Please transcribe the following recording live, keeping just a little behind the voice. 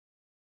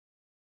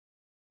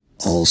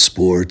All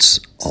sports,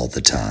 all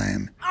the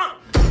time.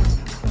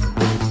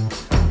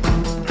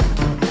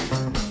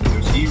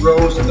 There's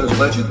heroes and there's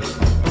legends.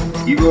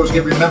 Heroes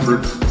get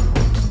remembered.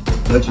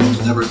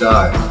 Legends never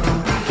die.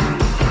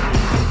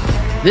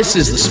 This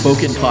is the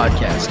Spoken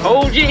Podcast.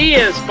 Hold your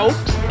ears, folks.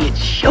 It's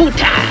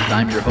showtime.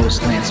 I'm your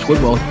host, Lance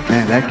Twidwell.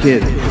 Man, that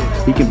kid,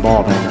 he can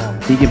ball, man.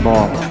 He can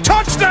ball.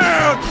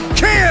 Touchdown,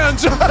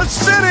 Kansas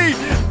City!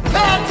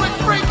 Patrick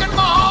freaking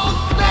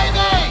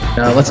Mahomes,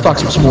 baby! Let's talk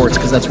some sports,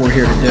 because that's what we're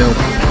here to do.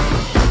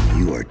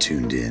 You are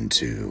tuned in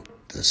to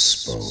The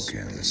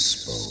Spoken.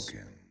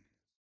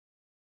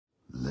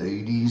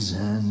 Ladies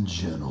and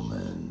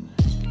gentlemen,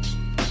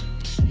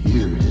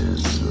 here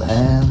is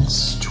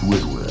Lance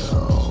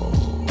Twidwell.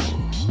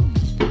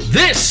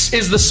 This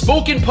is the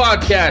Spoken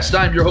Podcast.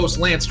 I'm your host,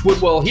 Lance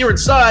Twidwell, here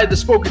inside the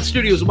Spoken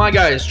Studios with my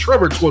guys,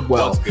 Trevor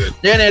Twidwell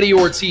and Eddie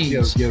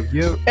Ortiz.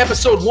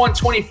 Episode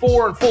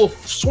 124 in full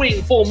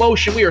swing, full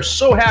motion. We are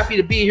so happy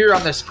to be here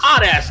on this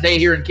hot-ass day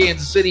here in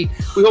Kansas City.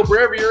 We hope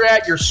wherever you're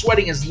at, you're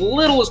sweating as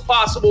little as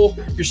possible.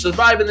 You're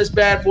surviving this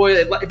bad boy.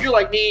 If you're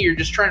like me, you're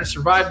just trying to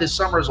survive this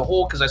summer as a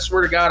whole, because I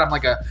swear to God, I'm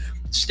like a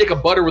stick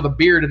of butter with a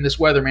beard in this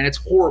weather, man. It's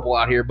horrible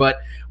out here, but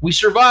we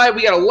survived.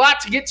 We got a lot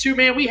to get to,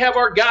 man. We have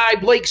our guy,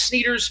 Blake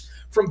Sneeders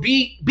from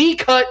B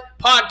Cut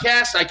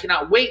Podcast. I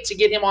cannot wait to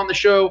get him on the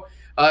show.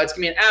 It's going to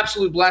be an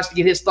absolute blast to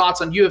get his thoughts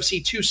on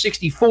UFC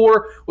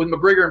 264 with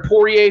McGregor and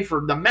Poirier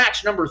for the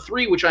match number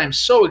 3, which I am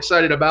so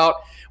excited about.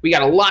 We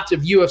got a lot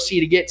of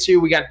UFC to get to.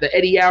 We got the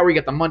Eddie Hour. We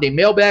got the Monday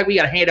mailbag. We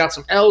got to hand out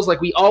some L's like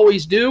we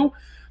always do.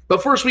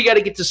 But first, we got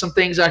to get to some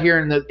things out here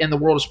in the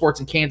world of sports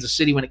in Kansas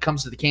City when it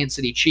comes to the Kansas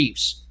City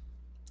Chiefs.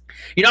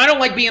 You know, I don't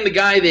like being the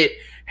guy that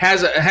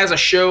has a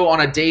show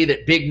on a day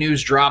that big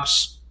news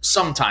drops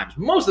sometimes.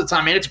 Most of the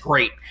time, man, it's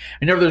great.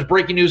 Whenever there's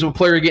breaking news of a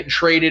player getting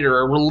traded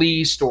or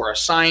released or a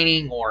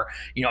signing or,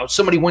 you know,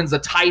 somebody wins the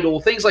title,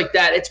 things like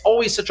that, it's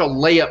always such a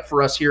layup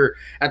for us here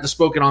at The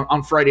Spoken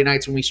on Friday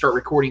nights when we start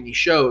recording these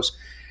shows.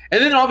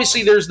 And then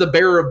obviously there's the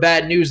bearer of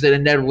bad news that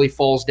inevitably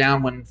falls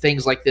down when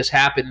things like this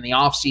happen in the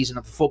offseason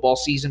of the football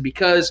season,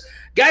 because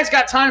guys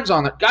got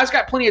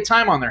plenty of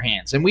time on their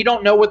hands, and we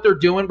don't know what they're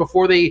doing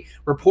before they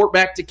report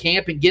back to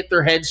camp and get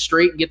their heads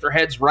straight and get their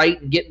heads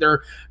right and get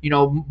their, you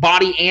know,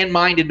 body and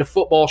mind into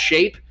football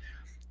shape.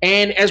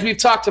 And as we've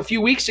talked a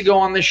few weeks ago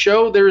on this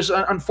show, there's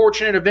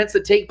unfortunate events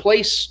that take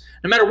place.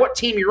 No matter what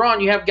team you're on,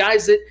 you have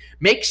guys that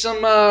make some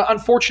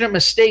unfortunate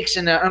mistakes,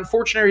 and an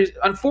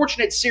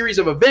unfortunate series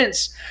of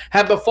events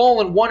have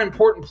befallen one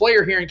important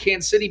player here in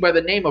Kansas City by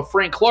the name of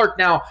Frank Clark.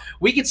 Now,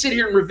 we can sit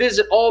here and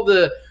revisit all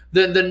the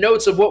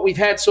notes of what we've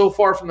had so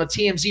far from the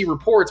TMZ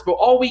reports, but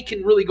all we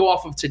can really go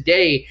off of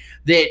today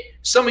that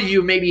some of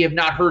you maybe have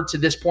not heard to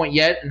this point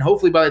yet, and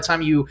hopefully by the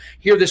time you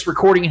hear this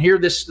recording and hear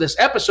this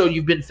episode,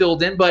 you've been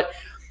filled in. But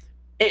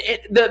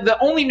the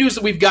only news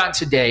that we've gotten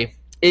today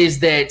is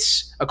that,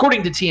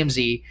 according to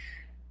TMZ,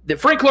 that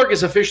Frank Clark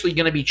is officially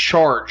going to be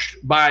charged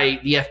by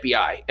the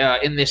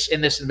FBI in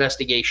this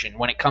investigation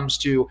when it comes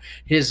to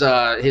his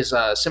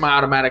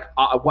semi-automatic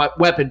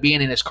weapon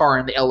being in his car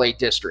in the LA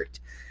district.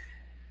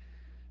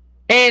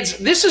 And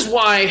this is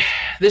why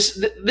this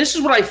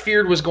is what I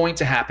feared was going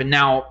to happen.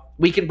 Now,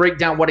 we can break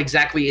down what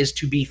exactly is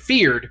to be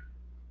feared.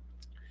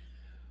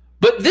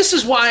 But this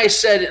is why I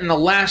said in the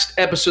last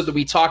episode that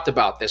we talked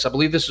about this, I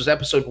believe this was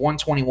episode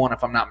 121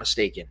 if I'm not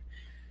mistaken,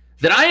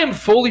 that I am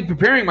fully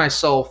preparing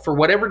myself for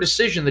whatever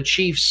decision the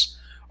Chiefs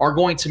are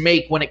going to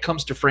make when it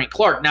comes to Frank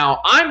Clark.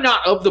 Now, I'm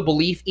not of the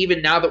belief,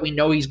 even now that we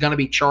know he's going to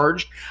be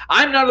charged,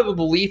 I'm not of the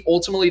belief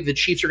ultimately the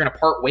Chiefs are going to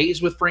part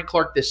ways with Frank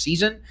Clark this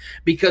season,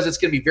 because it's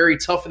going to be very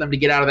tough for them to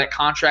get out of that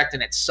contract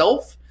in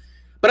itself.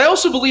 But I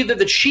also believe that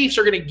the Chiefs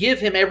are going to give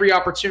him every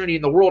opportunity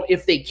in the world,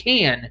 if they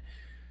can,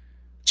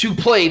 to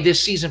play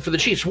this season for the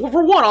Chiefs. Well,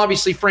 for one,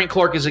 obviously, Frank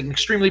Clark is an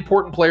extremely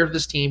important player for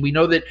this team. We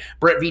know that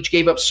Brett Veach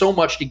gave up so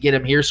much to get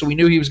him here, so we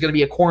knew he was going to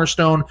be a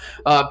cornerstone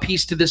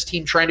piece to this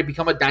team trying to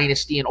become a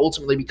dynasty and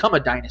ultimately become a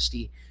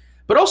dynasty.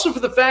 But also for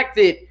the fact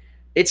that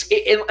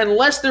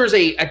unless there's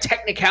a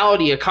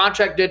technicality, a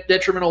contract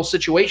detrimental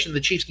situation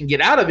the Chiefs can get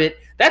out of it,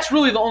 that's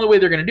really the only way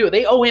they're going to do it.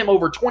 They owe him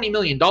over $20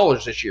 million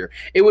this year.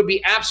 It would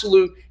be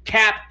absolute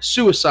cap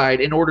suicide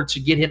in order to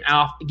get him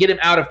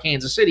out of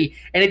Kansas City,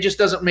 and it just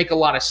doesn't make a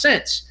lot of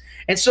sense.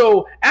 And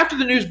so after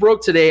the news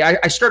broke today,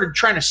 I started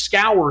trying to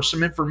scour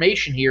some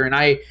information here, and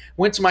I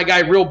went to my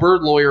guy, Real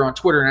Bird Lawyer, on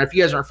Twitter. And if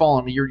you guys aren't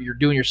following me, you're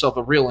doing yourself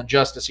a real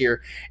injustice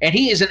here. And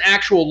he is an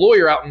actual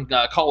lawyer out in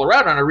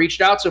Colorado, and I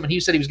reached out to him, and he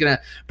said he was going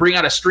to bring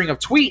out a string of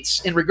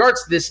tweets in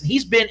regards to this. And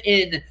he's been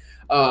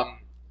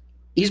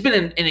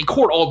in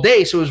court all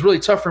day, so it was really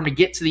tough for him to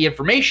get to the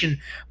information.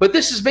 But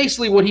this is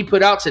basically what he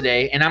put out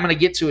today, and I'm going to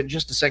get to it in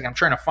just a second. I'm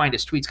trying to find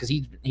his tweets because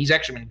he's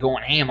actually been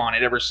going ham on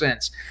it ever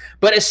since.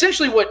 But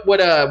essentially what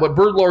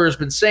Bird Lawyer has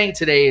been saying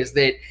today is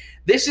that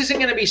this isn't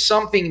going to be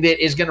something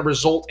that is going to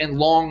result in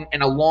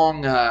a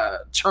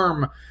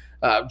long-term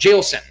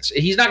jail sentence.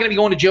 He's not going to be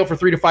going to jail for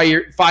 3 to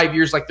 5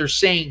 years like they're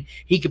saying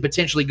he could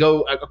potentially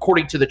go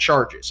according to the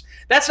charges.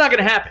 That's not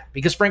going to happen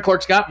because Frank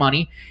Clark's got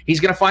money. He's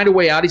going to find a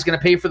way out. He's going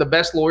to pay for the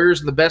best lawyers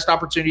and the best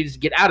opportunities to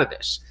get out of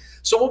this.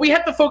 So what we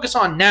have to focus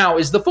on now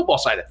is the football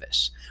side of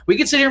this. We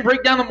can sit here and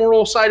break down the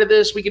moral side of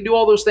this. We can do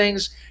all those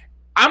things.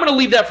 I'm going to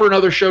leave that for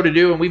another show to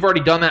do, and we've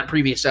already done that in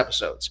previous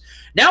episodes.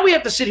 Now we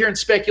have to sit here and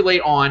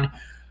speculate on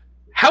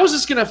how is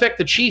this going to affect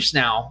the Chiefs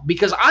now?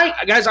 Because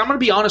guys, I'm going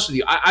to be honest with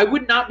you. I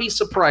would not be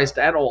surprised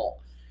at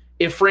all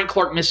if Frank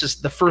Clark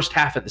misses the first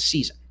half of the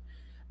season.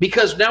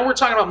 Because now we're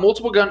talking about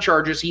multiple gun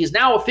charges. He is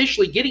now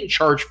officially getting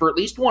charged for at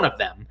least one of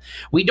them.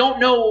 We don't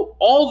know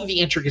all of the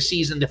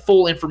intricacies and the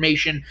full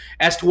information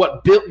as to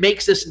what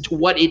makes this into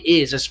what it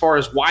is as far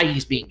as why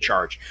he's being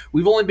charged.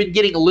 We've only been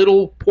getting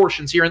little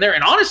portions here and there.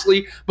 And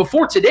honestly,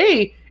 before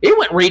today, it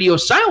went radio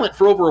silent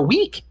for over a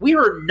week. We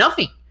heard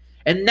nothing.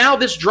 And now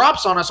this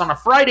drops on us on a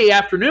Friday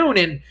afternoon,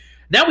 and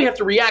now we have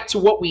to react to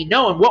what we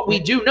know and what we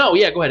do know.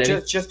 Yeah, go ahead,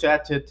 Eddie. Just to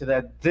add to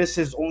that, this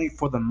is only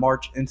for the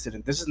March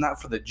incident. This is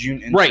not for the June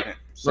incident. Right.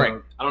 So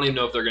right. I don't even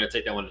know if they're going to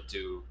take that one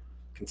into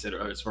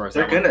consider as far as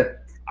they're going to.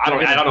 I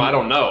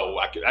don't know.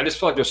 I just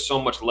feel like there's so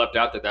much left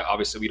out that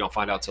obviously we don't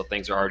find out until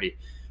things are already.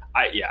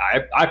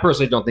 I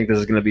personally don't think this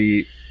is going to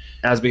be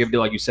as big of a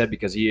deal like you said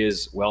because he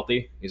is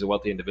wealthy. He's a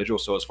wealthy individual.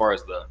 So as far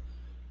as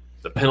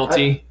the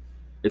penalty,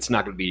 it's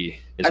not going to be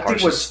as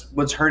harsh. I think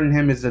what's hurting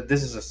him is that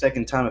this is a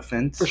second-time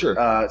offense. For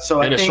sure.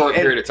 So in a short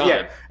period of time.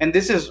 Yeah, and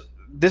this is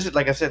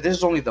like I said, this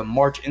is only the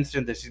March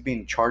incident that he's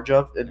being charged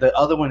of. The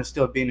other one is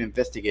still being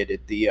investigated,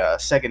 the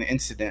second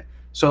incident.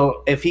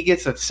 So if he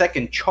gets a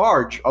second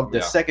charge of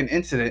the second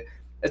incident,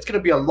 it's going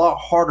to be a lot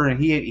harder, and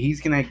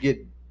he's going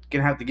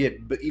to have to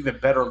get even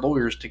better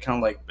lawyers to kind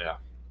of like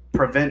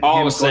prevent. All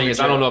I was saying is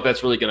I don't know if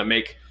that's really going to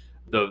make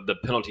the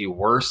penalty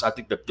worse. I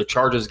think the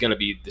charge is going to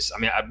be this. I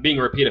mean, being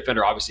a repeat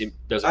offender obviously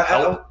doesn't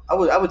help. I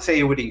would say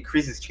it would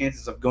increase his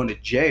chances of going to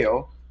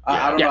jail.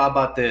 I don't know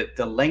about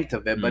the length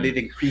of it, but it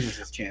increases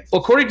his chances.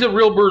 According to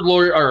Real Bird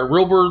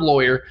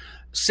Lawyer,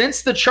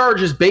 since the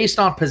charge is based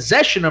on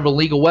possession of a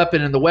legal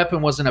weapon and the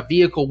weapon was in a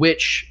vehicle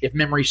which, if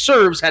memory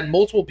serves, had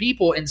multiple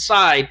people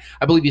inside,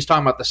 I believe he's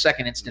talking about the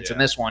second instance in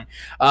this one,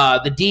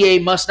 the DA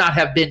must not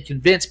have been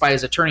convinced by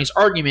his attorney's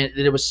argument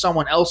that it was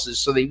someone else's,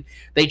 so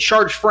they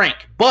charged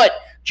Frank. But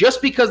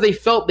just because they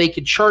felt they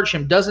could charge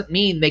him doesn't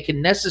mean they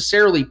can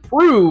necessarily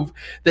prove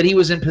that he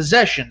was in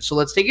possession. So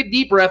let's take a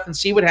deep breath and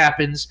see what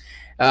happens.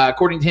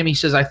 According to him, he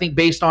says, I think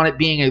based on it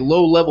being a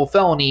low-level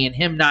felony and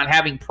him not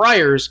having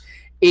priors,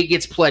 it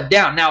gets pled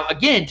down. Now,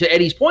 again, to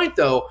Eddie's point,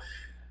 though,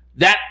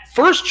 that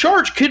first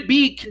charge could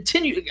be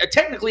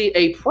technically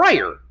a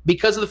prior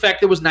because of the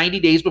fact that it was 90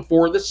 days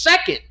before the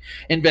second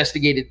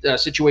investigated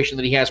situation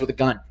that he has with a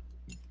gun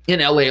in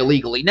L.A.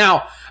 illegally.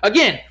 Now,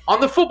 again,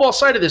 on the football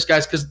side of this,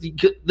 guys, because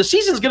the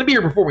season's going to be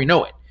here before we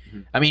know it.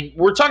 Mm-hmm. I mean,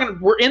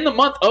 we're in the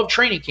month of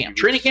training camp.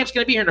 Training camp's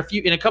going to be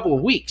here in a couple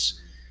of weeks.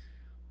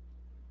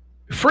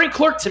 Frank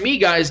Clark, to me,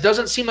 guys,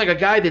 doesn't seem like a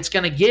guy that's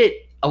going to get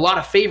a lot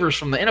of favors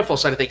from the NFL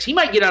side of things. He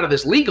might get out of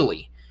this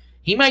legally.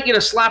 He might get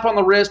a slap on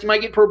the wrist. He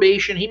might get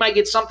probation. He might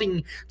get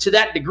something to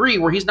that degree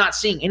where he's not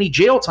seeing any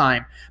jail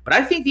time. But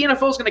I think the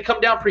NFL is going to come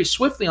down pretty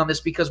swiftly on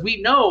this because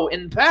we know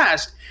in the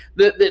past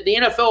that the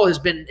NFL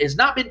has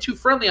not been too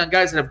friendly on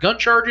guys that have gun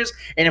charges.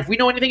 And if we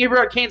know anything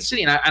about Kansas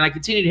City, and I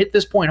continue to hit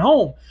this point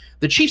home,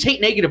 the Chiefs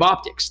hate negative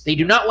optics. They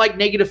do not like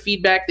negative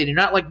feedback. They do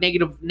not like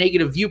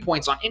negative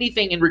viewpoints on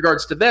anything in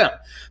regards to them.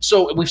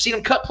 So we've seen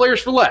them cut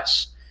players for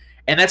less.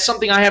 And that's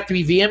something I have to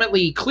be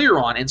vehemently clear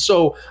on. And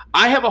so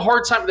I have a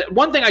hard time.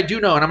 One thing I do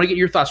know, and I'm going to get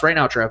your thoughts right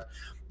now, Trev.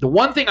 The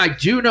one thing I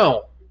do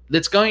know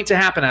that's going to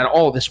happen out of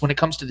all this when it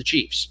comes to the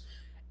Chiefs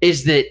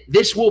is that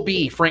this will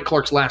be Frank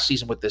Clark's last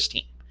season with this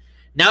team.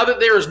 Now that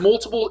there is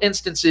multiple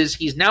instances,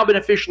 he's now been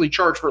officially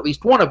charged for at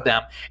least one of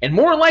them, and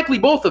more likely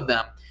both of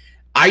them.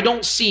 I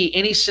don't see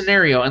any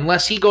scenario,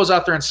 unless he goes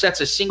out there and sets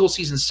a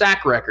single-season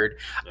sack record,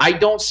 I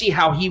don't see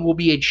how he will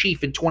be a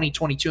Chief in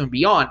 2022 and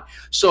beyond.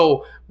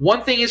 So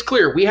one thing is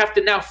clear. We have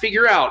to now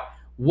figure out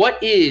what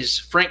is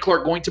Frank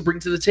Clark going to bring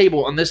to the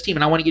table on this team,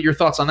 and I want to get your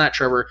thoughts on that,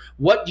 Trevor.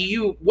 What do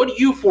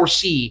you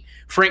foresee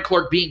Frank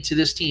Clark being to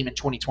this team in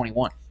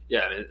 2021?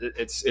 Yeah,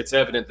 it's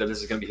evident that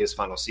this is going to be his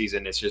final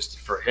season. It's just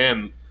for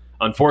him,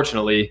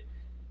 unfortunately,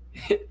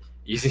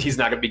 he's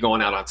not going to be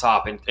going out on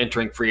top and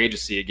entering free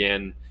agency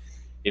again,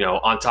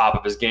 on top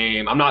of his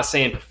game. I'm not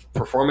saying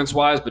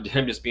performance-wise, but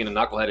him just being a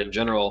knucklehead in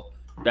general,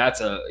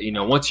 that's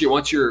once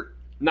you're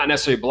not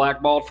necessarily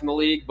blackballed from the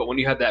league, but when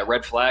you have that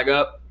red flag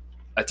up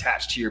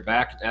attached to your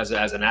back as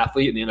an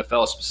athlete in the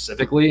NFL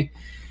specifically,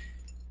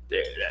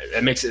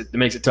 it makes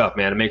it tough,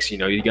 man. It makes,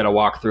 you got to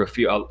walk through a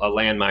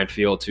landmine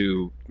field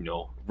to,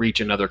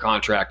 reach another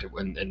contract,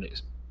 and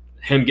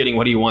him getting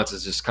what he wants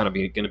is just kind of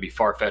going to be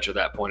far-fetched at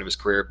that point of his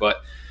career.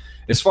 But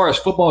as far as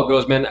football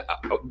goes, man,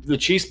 the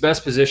Chiefs'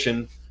 best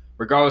position,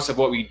 regardless of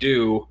what we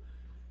do,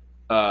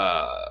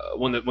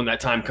 when that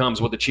time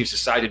comes, what the Chiefs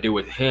decide to do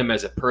with him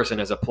as a person,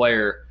 as a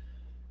player,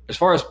 as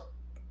far as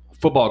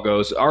football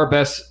goes, our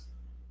best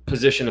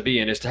position to be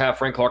in is to have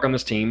Frank Clark on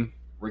this team,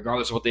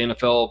 regardless of what the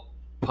NFL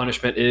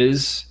punishment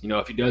is.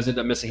 If he does end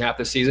up missing half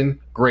the season,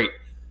 great.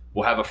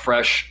 We'll have a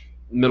fresh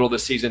middle of the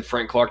season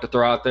Frank Clark to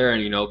throw out there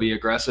and, be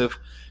aggressive.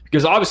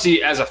 Because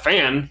obviously, as a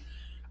fan,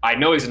 I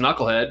know he's a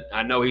knucklehead.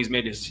 I know he's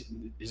made his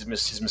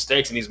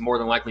mistakes, and he's more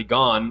than likely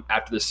gone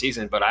after this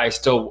season. But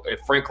if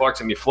Frank Clark's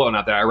going to be floating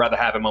out there, I'd rather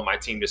have him on my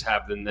team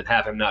than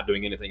have him not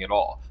doing anything at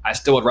all. I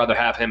still would rather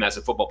have him as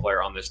a football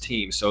player on this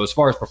team. So as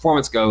far as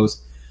performance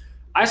goes,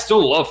 I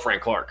still love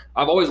Frank Clark.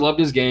 I've always loved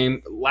his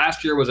game.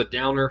 Last year was a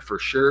downer for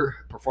sure,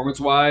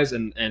 performance-wise,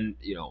 and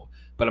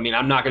But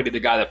I'm not going to be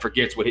the guy that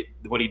forgets what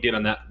he did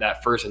on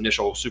that first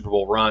initial Super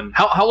Bowl run.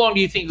 How long do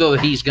you think though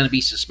that he's going to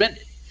be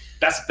suspended?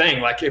 That's the thing.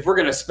 Like, if we're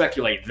going to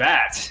speculate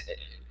that,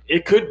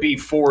 it could be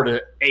 4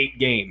 to 8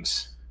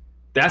 games.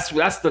 That's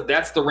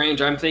the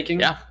range I'm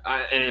thinking. Yeah,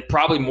 and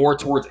probably more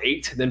towards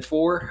 8 than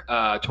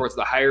 4, towards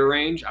the higher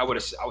range. I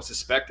would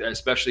suspect,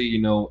 especially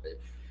with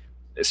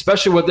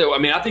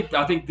I think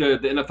the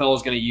NFL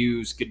is going to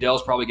use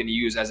Goodell's probably going to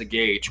use as a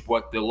gauge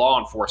what the law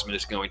enforcement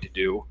is going to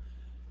do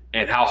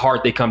and how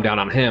hard they come down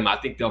on him. I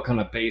think they'll kind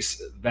of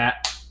base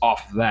that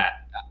off of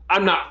that.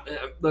 I'm not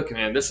 – look,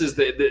 man, this is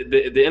the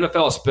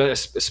NFL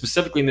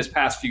specifically in this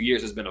past few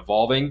years has been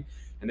evolving,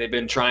 and they've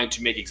been trying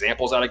to make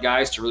examples out of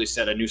guys to really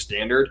set a new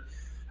standard.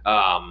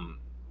 And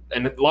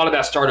a lot of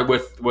that started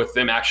with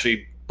them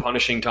actually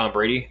punishing Tom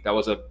Brady. That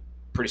was a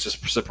pretty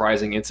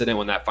surprising incident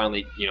when that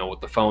finally,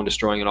 with the phone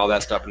destroying and all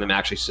that stuff, and them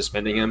actually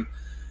suspending him.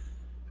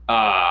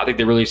 I think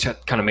they really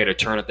kind of made a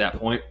turn at that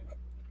point.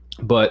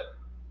 But –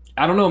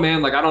 I don't know,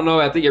 man. I don't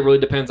know. I think it really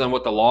depends on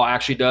what the law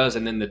actually does,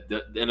 and then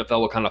the NFL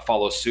will kind of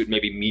follow suit,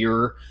 maybe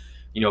mirror,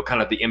 kind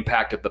of the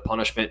impact of the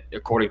punishment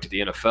according to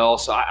the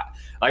NFL. So,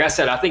 like I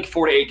said, I think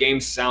 4 to 8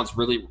 games sounds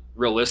really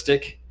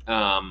realistic.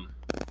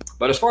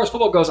 But as far as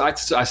football goes, I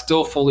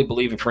still fully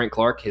believe in Frank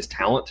Clark, his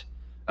talent,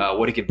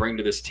 what he can bring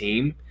to this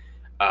team.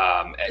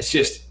 It's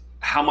just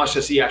how much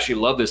does he actually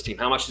love this team?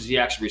 How much does he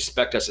actually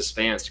respect us as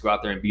fans to go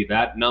out there and be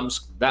that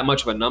much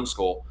of a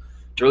numbskull?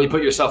 To really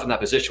put yourself in that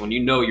position when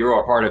you're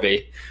a part of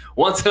a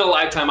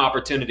once-in-a-lifetime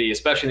opportunity,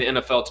 especially in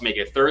the NFL, to make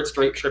a third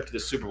straight trip to the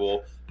Super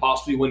Bowl,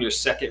 possibly win your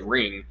second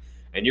ring,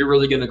 and you're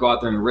really going to go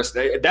out there and risk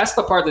that. That's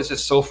the part that's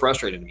just so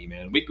frustrating to me,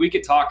 man. We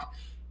could talk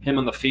him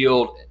on the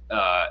field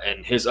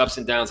and his ups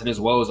and downs and his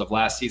woes of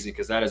last season,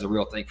 because that is a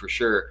real thing for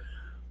sure.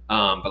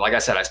 But like I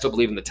said, I still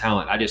believe in the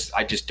talent. I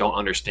just don't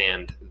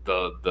understand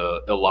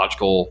the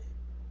illogical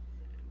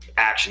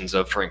actions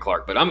of Frank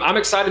Clark. But I'm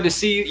excited to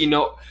see,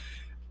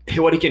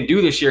 what he can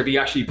do this year if he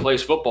actually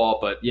plays football.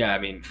 But yeah,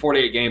 4 to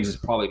 8 games is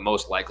probably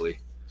most likely.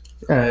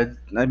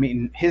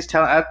 His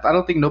talent. I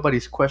don't think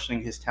nobody's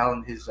questioning his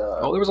talent.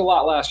 There was a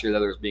lot last year that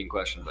was being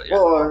questioned, but yeah.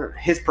 Well,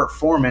 his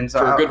performance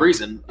for a good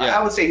reason. Yeah.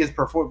 I would say his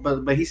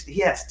performance, but he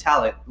has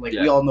talent.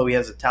 We all know he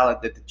has a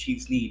talent that the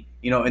Chiefs need.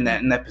 In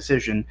that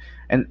position,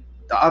 and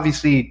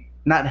obviously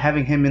not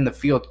having him in the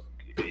field,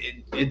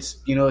 it's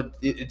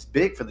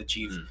big for the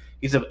Chiefs.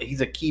 He's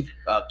a key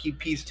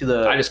piece to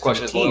the. I just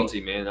question his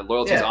loyalty, man. That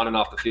loyalty is on and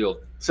off the field.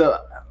 So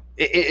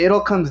it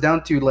all comes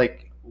down to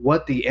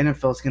what the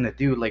NFL is gonna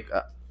do.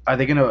 Are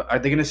they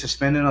gonna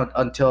suspend him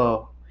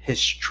until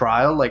his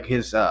trial,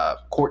 his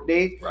court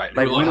date? Right.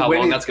 We don't know how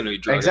long that's gonna be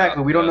dragged exactly.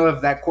 out. We don't know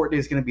if that court date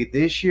is gonna be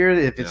this year.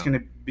 If it's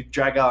gonna be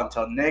dragged out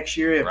until next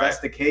year. If that's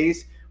the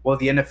case, will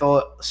the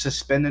NFL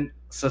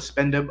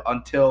suspend him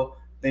until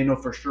they know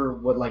for sure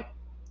what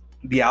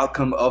the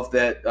outcome of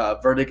that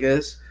verdict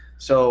is?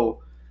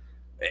 So.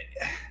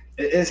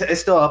 It's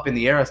still up in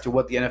the air as to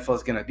what the NFL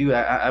is going to do.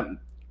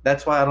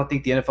 That's why I don't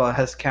think the NFL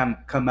has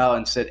come out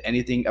and said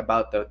anything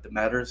about the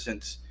matter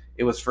since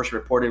it was first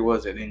reported.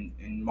 Was it in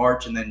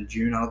March and then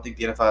June? I don't think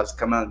the NFL has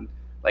come out and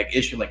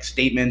issue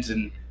statements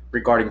and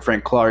regarding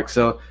Frank Clark.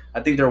 So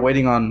I think they're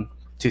waiting on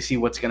to see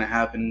what's going to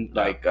happen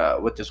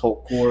with this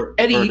whole court.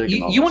 Eddie,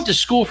 you went to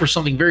school for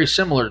something very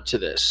similar to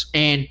this,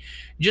 and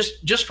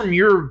just from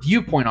your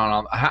viewpoint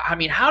on,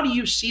 how do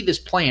you see this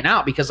playing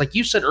out? Because like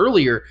you said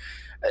earlier.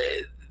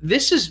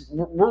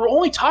 We're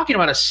only talking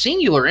about a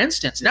singular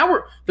instance.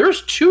 Now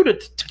there's 2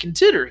 to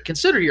consider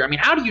here.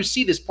 How do you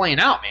see this playing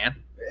out, man?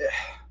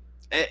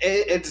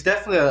 It's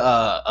definitely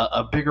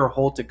a bigger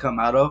hole to come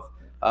out of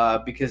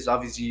because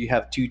obviously you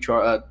have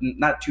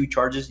not 2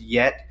 charges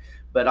yet,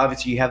 but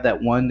obviously you have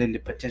that one, then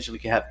potentially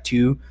you can have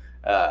 2.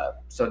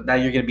 So now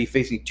you're going to be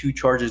facing 2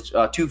 charges,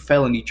 2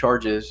 felony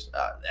charges.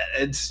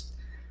 It's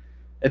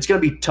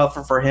going to be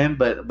tougher for him,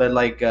 but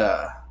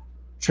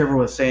Trevor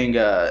was saying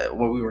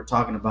when we were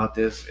talking about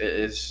this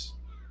is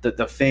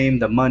the fame,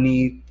 the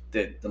money,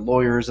 the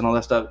lawyers and all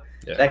that stuff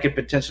that could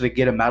potentially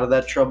get him out of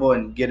that trouble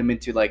and get him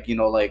into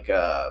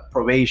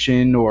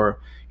probation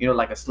or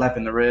a slap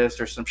in the wrist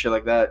or some shit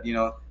like that.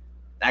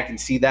 I can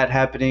see that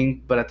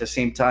happening, but at the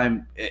same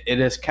time, it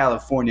is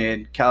California,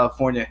 and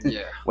California,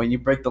 when you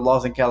break the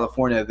laws in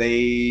California,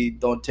 they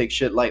don't take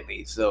shit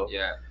lightly. So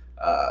yeah.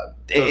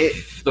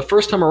 The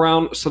first time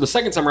around, so the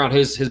second time around,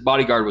 his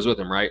bodyguard was with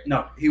him, right?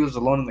 No, he was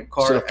alone in the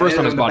car. So the first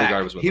time his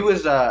bodyguard was with him. He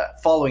was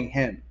following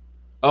him.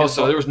 Oh,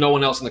 so there was no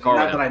one else in the car.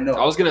 Not that I know.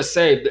 I was gonna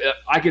say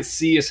I could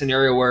see a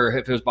scenario where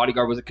if his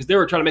bodyguard was, because they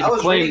were trying to make a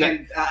claim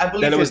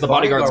that it was the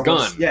bodyguard's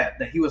gun.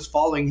 That he was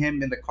following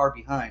him in the car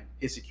behind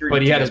his security.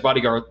 But he had his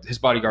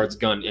bodyguard's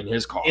gun in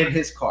his car. And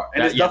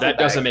that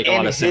doesn't make a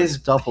lot of sense. His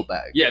duffel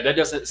bag. Yeah, that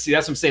doesn't. See,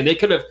 that's what I'm saying. They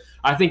could have.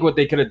 I think what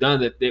they could have done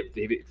that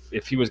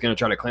if he was going to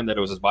try to claim that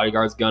it was his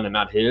bodyguard's gun and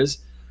not his,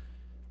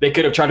 they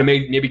could have tried to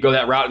maybe go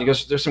that route. And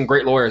because there's some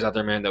great lawyers out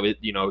there, man,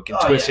 that can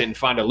twist it and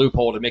find a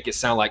loophole to make it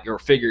sound like you're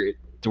figured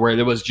to where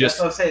it was just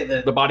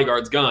the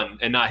bodyguard's gun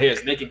and not his.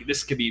 And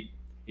this could be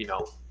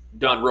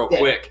done real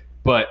quick.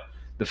 But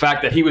the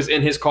fact that he was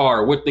in his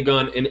car with the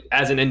gun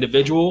as an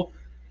individual,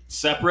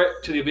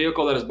 separate to the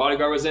vehicle that his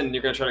bodyguard was in, and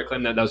you're going to try to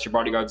claim that was your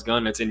bodyguard's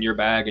gun that's in your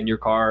bag in your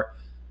car.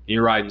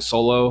 You're riding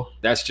solo.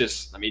 That's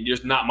just,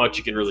 there's not much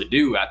you can really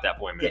do at that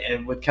point, man. Yeah,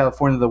 and with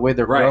California, the way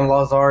their gun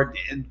laws are,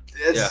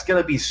 it's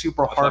going to be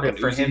super hard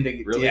for him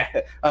to really?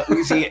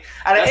 Uzi.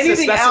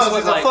 Anything else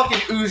is a fucking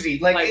Uzi.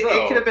 Like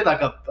it could have been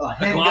like a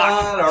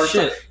handgun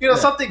or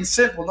something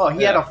simple. No,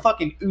 he had a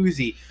fucking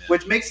Uzi,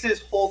 which makes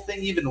this whole thing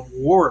even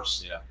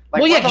worse. Yeah.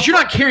 Because you're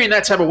not carrying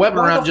that type of weapon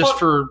around just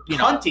for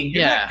hunting.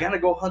 You're not gonna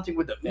go hunting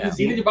with the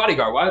Uzi. Even your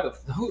bodyguard.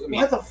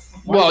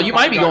 Well, you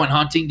might be going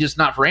hunting, just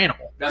not for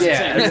animal. That's what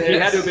I'm saying. He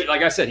had to be,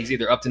 like I said, he's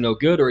either up to no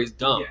good or he's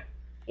dumb,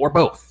 or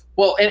both.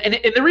 Well, and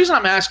the reason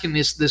I'm asking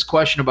this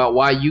question about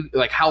why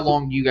how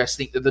long do you guys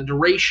think that the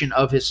duration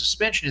of his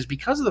suspension is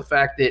because of the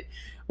fact that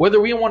whether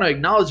we want to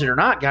acknowledge it or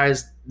not,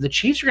 guys, the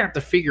Chiefs are gonna have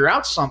to figure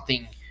out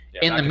something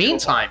in the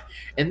meantime,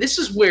 and this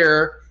is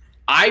where.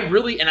 I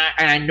really, and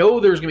I know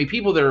there's going to be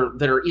people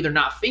that are either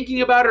not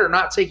thinking about it or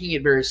not taking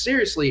it very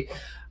seriously.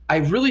 I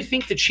really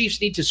think the Chiefs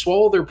need to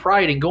swallow their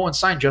pride and go and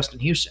sign Justin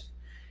Houston.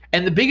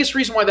 And the biggest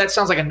reason why that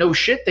sounds like a no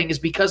shit thing is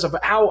because of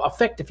how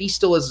effective he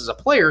still is as a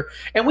player.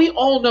 And we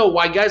all know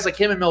why guys like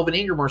him and Melvin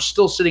Ingram are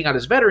still sitting out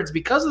as veterans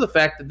because of the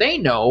fact that they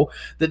know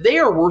that they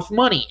are worth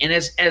money. And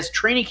as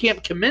training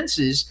camp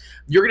commences,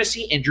 you're going to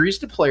see injuries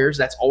to players.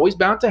 That's always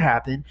bound to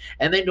happen.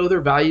 And they know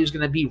their value is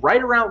going to be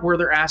right around where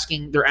their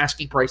asking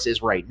price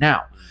is right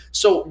now.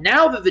 So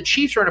now that the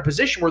Chiefs are in a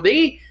position where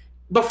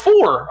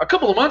before, a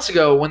couple of months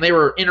ago when they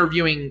were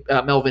interviewing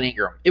Melvin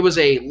Ingram, it was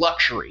a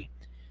luxury.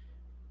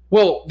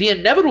 Well, the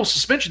inevitable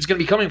suspension is going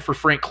to be coming for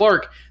Frank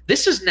Clark.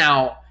 This is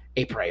now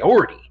a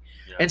priority.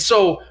 Yeah. And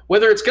so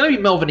whether it's going to be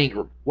Melvin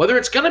Ingram, whether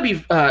it's going to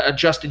be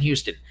Justin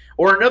Houston,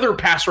 or another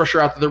pass rusher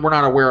out there that we're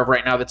not aware of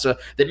right now that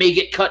may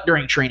get cut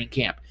during training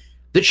camp,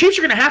 the Chiefs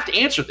are going to have to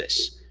answer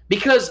this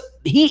because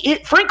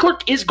Frank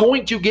Clark is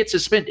going to get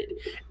suspended.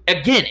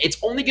 Again, it's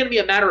only going to be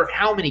a matter of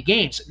how many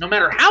games, no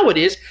matter how it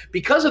is,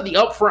 because of the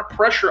upfront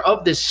pressure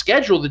of this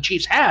schedule the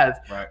Chiefs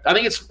have. Right. I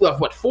think it's,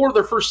 4 of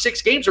their first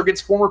 6 games are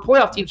against former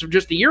playoff teams from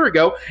just a year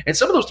ago, and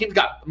some of those teams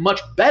got much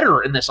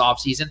better in this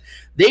offseason.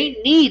 They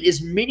need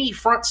as many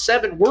front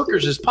 7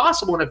 workers as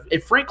possible, and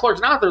if Frank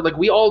Clark's not there, like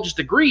we all just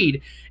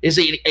agreed, is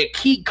a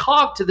key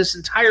cog to this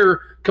entire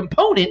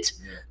component,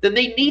 then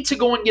they need to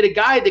go and get a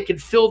guy that can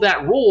fill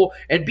that role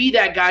and be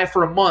that guy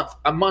for a month,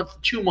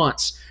 2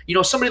 months.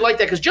 Somebody like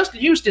that. Because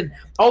Justin Houston,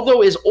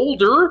 although is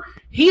older,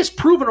 he has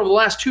proven over the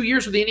last 2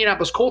 years with the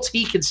Indianapolis Colts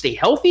he can stay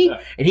healthy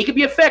and he can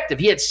be effective.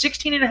 He had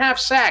 16.5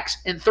 sacks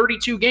in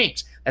 32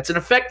 games. That's an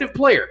effective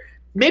player.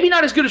 Maybe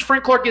not as good as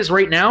Frank Clark is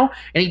right now,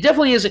 and he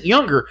definitely isn't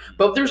younger,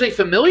 but there's a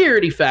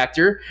familiarity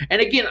factor.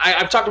 And again,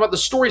 I've talked about the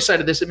story side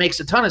of this. It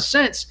makes a ton of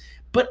sense.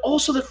 But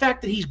also the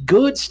fact that he's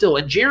good still.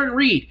 And Jaron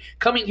Reed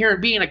coming here and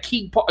being a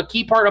key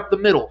part up the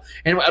middle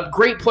and a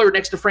great player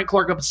next to Frank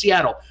Clark up in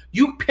Seattle.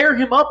 You pair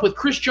him up with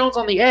Chris Jones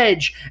on the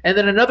edge and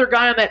then another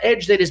guy on that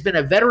edge that has been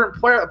a veteran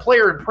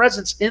player and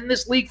presence in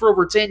this league for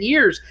over 10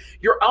 years.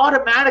 You're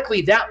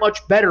automatically that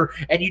much better,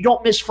 and you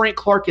don't miss Frank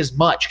Clark as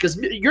much because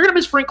you're going to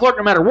miss Frank Clark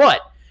no matter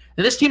what.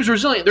 And this team's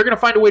resilient. They're going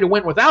to find a way to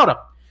win without him.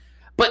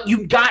 But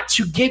you've got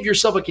to give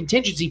yourself a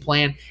contingency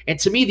plan. And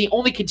to me, the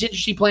only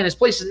contingency plan in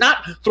place is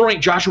not throwing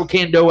Joshua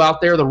Kando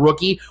out there, the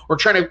rookie, or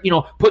trying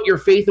to, put your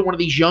faith in one of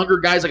these younger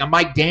guys like a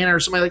Mike Danna or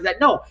somebody like that.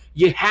 No,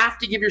 you have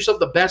to give yourself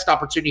the best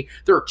opportunity.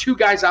 There are 2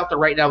 guys out there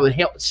right now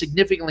that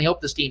significantly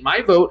help this team.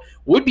 My vote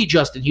would be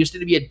Justin Houston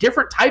to be a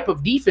different type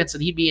of defense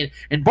that he'd be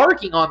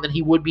embarking on than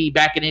he would be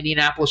back in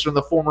Indianapolis or in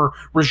the former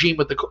regime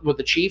with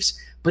the Chiefs.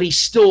 But he's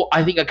still,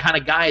 I think, a kind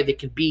of guy that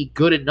can be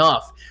good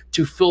enough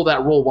to fill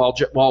that role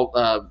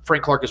while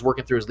Frank Clark is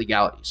working through his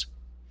legalities.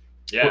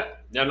 Yeah.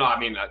 No, I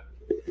mean,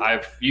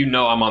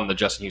 I'm on the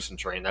Justin Houston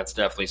train. That's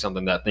definitely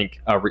something that I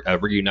think a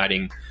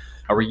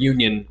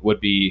reunion would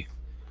be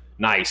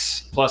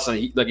nice. Plus,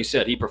 like you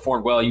said, he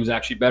performed well. He was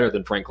actually better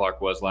than Frank Clark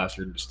was last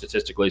year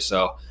statistically.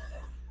 So,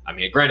 I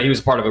mean, granted, he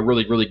was part of a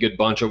really, really good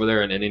bunch over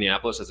there in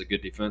Indianapolis as a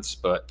good defense,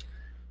 but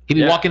he'd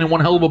be walking in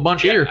one hell of a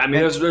bunch here. I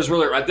mean, there's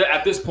really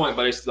at this point,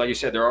 but like you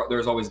said,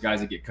 there's always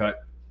guys that get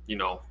cut.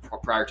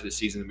 Prior to the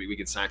season, we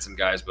could sign some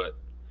guys, but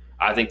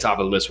I think top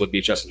of the list would be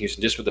Justin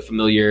Houston, just with the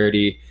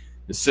familiarity,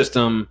 the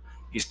system.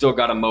 He's still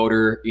got a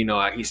motor.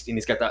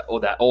 He's got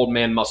that old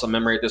man muscle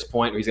memory at this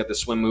point. He's got the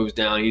swim moves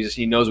down.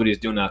 He knows what he's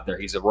doing out there.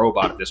 He's a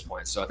robot at this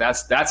point. So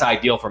that's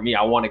ideal for me.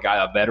 I want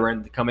a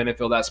veteran, to come in and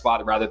fill that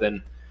spot rather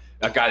than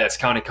a guy that's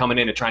kind of coming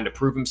in and trying to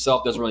prove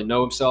himself, doesn't really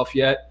know himself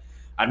yet.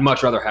 I'd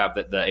much rather have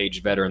the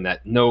aged veteran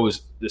that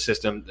knows the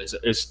system,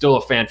 is still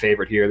a fan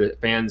favorite here. The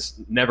fans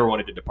never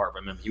wanted to depart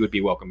from him. He would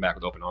be welcomed back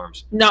with open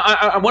arms. Now,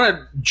 I want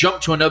to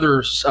jump to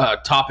another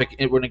topic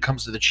when it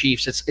comes to the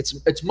Chiefs.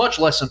 It's much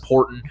less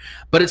important,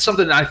 but it's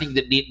something that I think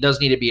that does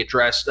need to be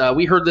addressed.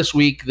 We heard this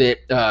week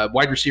that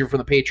wide receiver from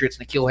the Patriots,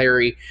 N'Keal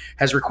Harry,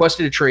 has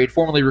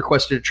formally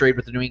requested a trade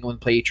with the New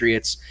England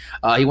Patriots.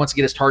 He wants to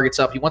get his targets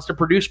up. He wants to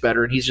produce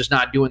better, and he's just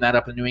not doing that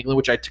up in New England,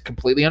 which I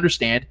completely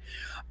understand.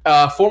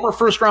 Former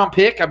first-round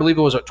pick, I believe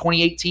it was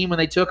 2018 when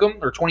they took him,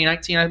 or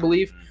 2019, I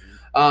believe.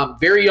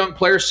 Very young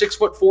player,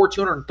 6'4",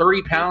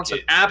 230 pounds, an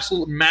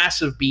absolute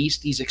massive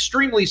beast. He's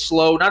extremely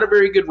slow, not a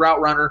very good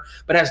route runner,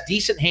 but has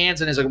decent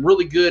hands and is a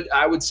really good,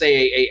 I would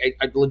say,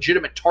 a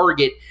legitimate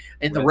target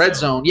in the red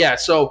zone. Yeah,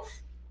 so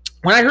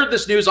when I heard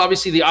this news,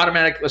 obviously the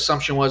automatic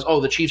assumption was,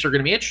 the Chiefs are going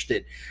to be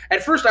interested.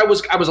 At first, I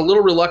was a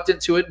little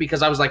reluctant to it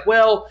because I was like,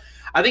 well,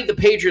 I think the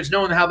Patriots,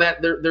 knowing how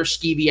that their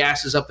skeevy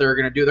asses up there are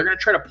going to do, they're going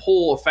to try to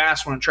pull a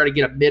fast one and try to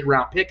get a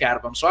mid-round pick out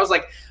of them. So I was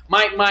like,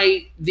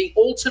 the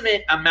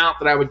ultimate amount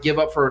that I would give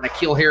up for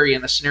N'Keal Harry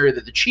in the scenario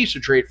that the Chiefs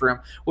would trade for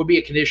him would be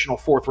a conditional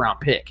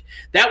 4th-round pick.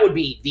 That would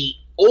be the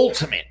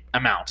ultimate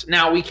amount.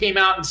 Now, we came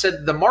out and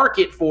said the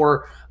market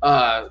for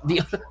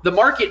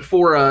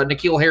N'Keal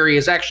Harry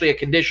is actually a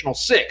conditional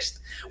 6th,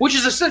 which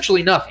is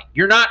essentially nothing.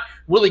 You're not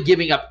really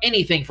giving up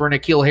anything for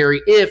N'Keal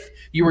Harry if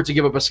you were to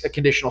give up a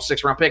conditional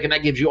 6th-round pick, and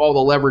that gives you all the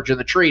leverage in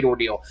the trade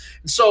ordeal.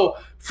 And so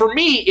for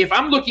me, if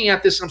I'm looking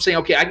at this and I'm saying,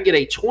 okay, I can get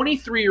a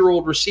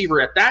 23-year-old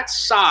receiver at that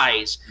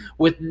size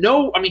with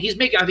he's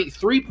making, I think,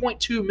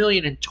 $3.2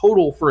 million in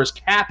total for his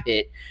cap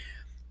hit.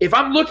 If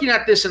I'm looking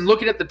at this and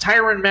looking at the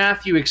Tyrann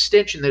Mathieu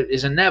extension that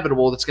is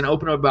inevitable, that's going to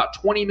open up about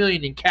 $20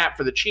 million in cap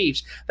for the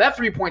Chiefs, that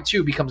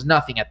 3.2 becomes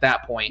nothing at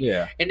that point.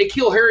 Yeah. And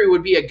N'Keal Harry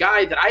would be a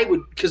guy that I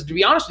would, because to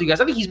be honest with you guys,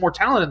 I think he's more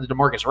talented than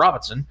Demarcus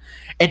Robinson.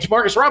 And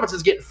Demarcus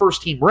Robinson's getting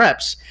first-team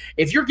reps.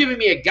 If you're giving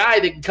me a guy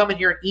that can come in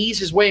here and ease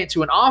his way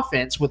into an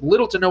offense with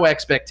little to no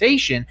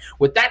expectation,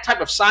 with that type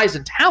of size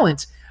and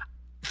talent,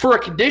 for a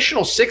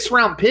conditional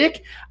 6th-round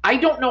pick, I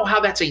don't know how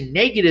that's a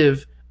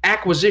negative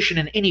acquisition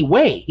in any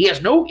way. He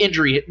has no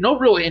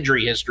real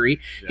injury history.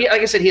 Yeah.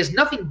 Like I said, he has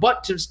nothing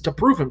but to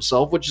prove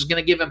himself, which is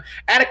going to give him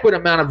adequate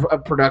amount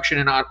of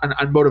production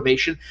and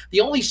motivation.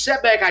 The only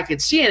setback I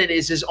could see in it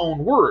is his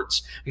own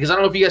words, because I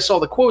don't know if you guys saw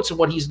the quotes and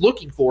what he's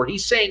looking for.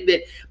 He's saying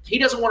that he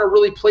doesn't want to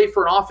really play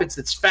for an offense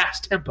that's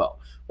fast tempo.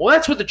 Well,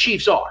 that's what the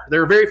Chiefs are.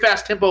 They're a very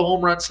fast tempo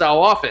home run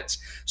style offense.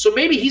 So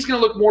maybe he's going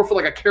to look more for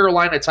like a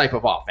Carolina type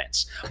of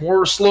offense,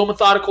 more slow,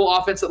 methodical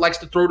offense that likes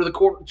to throw to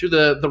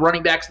the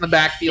running backs in the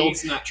backfield.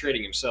 He's not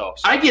trading himself.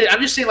 So I get it. I'm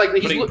just saying, like,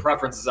 he's putting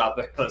preferences out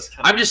there.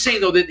 I'm just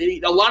saying though that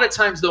a lot of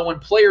times though when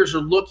players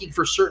are looking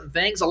for certain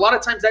things, a lot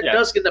of times that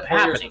does end up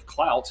happening. With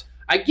clout.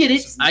 I get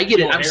it.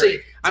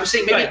 I'm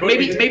saying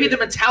maybe the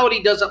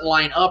mentality doesn't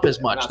line up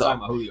as much though.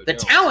 The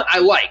talent I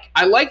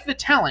like the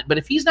talent, but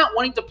if he's not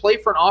wanting to play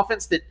for an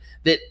offense that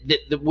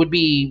would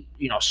be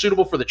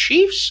suitable for the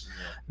Chiefs,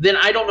 then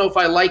I don't know if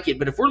I like it.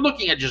 But if we're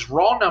looking at just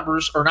raw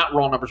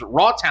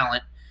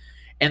talent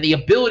and the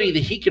ability that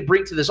he could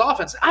bring to this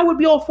offense, I would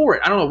be all for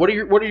it. I don't know. What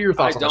are your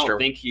thoughts on this? I don't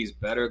think he's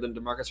better than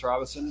Demarcus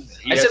Robinson.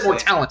 I said more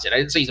talented. I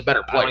didn't say he's a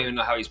better player. I don't even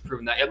know how he's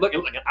proven that. Look,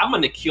 I'm a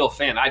N'Keal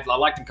fan. I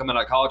liked him coming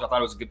out of college. I thought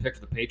it was a good pick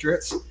for the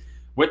Patriots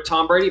with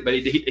Tom Brady, but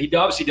he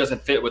obviously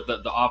doesn't fit with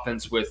the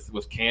offense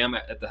with Cam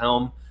at the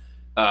helm.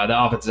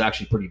 The offense is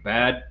actually pretty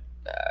bad.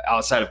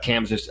 Outside of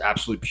Cam's just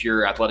absolute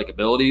pure athletic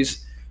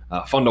abilities.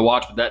 Fun to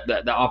watch, but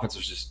that offense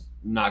was just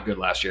not good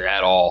last year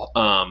at all.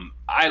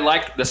 I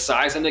like the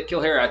size of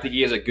N'Keal Harry. I think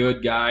he is a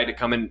good guy to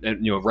come in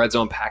and red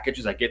zone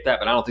packages. I get that,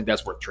 but I don't think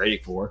that's worth trading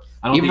for.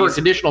 Even for a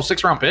conditional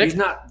 6th-round pick? He's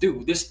not.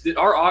 Dude,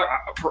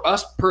 for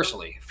us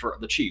personally, for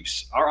the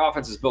Chiefs, our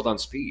offense is built on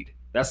speed.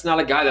 That's not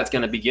a guy that's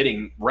going to be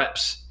getting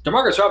reps.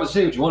 Demarcus Robinson,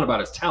 say what you want about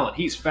his talent.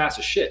 He's fast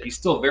as shit. He's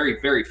still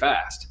very, very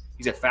fast.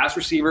 He's a fast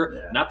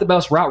receiver, not the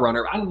best route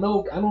runner. I don't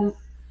know.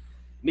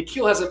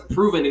 N'Keal hasn't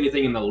proven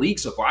anything in the league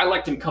so far. I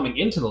liked him coming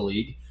into the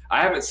league.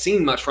 I haven't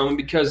seen much from him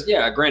because,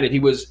 granted, he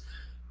was,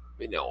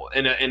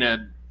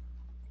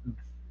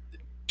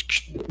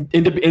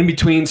 in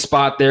between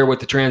spot there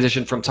with the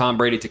transition from Tom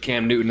Brady to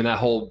Cam Newton and that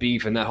whole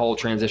beef and that whole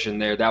transition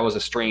there. That was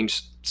a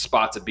strange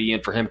spot to be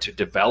in for him to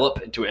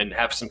develop and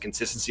have some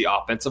consistency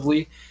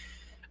offensively.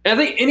 And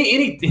I think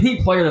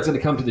any player that's going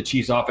to come to the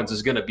Chiefs offense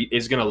is going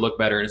to look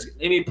better, and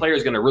any player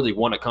is going to really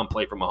want to come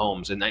play for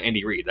Mahomes and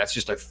Andy Reid. That's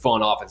just a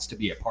fun offense to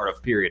be a part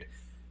of. Period.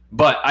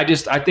 But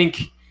I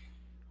think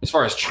as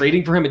far as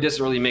trading for him, it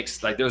doesn't really make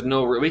there's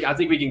no. I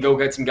think we can go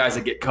get some guys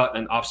that get cut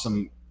and off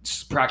some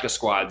practice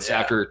squads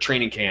after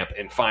training camp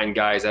and find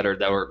guys that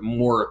are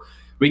more.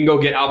 We can go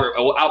get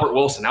Albert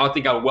Wilson. I would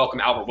think I would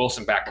welcome Albert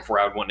Wilson back before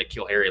I would want to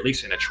kill Harry, at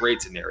least in a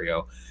trade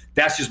scenario.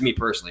 That's just me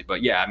personally.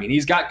 But yeah, I mean,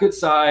 he's got good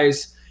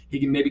size. He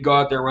can maybe go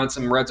out there and run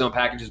some red zone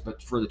packages,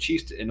 but for the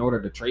Chiefs, in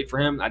order to trade for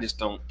him, I just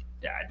don't.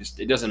 Yeah,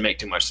 it doesn't make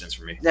too much sense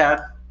for me. Yeah,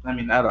 I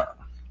mean, I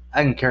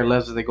can care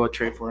less if they go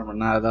trade for him or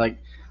not.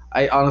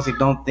 I honestly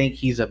don't think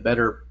he's a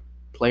better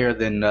player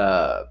than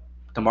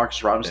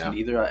Demarcus Robinson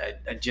either.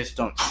 I just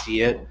don't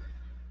see it.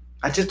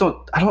 I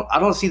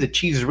don't see the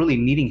Chiefs really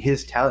needing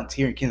his talents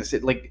here in Kansas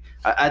City. Like,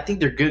 I think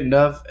they're good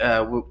enough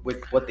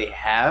with what they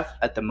have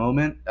at the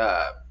moment.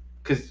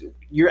 Because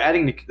you're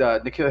adding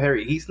N'Keal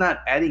Harry, he's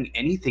not adding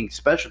anything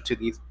special to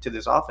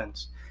this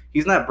offense.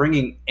 He's not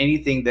bringing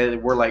anything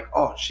that we're like,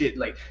 oh shit,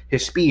 like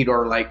his speed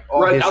or like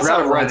his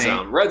outside of route red running.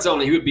 zone. Red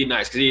zone, he would be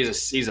nice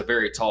because he's a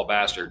very tall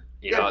bastard.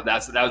 You know,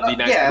 that would be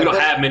nice. Yeah, we don't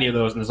have many of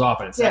those in this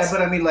offense.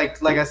 But I mean,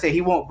 like I say,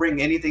 he won't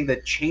bring anything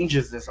that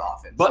changes this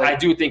offense. But I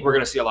do think we're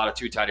going to see a lot of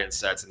 2 tight end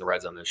sets in the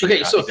red zone this year.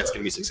 Okay, I think that's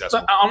going to be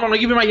successful. I'm going to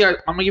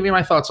give you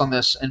my thoughts on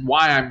this and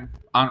why I'm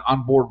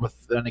on board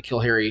with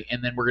N'Keal Harry,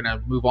 and then we're going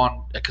to move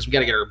on because we got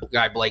to get our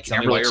guy Blake.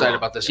 And I'm really excited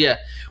about this. Yeah.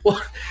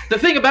 Well, the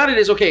thing about it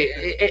is,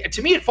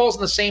 to me, it falls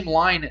in the same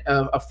line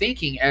of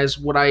thinking as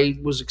what I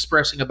was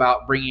expressing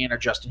about bringing in a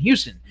Justin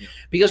Houston,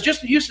 because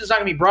Justin Houston is not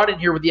going to be brought in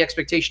here with the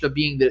expectation of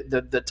being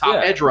the top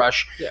edge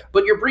rush,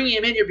 but you're bringing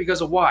him in here because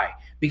of why?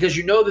 Because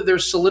you know that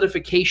there's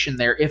solidification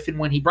there if and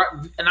when he brought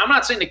 – and I'm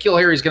not saying N'Keal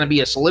Harry is going to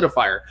be a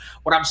solidifier.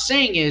 What I'm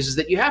saying is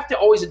that you have to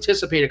always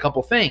anticipate a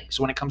couple things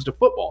when it comes to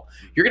football.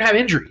 You're going to have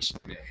injuries.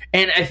 Yeah.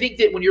 And I think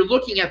that when you're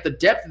looking at the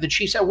depth of the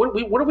Chiefs,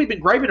 what have we been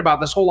griping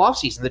about this whole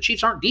offseason? The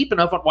Chiefs aren't deep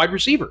enough on wide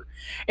receiver.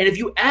 And if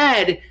you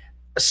add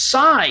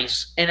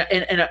size and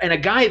a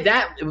guy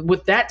that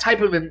with that type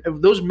of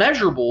those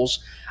measurables,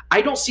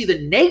 I don't see the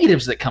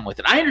negatives that come with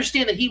it. I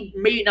understand that he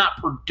may not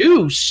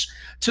produce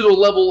to the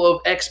level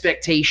of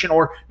expectation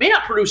or may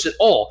not produce at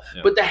all.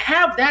 Yeah. But to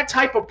have that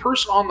type of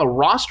person on the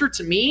roster,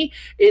 to me,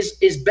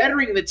 is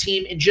bettering the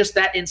team in just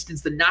that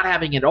instance than not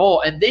having it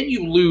all. And then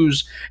you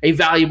lose a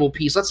valuable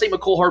piece. Let's say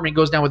McCole Hardman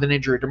goes down with an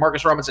injury,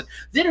 Demarcus Robinson.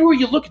 Then who are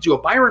you looking to?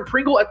 A Byron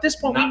Pringle? At this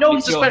point, we know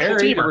he's a special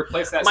teamer.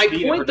 My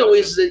point, though,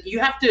 is that you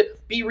have to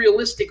be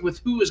realistic with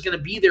who is going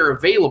to be there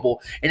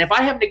available. And if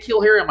I have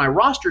N'Keal Harry on my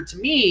roster, to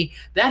me,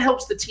 that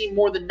helps the team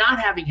more than not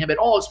having him at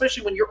all,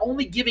 especially when you're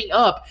only giving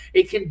up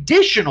a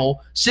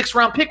conditional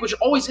 6th-round pick, which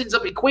always ends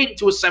up equating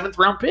to a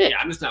 7th-round pick. Yeah,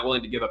 I'm just not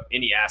willing to give up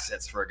any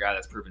assets for a guy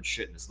that's proven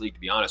shit in this league, to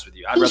be honest with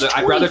you. I'd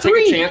rather take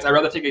a chance. I'd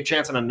rather take a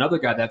chance on another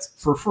guy that's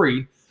for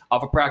free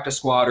off a practice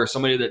squad or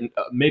somebody that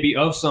maybe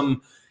of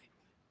some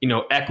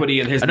equity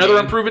in his another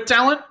unproven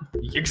talent.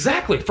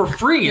 Exactly, for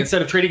free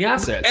instead of trading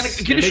assets. And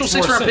a conditional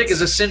 6th-round pick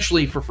is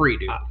essentially for free,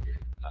 dude.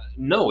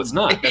 No, it's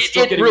not.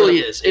 It really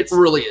is. It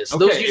really is.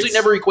 Okay, those usually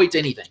never equate to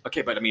anything.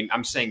 Okay, but I mean,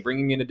 I'm saying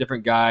bringing in a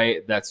different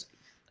guy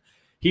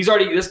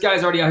this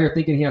guy's already out here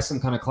thinking he has some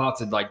kind of clout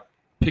to like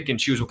pick and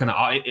choose what kind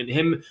of, and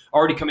him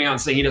already coming out and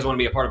saying he doesn't want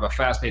to be a part of a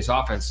fast-paced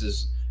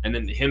offense and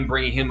then him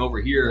bringing him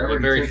over here, a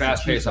very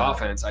fast-paced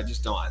offense. I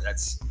just don't.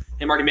 That's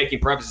him already making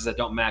preferences that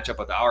don't match up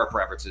with our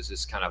preferences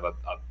is kind of a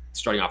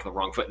starting off on the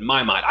wrong foot in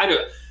my mind.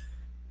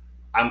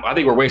 I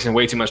think we're wasting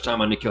way too much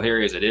time on N'Keal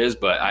Harry as it is,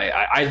 but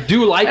I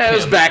do like him. It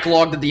was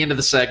backlogged at the end of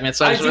the segment.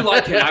 So I do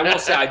like him. I will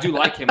say I do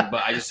like him,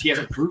 but he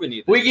hasn't proven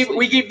anything.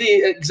 We give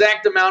the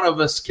exact amount of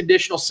a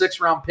conditional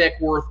 6th-round pick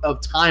worth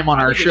of time on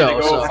our show.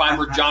 Go find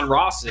where John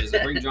Ross is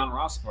and bring John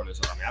Ross part of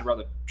this. I mean, I'd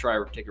rather try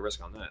to take a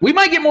risk on that. We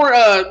might get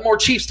more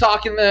Chiefs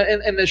talk in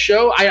the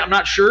show. I'm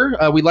not sure.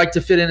 We'd like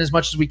to fit in as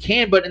much as we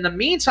can, but in the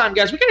meantime,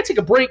 guys, we got to take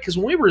a break because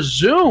when we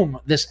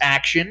resume this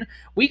action,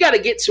 we got to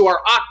get to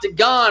our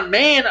Octagon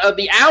man of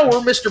the hour,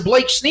 Mr.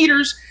 Blake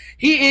Sneeders.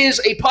 He is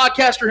a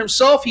podcaster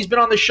himself. He's been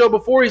on this show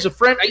before. He's a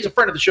friend. He's a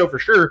friend of the show for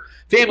sure.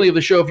 Family of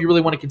the show, if you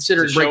really want to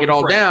consider and break it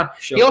all down.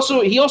 He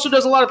also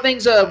does a lot of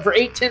things for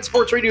 810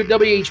 Sports Radio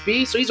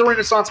WHB. So he's a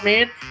Renaissance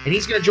man, and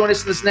he's going to join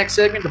us in this next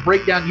segment to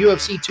break down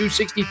UFC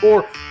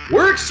 264.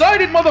 We're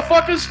excited,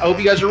 motherfuckers. I hope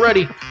you guys are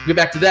ready. We'll get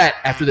back to that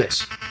after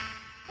this.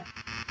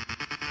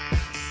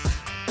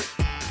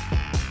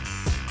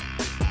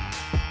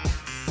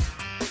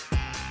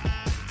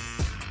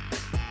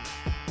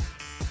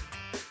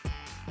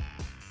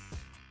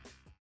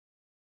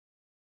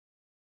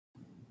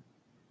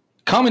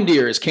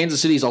 Commandeer is Kansas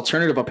City's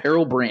alternative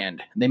apparel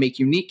brand. They make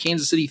unique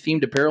Kansas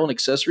City-themed apparel and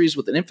accessories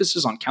with an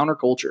emphasis on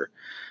counterculture.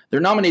 They're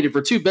nominated for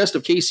 2 Best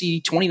of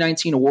KC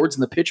 2019 awards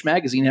in the Pitch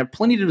magazine and have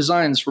plenty of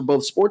designs for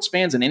both sports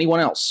fans and anyone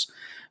else.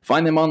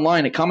 Find them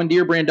online at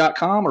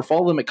commandeerbrand.com or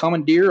follow them at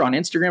Commandeer on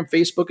Instagram,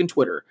 Facebook, and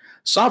Twitter.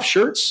 Soft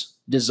shirts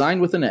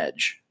designed with an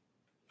edge.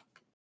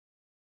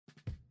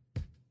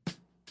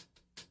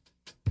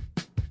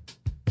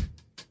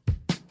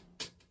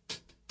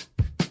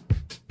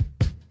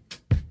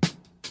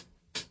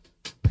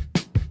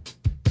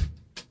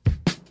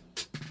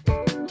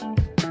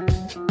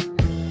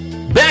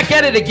 Back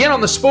at it again on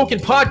the Spoken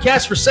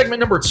Podcast for segment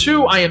number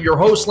 2. I am your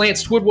host,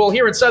 Lance Twidwell,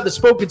 here inside the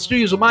Spoken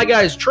Studios with my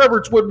guys,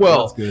 Trevor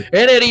Twidwell and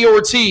Eddie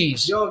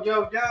Ortiz. Yo.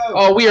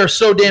 Oh, we are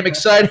so damn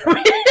excited.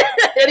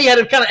 Eddie had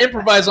to kind of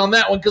improvise on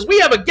that one because we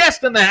have a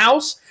guest in the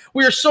house.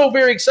 We are so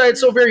very excited,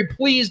 so very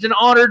pleased and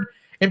honored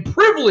and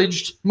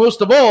privileged,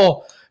 most of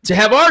all, to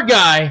have our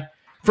guy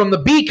from the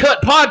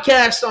B-Cut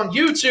Podcast on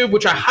YouTube,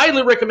 which I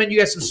highly recommend you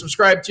guys to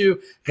subscribe to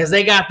because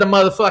they got the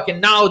motherfucking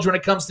knowledge when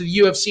it comes to the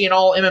UFC and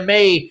all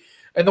MMA,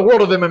 in the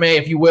world of MMA,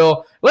 if you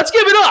will. Let's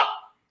give it up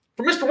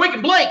from Mr.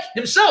 Wicked Blake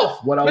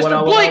himself. What up, Mr. what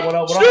up, Blake what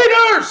up, what up?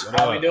 Steeders!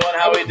 How we doing?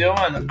 How we doing?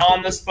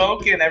 On the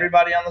spoken,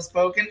 everybody on the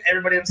spoken,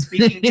 everybody I'm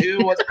speaking to,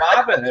 what's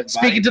poppin'? Everybody?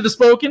 Speaking to the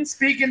spoken?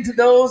 Speaking to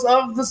those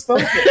of the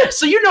spoken.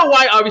 So you know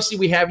why, obviously,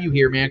 we have you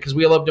here, man, because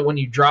we loved it when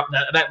you dropped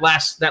that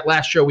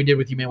last show we did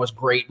with you, man, was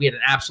great. We had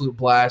an absolute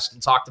blast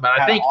and talked about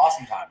it. I think, an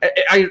awesome time.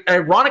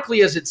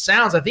 Ironically as it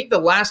sounds, I think the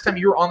last time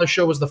you were on the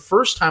show was the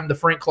first time the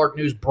Frank Clark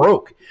news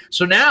broke.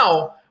 So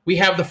now we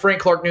have the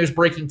Frank Clark news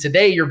breaking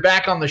today. You're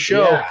back on the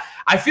show. Yeah.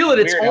 I feel that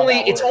it's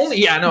only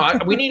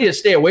we need to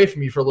stay away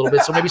from you for a little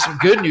bit, so maybe some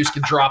good news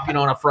can drop, on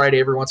a Friday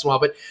every once in a while.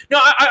 But no,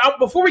 I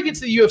before we get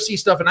to the UFC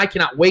stuff, and I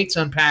cannot wait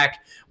to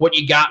unpack what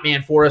you got,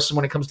 man, for us, and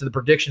when it comes to the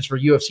predictions for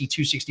UFC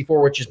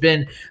 264, which has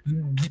been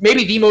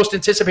maybe the most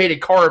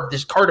anticipated card of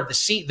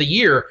the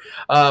year,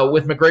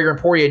 with McGregor and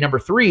Poirier number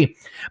 3.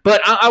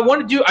 But I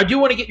do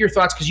want to get your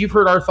thoughts, because you've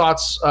heard our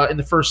thoughts in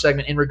the first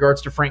segment in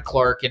regards to Frank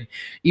Clark, and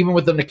even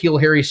with the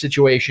N'Keal Harry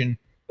situation.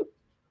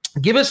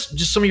 Give us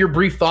just some of your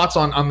brief thoughts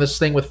on this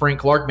thing with Frank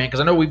Clark, man,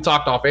 because I know we've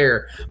talked off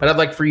air, but I'd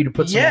like for you to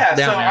put some down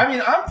there. I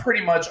mean, I'm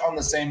pretty much on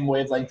the same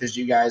wavelength as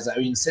you guys. I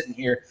mean, sitting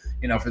here,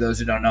 for those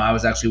who don't know, I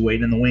was actually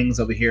waiting in the wings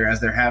over here as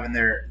they're having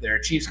their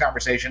Chiefs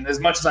conversation. As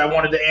much as I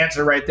wanted to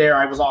answer right there,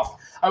 I was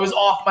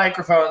off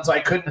microphone, so I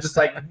couldn't just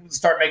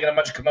start making a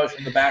bunch of commotion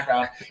in the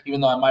background,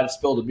 even though I might have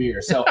spilled a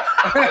beer. So,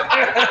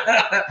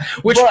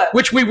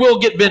 which we will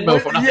get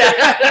Venmo for.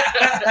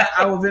 Yeah,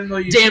 I will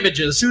Venmo you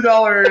damages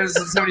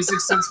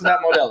 $2.76 for that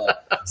Modelo.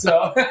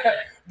 So,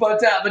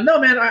 but no,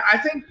 man, I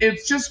think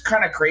it's just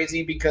kind of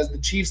crazy because the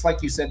Chiefs,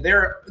 like you said,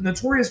 they're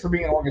notorious for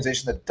being an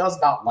organization that does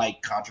not like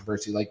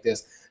controversy like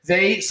this.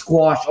 They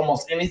squash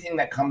almost anything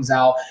that comes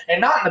out, and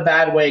not in a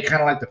bad way,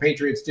 kind of like the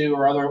Patriots do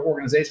or other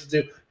organizations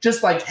do.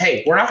 Just like,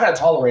 hey, we're not going to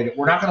tolerate it.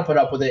 We're not going to put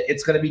up with it.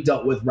 It's going to be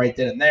dealt with right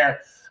then and there.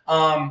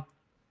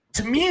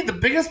 To me, the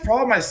biggest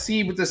problem I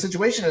see with this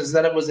situation is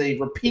that it was a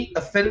repeat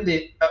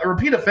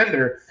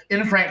offender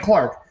in Frank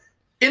Clark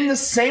in the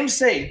same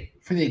state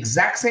for the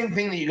exact same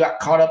thing that you got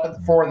caught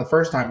up for in the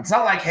first time. It's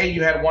not like, hey,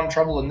 you had one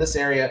trouble in this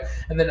area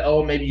and then,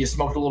 maybe you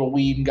smoked a little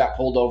weed and got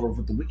pulled over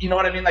with the weed. You know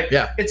what I mean?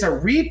 It's a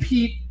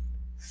repeat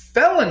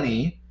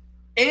felony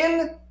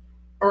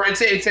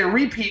it's a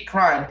repeat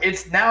crime.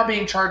 It's now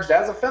being charged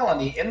as a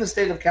felony in the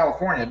state of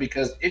California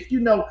because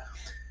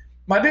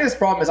my biggest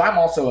problem is I'm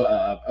also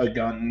a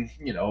gun,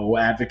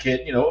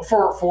 advocate,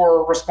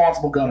 for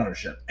responsible gun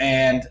ownership.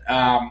 And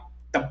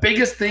the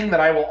biggest thing that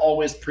I will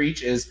always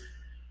preach is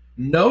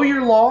know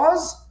your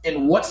laws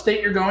in what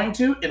state you're going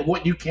to and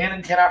what you can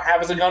and cannot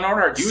have as a gun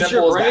owner. It's Use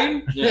simple your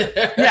brain.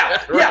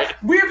 Yeah. Right.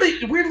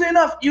 Weirdly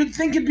enough, you'd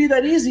think it'd be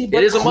that easy,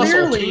 but it is a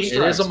muscle. It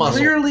is a muscle.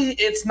 Clearly,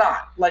 it's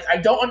not. I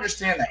don't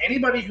understand that.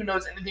 Anybody who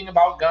knows anything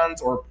about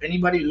guns or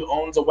anybody who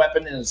owns a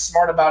weapon and is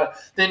smart about it,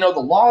 they know the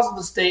laws of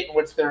the state in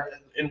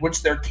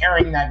which they're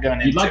carrying that gun.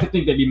 You'd like to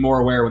think they'd be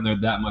more aware when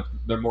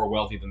they're more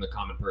wealthy than the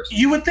common person.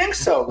 You would think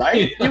so,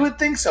 right? Yeah. You would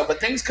think so, but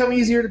things come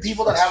easier to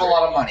people that have a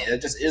lot of money.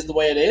 That just is the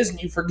way it is, and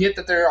you forget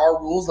that there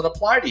are rules that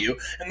apply to you,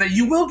 and that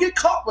you will get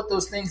caught with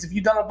those things if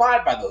you don't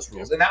abide by those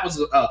rules. And that was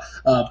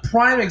a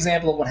prime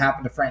example of what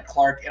happened to Frank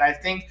Clark. And I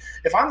think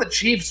if I'm the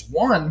Chiefs,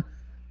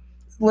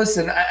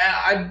 listen,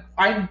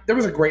 there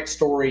was a great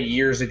story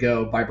years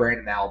ago by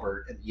Brandon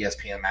Albert in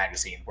ESPN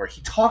magazine where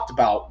he talked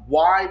about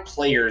why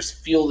players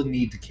feel the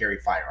need to carry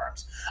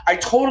firearms. I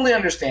totally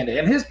understand it.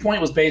 And his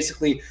point was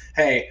basically,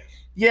 hey,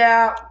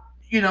 yeah,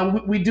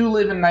 we do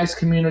live in nice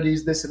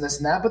communities, this and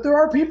that, but there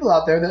are people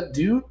out there that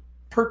do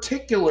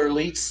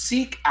particularly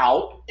seek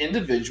out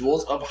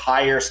individuals of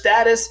higher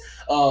status,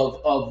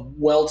 of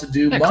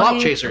well-to-do money.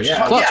 Clout chasers. A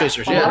lot of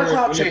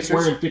clout chasers.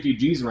 Wearing 50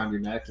 G's around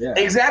your neck. Yeah.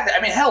 Exactly.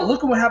 I mean, hell,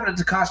 look at what happened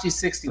to Tekashi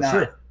 69.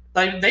 For sure.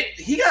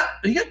 He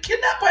got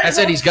kidnapped by that's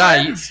Eddie's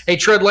guy. Hey,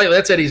 tread lightly.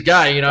 That's Eddie's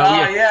guy. You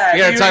got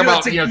to talk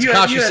about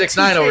Tekashi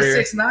 6ix9ine over here.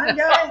 6ix9ine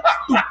guy.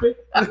 Stupid.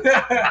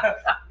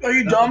 Are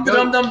you dumb?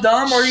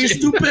 Or are you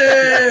stupid?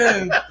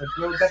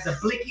 Got the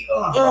blicky.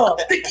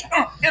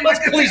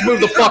 Please move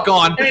the fuck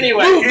on.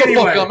 Anyway, move the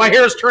fuck on. My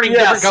hair is turning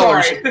different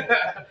colors.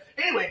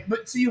 Anyway,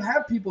 but so you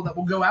have people that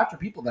will go after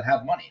people that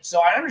have money.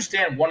 So I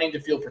understand wanting to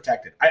feel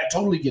protected. I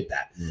totally get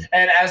that.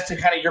 And as to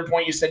kind of your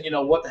point, you said,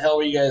 what the hell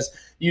are you guys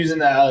using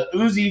the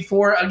Uzi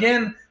for?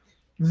 Again,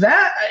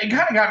 that it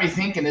kind of got me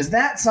thinking, is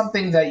that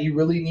something that you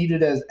really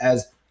needed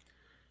as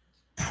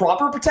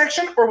proper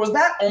protection? Or was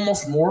that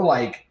almost more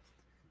like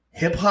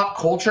hip-hop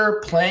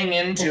culture playing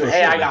into,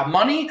 hey, I got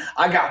money,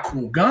 I got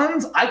cool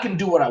guns, I can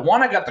do what I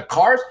want, I got the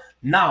cars?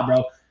 Nah,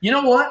 bro. You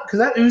know what? Because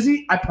that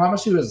Uzi, I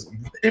promise you,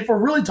 if we're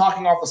really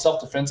talking off the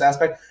self-defense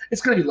aspect,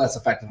 it's going to be less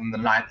effective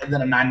than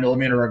a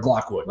 9mm or a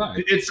Glock would.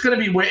 Right. It's going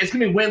to be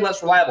way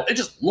less reliable. It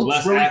just looks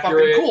less really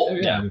accurate. Fucking cool.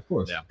 Yeah, of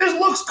course. Yeah. It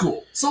looks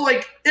cool. So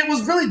it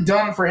was really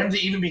dumb for him to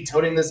even be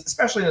toting this,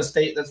 especially in a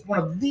state that's one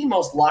of the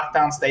most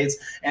lockdown states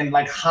and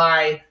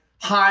high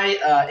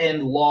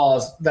end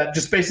laws that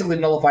just basically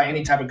nullify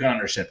any type of gun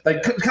ownership.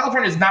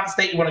 California is not the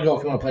state you want to go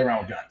if you want to play around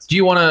with guns. Do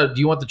you want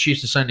the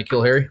Chiefs to sign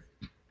N'Keal Harry?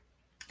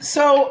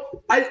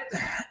 So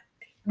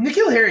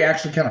N'Keal Harry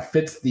actually kind of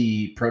fits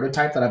the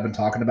prototype that I've been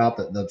talking about,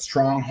 the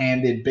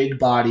strong-handed,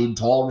 big-bodied,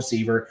 tall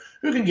receiver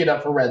who can get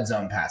up for red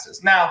zone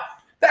passes. Now,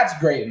 that's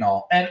great and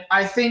all, and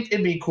I think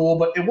it'd be cool,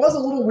 but it was a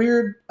little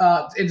weird,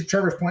 into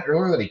Trevor's point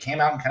earlier, that he came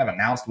out and kind of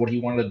announced what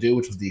he wanted to do,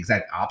 which was the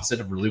exact opposite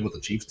of really what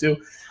the Chiefs do.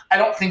 I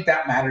don't think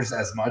that matters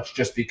as much,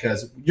 just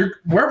because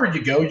wherever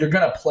you go, you're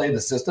going to play the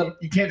system.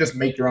 You can't just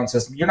make your own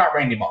system. You're not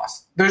Randy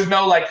Moss. There's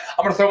no, like,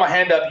 I'm going to throw my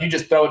hand up, you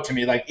just throw it to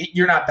me. Like,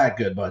 you're not that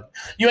good, bud.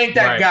 You ain't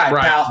that guy,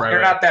 pal. You're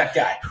not that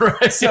guy.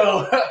 Right.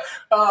 So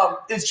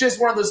it's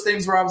just one of those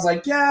things where I was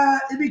like, yeah,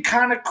 it'd be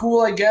kind of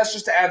cool, I guess,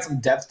 just to add some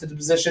depth to the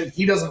position.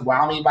 He doesn't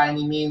wow me by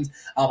any means.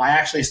 I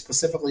actually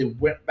specifically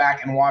went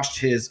back and watched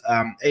his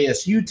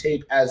ASU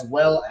tape as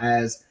well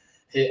as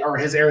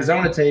his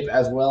Arizona tape,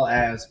 as well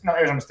as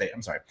Arizona State.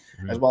 I'm sorry,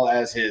 as well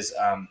as his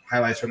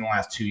highlights from the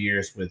last 2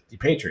 years with the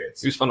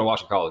Patriots. He was fun to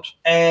watch in college,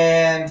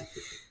 and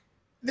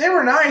they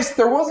were nice.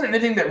 There wasn't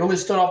anything that really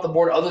stood off the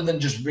board other than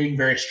just being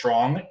very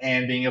strong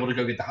and being able to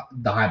go get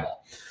the high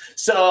ball.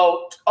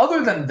 So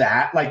other than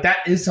that, like, that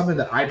is something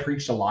that I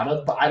preached a lot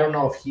of, but I don't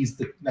know if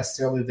he's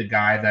necessarily the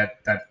guy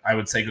that I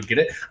would say go get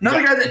it.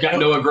 Another guy that got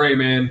Noah Gray,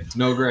 man.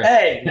 Noah Gray.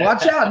 Hey,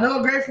 watch out.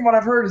 Noah Gray, from what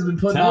I've heard, has been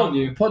putting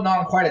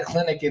on quite a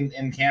clinic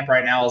in camp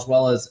right now, as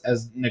well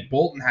as Nick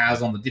Bolton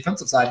has on the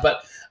defensive side.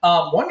 But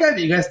one guy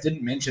that you guys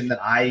didn't mention that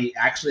I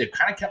actually have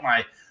kind of kept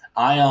my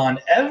eye on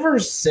ever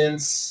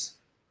since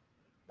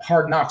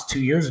Hard Knocks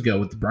 2 years ago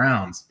with the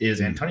Browns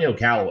is Antonio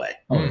Callaway.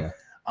 Oh, yeah.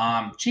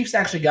 Chiefs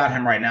actually got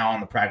him right now on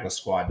the practice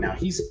squad. Now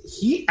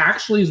he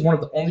actually is one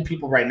of the only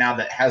people right now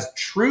that has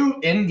true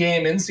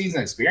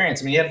in-season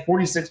experience. I mean, he had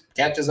 46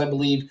 catches, I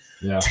believe,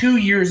 2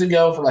 years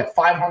ago for like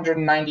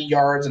 590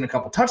 yards and a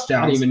couple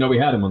touchdowns. I didn't even know we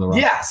had him on the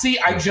roster. Yeah, see,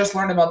 I just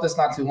learned about this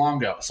not too long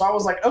ago. So I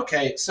was like,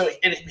 okay, so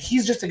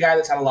he's just a guy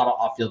that's had a lot of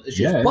off-field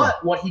issues.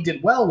 But what he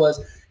did well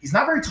was he's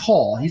not very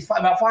tall. He's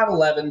about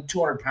 5'11",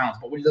 200 pounds.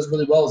 But what he does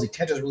really well is he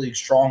catches really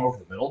strong over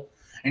the middle,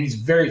 and he's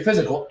very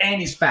physical, and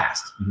he's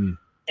fast. Mm-hmm.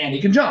 And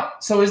he can jump.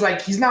 So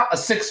he's not a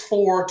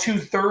 6'4",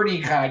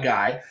 230 kind of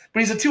guy, but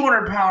he's a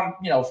 200-pound,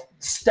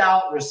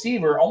 stout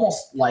receiver,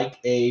 almost like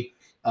a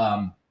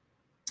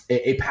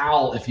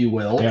Powell, if you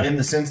will, in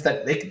the sense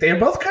that they're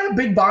both kind of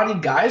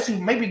big-bodied guys who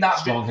maybe not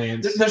strong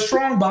hands. They're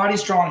strong body,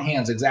 strong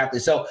hands, exactly.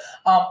 So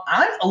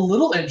I'm a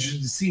little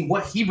interested to see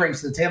what he brings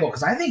to the table,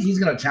 because I think he's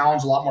going to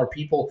challenge a lot more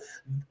people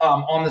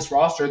on this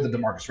roster, the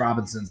DeMarcus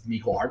Robinsons, the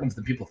Mecole Hardmans,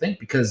 than people think,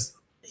 because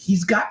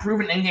he's got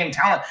proven in-game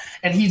talent,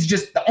 and he's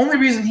just the only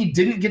reason he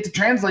didn't get to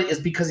translate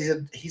is because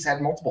he's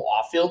had multiple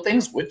off-field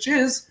things, which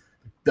is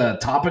the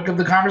topic of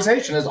the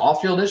conversation, is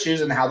off-field issues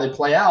and how they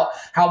play out,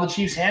 how the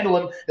Chiefs handle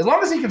him. As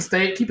long as he can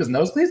keep his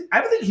nose clean,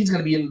 I think he's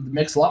going to be in the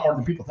mix a lot more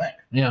than people think.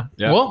 Yeah.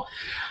 Well,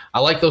 I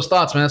like those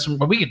thoughts, man.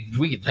 We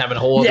could have a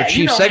whole other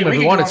Chiefs segment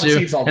if we wanted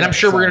to, and I'm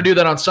sure we're going to do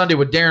that on Sunday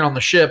with Darren on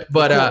the ship.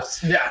 But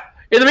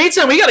in the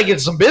meantime, we got to get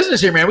some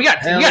business here, man. We got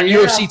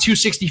UFC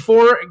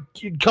 264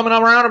 coming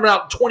up around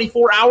about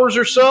 24 hours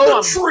or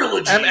so.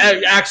 Trilogy.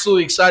 I'm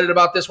absolutely excited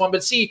about this one.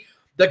 But see,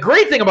 the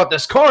great thing about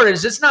this card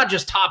is it's not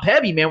just top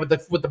heavy, man. With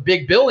the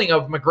big billing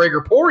of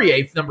McGregor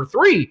Poirier number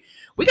 3,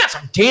 we got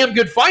some damn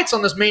good fights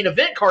on this main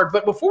event card.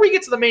 But before we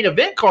get to the main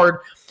event card,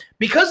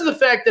 because of the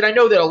fact that I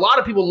know that a lot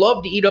of people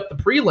love to eat up the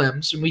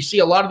prelims, and we see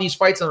a lot of these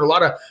fights, and there are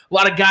a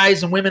lot of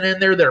guys and women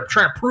in there that are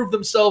trying to prove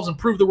themselves and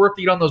prove the worth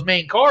to get on those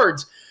main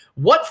cards.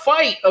 What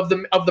fight of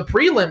the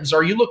prelims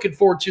are you looking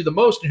forward to the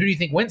most, and who do you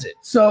think wins it?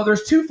 So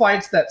there's 2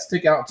 fights that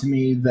stick out to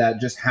me that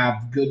just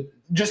have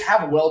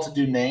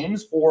well-to-do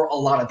names or a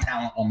lot of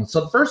talent on them.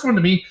 So the first one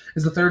to me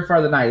is the third fight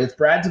of the night. It's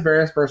Brad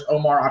Tavares versus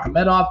Omar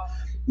Akhmedov.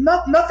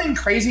 Nothing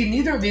crazy.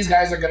 Neither of these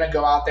guys are going to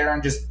go out there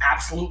and just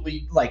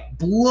absolutely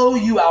blow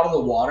you out of the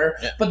water.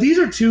 Yeah. But these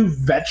are 2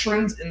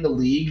 veterans in the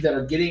league that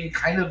are getting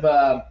kind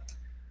of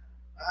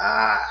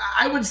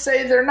I would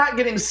say they're not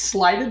getting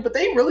slighted, but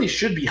they really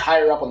should be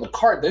higher up on the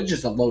card. They're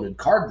just a loaded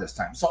card this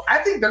time. So I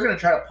think they're going to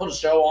try to put a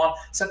show on,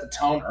 set the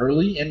tone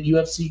early in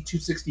UFC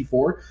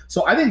 264.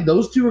 So I think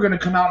those 2 are going to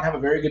come out and have a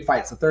very good fight.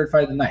 It's the third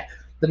fight of the night.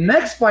 The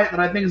next fight that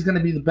I think is going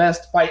to be the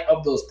best fight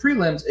of those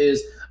prelims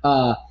is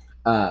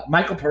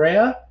Michael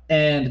Pereira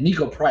and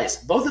Nico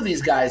Price. Both of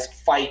these guys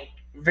fight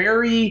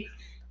very,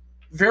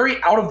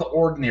 very out of the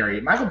ordinary.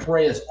 Michael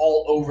Pereira is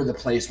all over the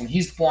place when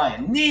he's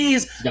flying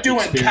knees, doing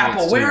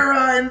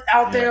capoeira and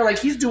out there.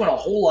 He's doing a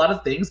whole lot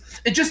of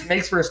things. It just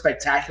makes for a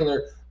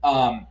spectacular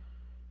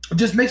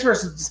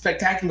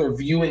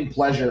viewing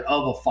pleasure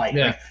of a fight.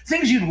 Yeah.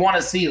 Things you'd want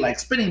to see, like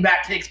spinning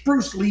back kicks,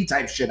 Bruce Lee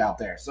type shit out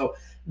there. So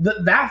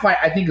that fight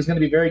I think is going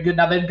to be very good.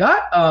 Now they've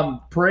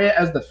got Pereira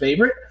as the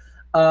favorite.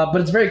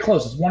 But it's very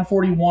close. It's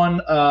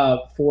 141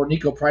 for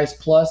Nico Price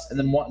plus, and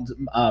then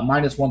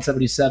minus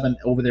 177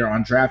 over there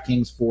on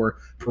DraftKings for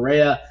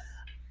Pereira.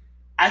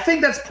 I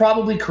think that's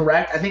probably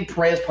correct. I think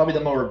Pereira is probably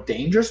the more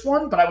dangerous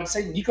one, but I would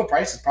say Nico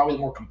Price is probably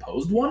the more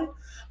composed one.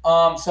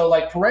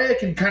 So Pereira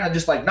can kind of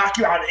just knock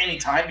you out at any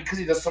time because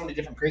he does so many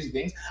different crazy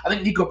things. I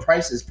think Nico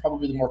Price is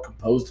probably the more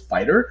composed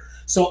fighter.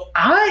 So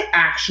I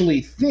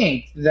actually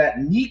think that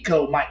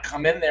Nico might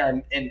come in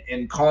there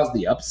and cause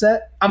the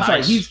upset. I'm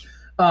sorry,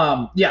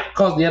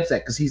 caused the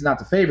upset because he's not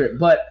the favorite.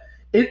 But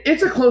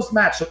it's a close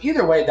match. So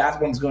either way,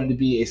 that one's going to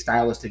be a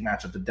stylistic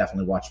matchup to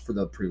definitely watch for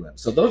the prelim.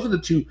 So those are the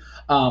two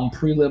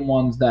prelim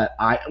ones that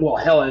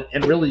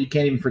and really you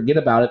can't even forget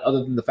about it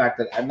other than the fact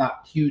that I'm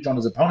not huge on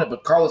his opponent,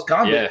 but Carlos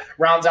Condit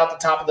rounds out the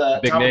top of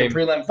the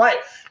prelim fight.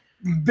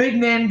 Big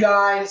name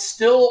guy,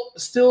 still,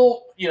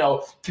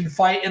 can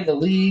fight in the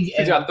league.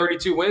 He's got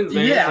 32 wins,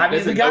 man. Yeah,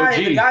 the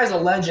guy's a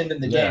legend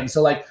in the game.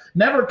 So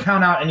never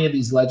count out any of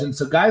these legends.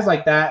 So guys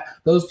like that,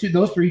 those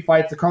three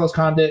fights, the Carlos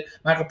Condit,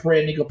 Michael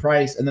Pereira, Nico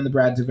Price, and then the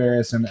Brad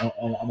Tavares and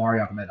Omari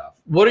Akhmedov.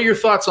 What are your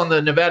thoughts on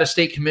the Nevada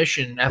State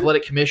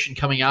Athletic Commission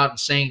coming out and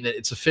saying that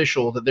it's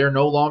official that they're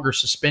no longer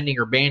suspending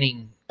or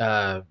banning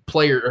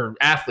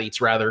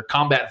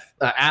combat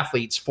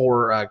athletes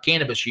for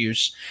cannabis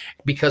use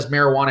because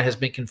marijuana has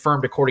been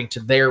confirmed according to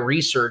their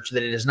research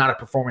that it is not a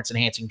performance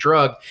enhancing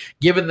drug.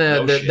 Given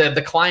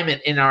the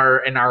climate in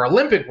our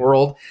Olympic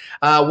world,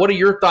 what are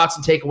your thoughts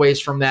and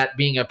takeaways from that,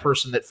 being a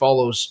person that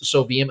follows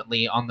so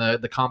vehemently on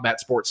the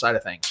combat sports side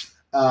of things?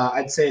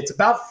 I'd say it's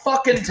about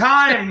fucking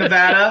time,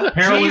 Nevada.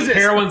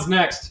 Heroin's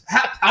next.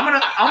 I'm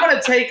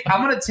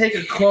gonna take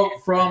a quote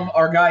from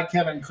our guy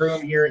Kevin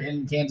Kroom here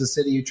in Kansas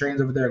City, who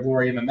trains over there at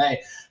Glory MMA.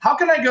 How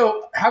can I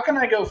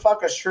go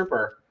fuck a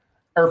stripper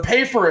or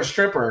pay for a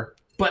stripper?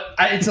 But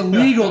it's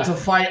illegal to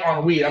fight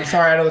on weed. I'm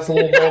sorry, I know it's a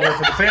little vulgar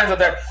for the fans out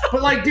there.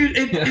 But dude,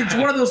 it's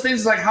one of those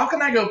things. Like, how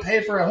can I go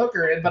pay for a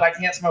hooker, but I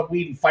can't smoke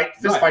weed and fight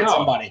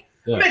somebody?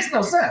 Yeah. It makes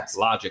no sense.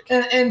 Logic.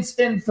 And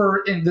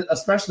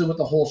especially with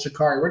the whole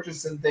Sha'Carri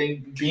Richardson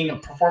thing being a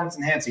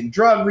performance-enhancing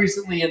drug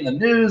recently in the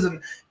news,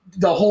 and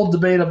the whole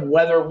debate of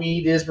whether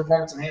weed is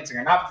performance-enhancing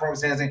or not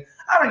performance-enhancing,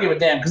 I don't give a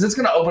damn, because it's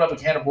going to open up a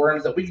can of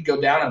worms that we could go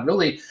down. And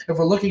really, if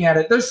we're looking at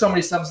it, there's so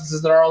many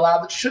substances that are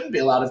allowed that shouldn't be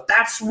allowed. If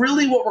that's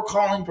really what we're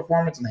calling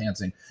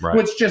performance-enhancing,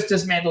 which just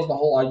dismantles the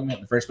whole argument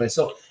in the first place.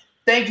 So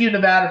thank you,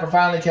 Nevada, for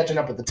finally catching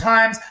up with the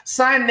times.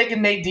 Sign Nick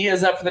and Nate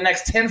Diaz up for the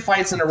next 10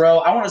 fights in a row.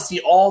 I want to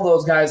see all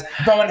those guys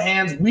throwing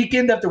hands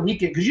weekend after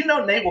weekend, because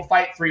Nate will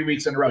fight 3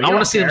 weeks in a row. I want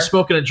to see them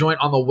smoking a joint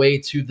on the way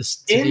to the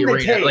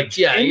arena.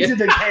 Into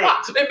the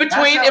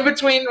cage. in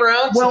between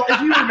rounds. Well,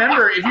 if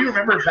you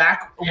remember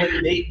back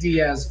when Nate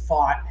Diaz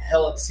fought,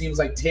 it seems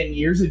like 10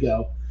 years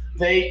ago,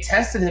 they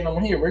tested him, and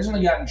when he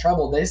originally got in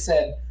trouble, they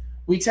said,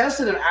 we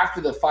tested him after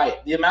the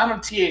fight. The amount of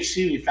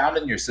THC we found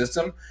in your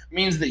system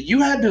means that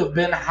you had to have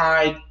been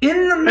high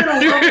in the middle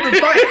of the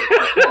fight.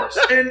 Of course.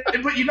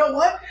 But you know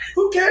what?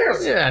 Who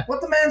cares? Yeah.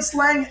 Let the man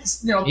slang,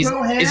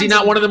 throw hands. Is he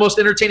not one of the most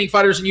entertaining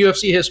fighters in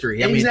UFC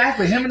history?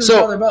 Exactly. Him and his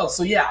brother both.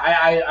 So, yeah,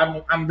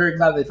 I'm very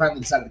glad they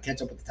finally decided to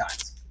catch up with the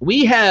times.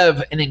 We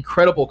have an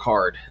incredible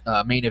card,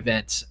 main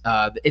event.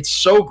 It's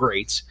so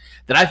great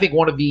that I think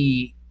one of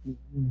the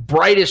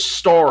brightest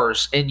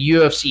stars in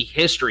UFC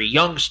history,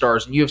 young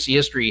stars in UFC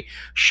history,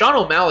 Sean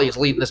O'Malley is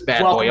leading this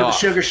bad boy off. Welcome to the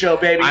Sugar Show,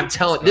 baby. I'm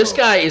telling you, this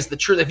guy is the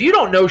truth. If you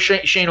don't know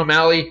Shane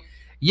O'Malley,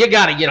 you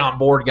got to get on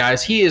board,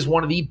 guys. He is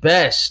one of the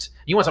best.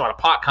 You want to talk about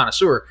a pot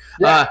connoisseur?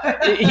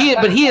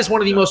 He is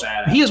one of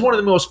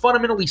the most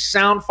fundamentally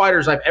sound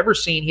fighters I've ever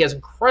seen. He has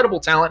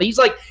incredible talent. He's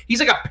like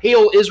a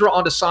pale Israel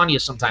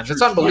Adesanya sometimes.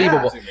 It's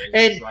unbelievable.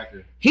 And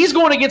he's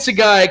going against a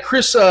guy,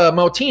 Chris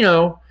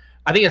Moutinho.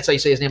 I think that's how you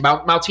say his name.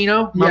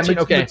 Moutinho?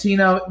 Okay.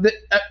 Moutinho.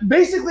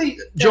 Basically,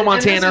 Joe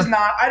Montana.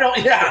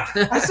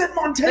 I said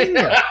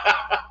Montana.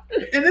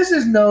 And this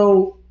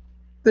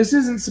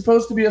isn't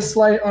supposed to be a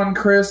slight on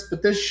Chris,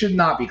 but this should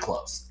not be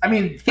close. I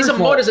mean,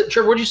 what is it,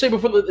 Trevor? What did you say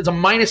before? It's a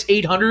minus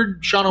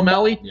 800, Sean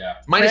O'Malley? Yeah.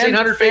 Minus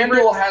 800 favorite?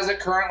 FanDuel has it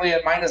currently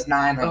at minus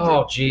 900.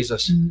 Oh,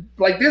 Jesus.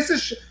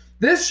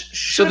 This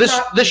should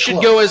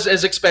go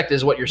as expected,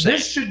 is what you're saying.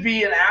 This should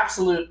be an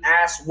absolute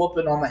ass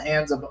whooping on the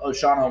hands of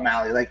Sean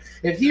O'Malley. Like,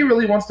 if he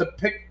really wants to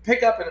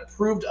pick up and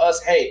prove to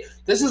us, hey,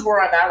 this is where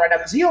I'm at right now,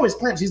 because he always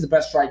claims he's the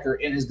best striker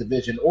in his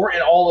division or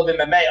in all of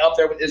MMA, up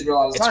there with Israel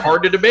Adesanya. It's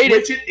hard to debate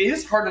it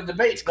is hard to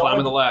debate. It's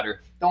climbing the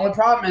ladder. The only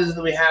problem is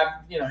that we have,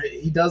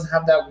 he does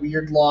have that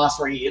weird loss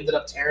where he ended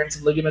up tearing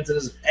some ligaments in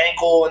his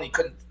ankle and he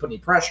couldn't put any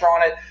pressure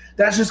on it.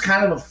 That's just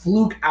kind of a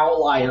fluke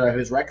outlier of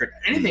his record.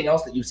 Anything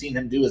else that you've seen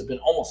him do has been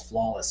almost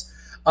flawless.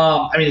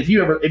 If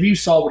you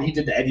saw what he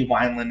did to Eddie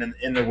Wineland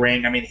in the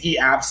ring, he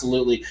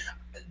absolutely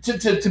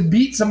to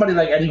beat somebody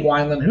like Eddie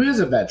Wineland, who is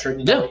a veteran.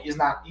 He's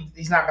not going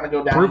to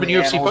go down. Proven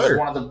UFC fighter,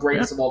 one of the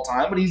greatest of all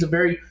time, but he's a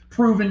very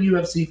proven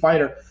UFC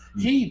fighter.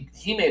 He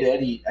made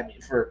Eddie.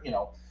 For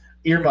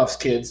earmuffs,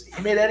 kids.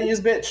 He made Eddie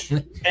his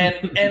bitch,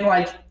 and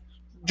like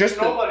just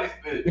nobody's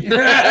bitch.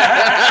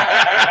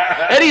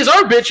 Eddie is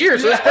our bitch here,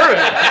 so that's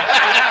perfect.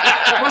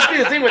 Must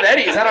be a thing with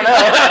Eddie's. I don't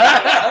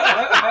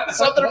know.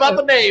 Something about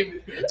the name.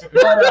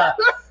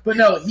 But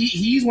no,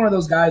 he's one of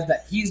those guys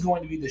that he's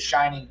going to be the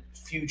shining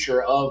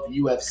future of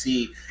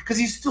UFC because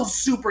he's still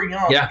super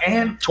young. Yeah,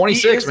 and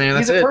 26, man.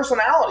 He's a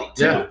personality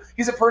too. Yeah.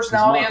 He's a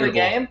personality in the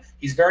game.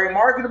 He's very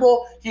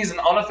marketable. He's an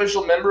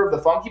unofficial member of the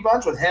Funky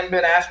Bunch with him,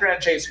 Ben Askren,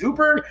 and Chase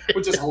Hooper,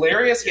 which is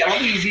hilarious. I don't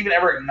think he's even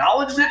ever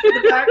acknowledged it for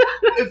the fact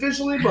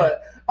officially,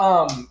 but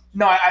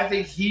no, I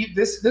think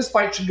this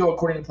fight should go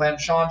according to plan.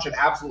 Sean should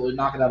absolutely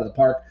knock it out of the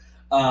park.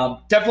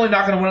 Definitely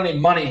not going to win any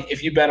money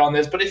if you bet on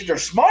this, but if you're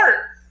smart,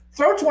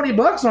 throw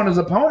 $20 on his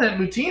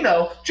opponent,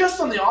 Moutinho, just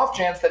on the off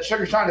chance that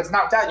Sugar Sean gets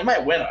knocked out. You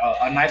might win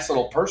a nice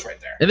little purse right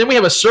there. And then we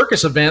have a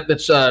circus event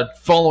that's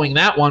following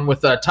that one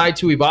with Tai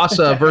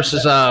Tuivasa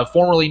versus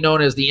formerly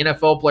known as the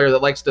NFL player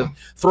that likes to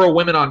throw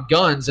women on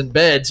guns and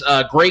beds,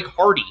 Greg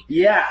Hardy.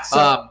 Yeah.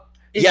 So,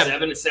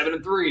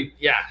 7-3.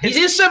 Yeah, he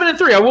is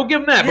 7-3. I will give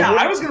him that. Yeah,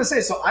 I was going to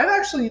say. So I've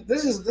actually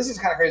this is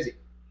kind of crazy.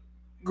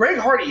 Greg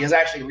Hardy has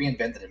actually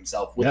reinvented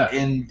himself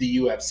within the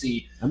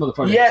UFC. That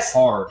motherfucker is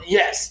hard.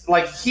 Yes.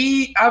 Like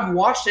I've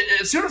watched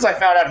it. As soon as I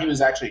found out he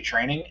was actually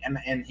training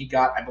and he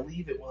got, I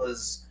believe it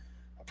was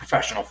a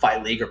professional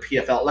fight league or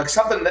PFL, like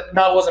something that,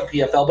 no, it wasn't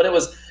PFL, but it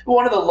was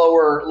one of the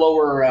lower,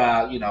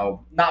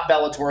 not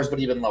Bellators, but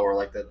even lower,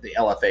 like the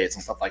LFAs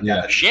and stuff like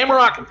that.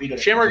 Shamrock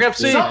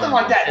FC. Something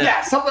like that.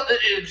 Yeah. Something,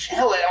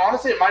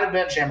 honestly, it might have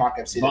been Shamrock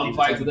FC. Bum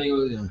fights, I think it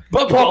was.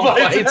 Bum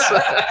fights.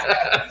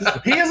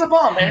 He is a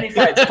bum, man. He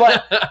fights.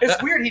 But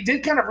it's weird. He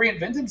did kind of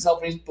reinvent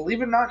himself, and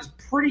believe it or not, he's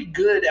pretty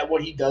good at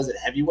what he does at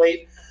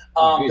heavyweight.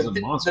 He's a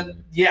monster.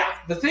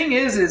 The thing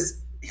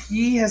is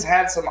he has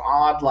had some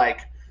odd,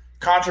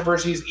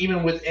 controversies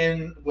even with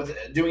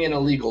doing an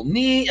illegal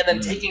knee and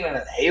then taking an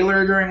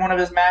inhaler during one of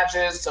his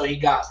matches, so he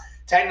got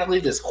technically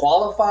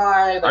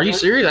disqualified. Are you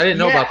serious? I didn't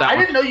know about that. I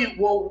didn't know you.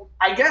 Well,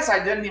 I guess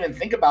I didn't even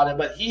think about it,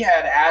 but he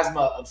had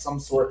asthma of some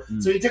sort,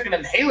 so he took an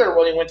inhaler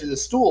when he went to the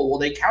stool. Well,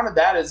 they counted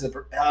that as a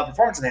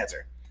performance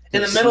enhancer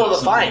in the middle of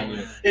the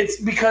fight.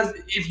 It's because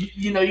if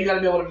you got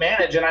to be able to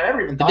manage, and I never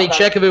even thought. Did they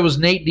check if it was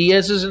Nate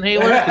Diaz's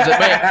inhaler? Because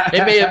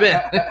it may have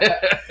been.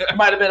 It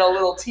might have been a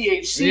little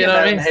THC in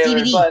that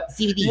inhaler,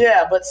 CBD.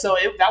 Yeah, but so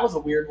that was a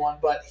weird one.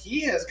 But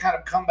he has kind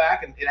of come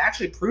back and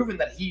actually proven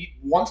that he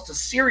wants to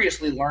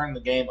seriously learn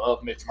the game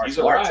of mixed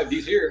martial arts. He's arrived.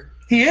 He's here.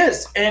 He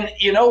is, and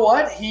you know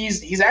what?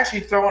 He's actually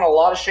throwing a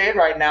lot of shade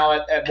right now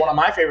at one of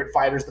my favorite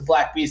fighters, the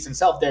Black Beast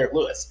himself, Derek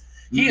Lewis.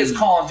 He is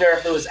calling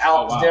Derek Lewis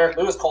out because Derek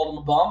Lewis called him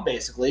a bum,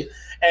 basically.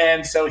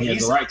 And so he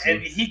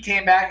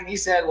came back and he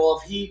said,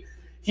 well, if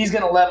he's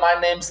going to let my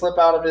name slip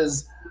out of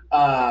his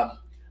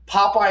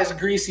Popeye's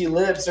greasy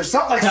lips or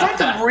something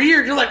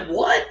weird. You're like,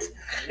 what?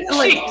 Dude,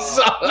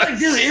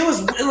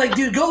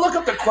 go look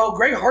up the quote.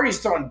 Greg Hardy's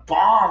throwing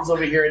bombs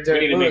over here at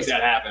Derek Lewis. We need to make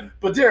that happen.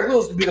 But Derek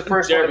Lewis would be the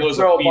first one to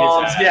throw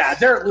bombs. Yeah,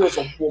 Derek Lewis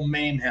will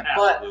maim him.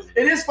 Absolutely.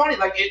 But it is funny,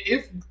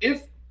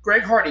 if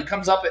Greg Hardy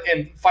comes up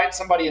and fights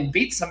somebody and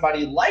beats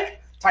somebody like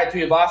Tai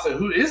Tuivasa,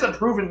 who is a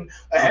proven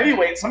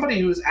heavyweight, somebody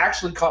who's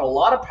actually caught a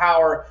lot of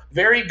power,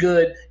 very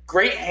good,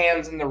 great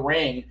hands in the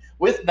ring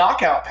with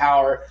knockout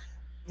power,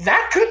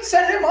 that could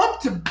set him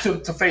up to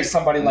face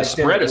somebody like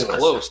Derek Lewis. The spread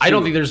is close. I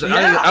don't think there's any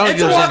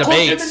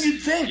debate.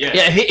 Yeah,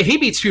 if he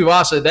beats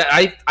Tuivasa, that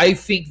I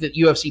think that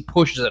UFC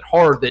pushes it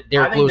hard that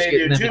Derek Lewis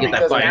gets to get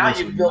that fight. Now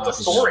you've built a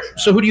story.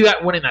 So who do you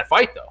got winning that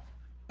fight, though?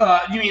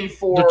 You mean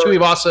for the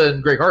Tuivasa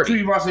and Greg Hardy?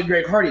 Tuivasa and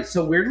Greg Hardy.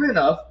 So weirdly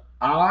enough,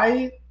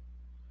 I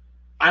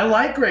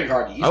like Greg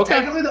Hardy. He's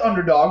technically the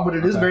underdog, but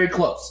it is very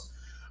close.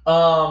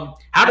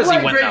 How does he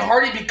win? Greg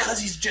Hardy because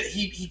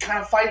he kind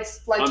of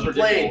fights like he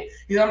played.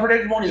 He's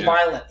unpredictable and he's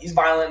violent. He's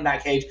violent in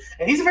that cage,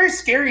 and he's a very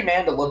scary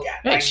man to look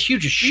at. Yeah, he's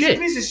huge as shit. He's a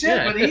piece of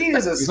shit, but he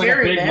is a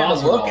scary man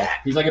to look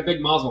at. He's like a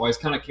big Masvidal. He's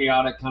kind of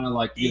chaotic, kind of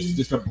like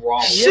just a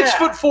brawl.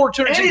 6'4",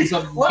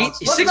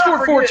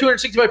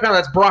 265 pounds.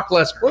 That's Brock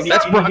Lesnar.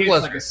 That's Brock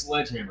Lesnar. Like a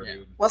sledgehammer,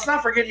 dude. Let's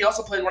not forget he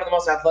also played one of the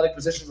most athletic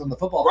positions on the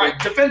football field,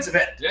 defensive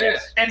end.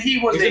 Yes, and he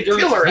was a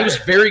killer. He was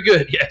very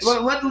good. Yes,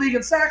 led the league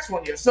in sacks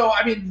one year. So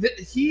I mean,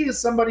 he is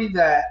somebody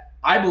that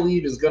I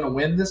believe is going to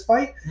win this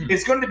fight.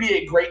 It's going to be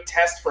a great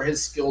test for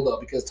his skill, though,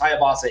 because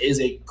Tuivasa is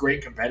a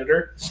great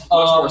competitor. Much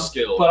more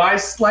skill. But I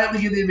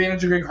slightly give the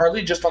advantage of Greg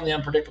Hardy just on the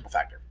unpredictable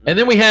factor. And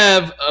then we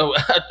have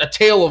a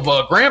tale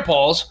of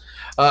grandpas.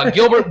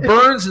 Gilbert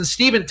Burns and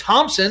Stephen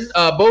Thompson,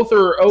 both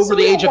are over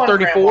the age of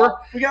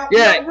 34. We got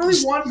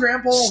really one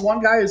grandpa,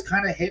 one guy who's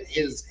kind of hit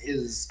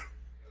his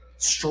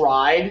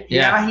stride.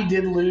 Yeah, he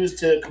did lose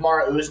to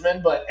Kamaru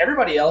Usman, but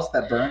everybody else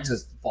that Burns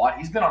has fought,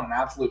 he's been on an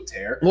absolute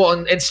tear. Well,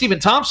 and Stephen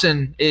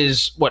Thompson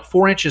is,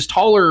 4 inches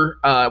taller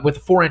with a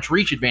 4-inch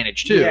reach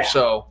advantage, too. Yeah.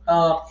 So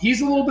he's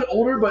a little bit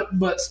older,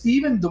 but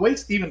Stephen, the way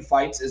Stephen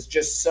fights is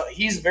just so –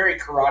 he's very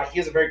karate. He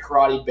has a very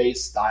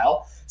karate-based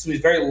style. So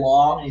he's very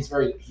long, and he's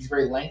very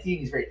lengthy,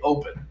 and he's very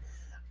open.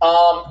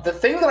 The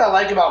thing that I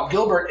like about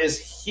Gilbert is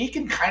he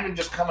can kind of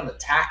just come and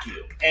attack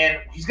you, and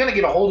he's going to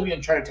get a hold of you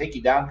and try to take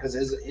you down because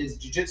his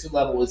jiu-jitsu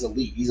level is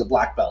elite. He's a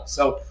black belt.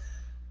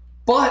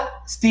 But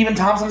Stephen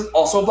Thompson is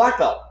also a black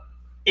belt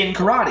in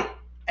karate.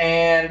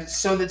 And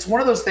so it's one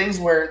of those things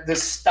where the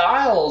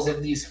styles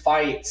of these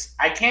fights,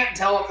 I can't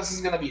tell if this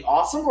is going to be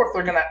awesome or if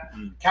they're going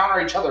to counter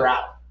each other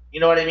out. You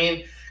know what I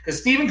mean? Because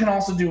Stephen can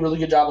also do a really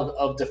good job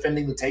of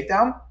defending the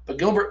takedown, but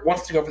Gilbert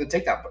wants to go for the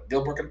takedown. But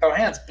Gilbert can throw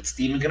hands, but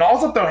Stephen can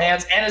also throw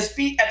hands and his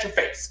feet at your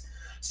face.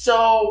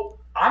 So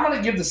I'm going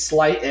to give the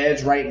slight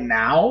edge right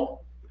now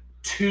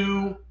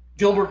to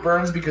Gilbert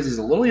Burns because he's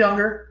a little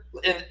younger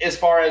as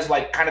far as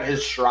kind of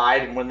his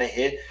stride and when they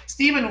hit.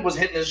 Stephen was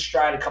hitting his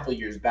stride a couple of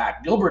years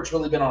back. Gilbert's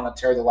really been on a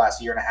tear the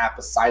last year and a half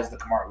besides the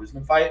Kamaru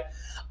Usman fight.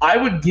 I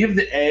would give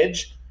the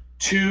edge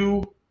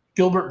to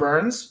Gilbert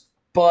Burns,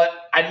 but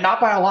not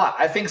by a lot.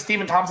 I think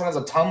Stephen Thompson has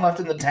a ton left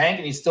in the tank,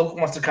 and he still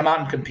wants to come out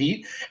and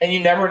compete. And you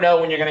never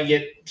know when you're going to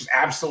get just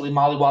absolutely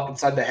mollywopped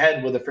inside the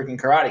head with a freaking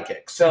karate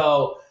kick.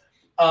 So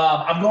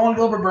I'm going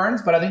Gilbert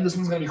Burns, but I think this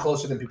one's going to be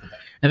closer than people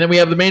think. And then we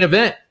have the main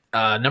event,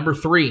 number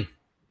 3,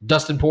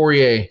 Dustin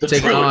Poirier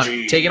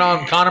taking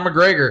on Conor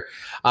McGregor.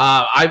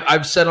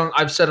 I've said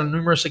on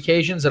numerous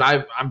occasions that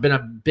I've been a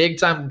big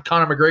time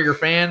Conor McGregor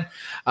fan.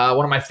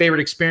 One of my favorite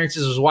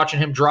experiences was watching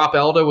him drop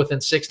Eldo within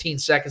 16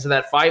 seconds of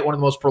that fight. One of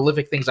the most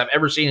prolific things I've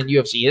ever seen in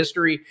UFC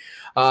history.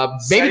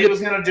 Maybe he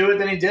was going to do it,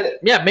 then he did it.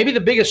 Yeah, maybe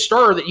the biggest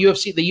star that the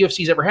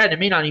UFC's ever had. And it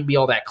may not even be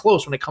all that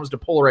close when it comes to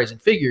polarizing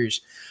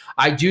figures.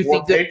 I do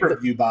think that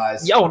pay-per-view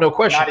buys. Yeah, no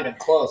question. Not even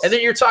close. And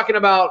then you're talking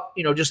about,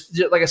 just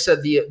like I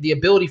said, the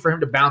ability for him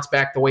to bounce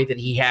back the way that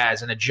he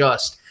has and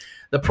adjust.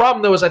 The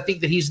problem, though, is I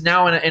think that he's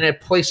now in a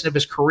place of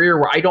his career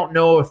where I don't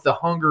know if the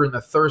hunger and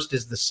the thirst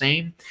is the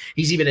same.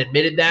 He's even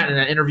admitted that in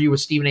an interview with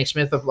Stephen A.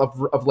 Smith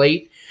of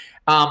late.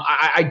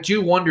 I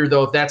do wonder,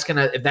 though, if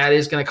that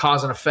is gonna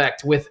cause an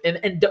effect with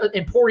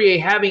and Poirier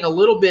having a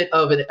little bit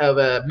of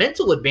a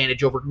mental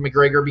advantage over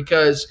McGregor,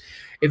 because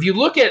if you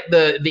look at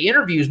the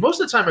interviews, most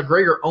of the time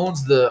McGregor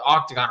owns the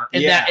octagon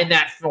in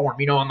that form,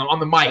 on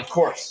the mic. Of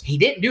course, he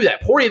didn't do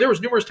that. Poirier, there was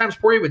numerous times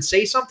Poirier would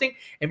say something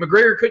and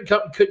McGregor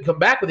couldn't come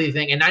back with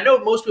anything. And I know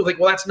most people are like,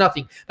 well, that's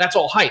nothing. That's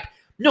all hype.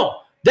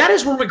 No, that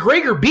is where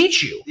McGregor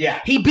beat you. Yeah,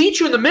 he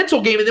beat you in the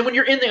mental game, and then when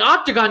you're in the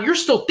octagon, you're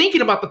still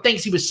thinking about the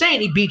things he was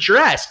saying. He beat your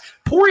ass.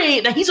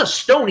 Poirier, now he's a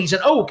stone. He's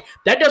an oak.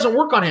 That doesn't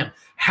work on him.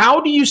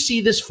 How do you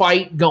see this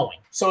fight going?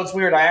 So it's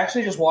weird. I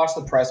actually just watched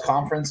the press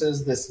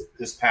conferences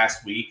this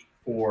past week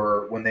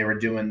for when they were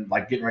doing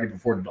getting ready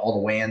before all the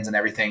weigh-ins and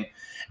everything.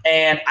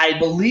 And I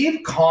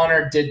believe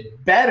Conor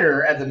did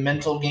better at the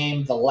mental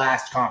game the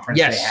last conference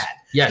they had.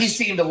 Yes. He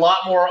seemed a lot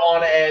more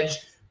on edge.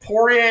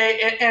 Poirier,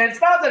 and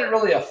it's not that it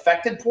really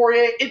affected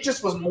Poirier. It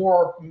just was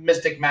more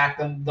Mystic Mac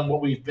than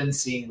what we've been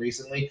seeing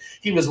recently.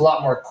 He was a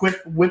lot more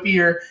quick,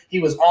 whippier. He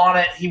was on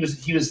it. He was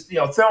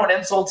throwing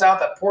insults out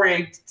that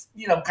Poirier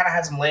kind of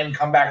had some lame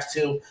comebacks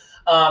too.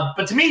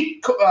 But to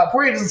me,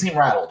 Poirier doesn't seem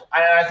rattled.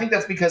 I think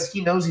that's because he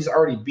knows he's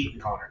already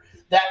beaten Conor.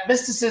 That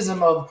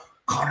mysticism of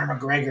Conor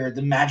McGregor,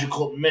 the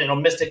magical,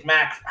 Mystic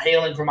Mac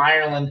hailing from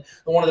Ireland,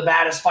 one of the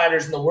baddest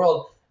fighters in the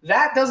world,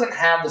 that doesn't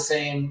have the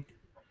same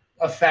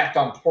effect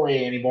on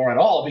Poirier anymore at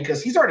all,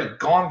 because he's already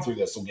gone through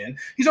this again.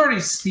 He's already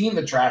seen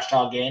the trash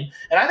talk game.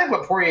 And I think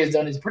what Poirier has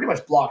done is pretty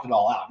much blocked it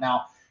all out.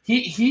 Now,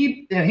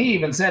 he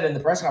even said in the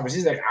press conference,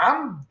 he's like,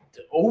 I'm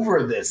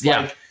over this.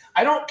 Yeah.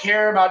 I don't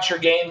care about your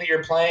game that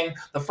you're playing.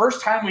 The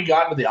first time we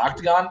got into the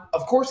octagon,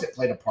 of course it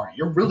played a part.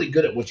 You're really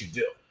good at what you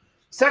do.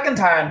 Second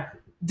time,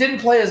 didn't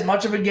play as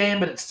much of a game,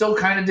 but it still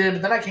kind of did.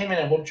 But then I came in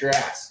and whooped your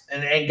ass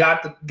and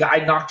got the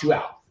guy knocked you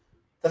out.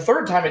 The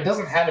third time, it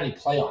doesn't have any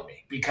play on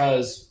me,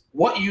 because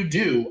what you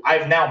do,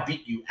 I've now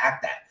beat you at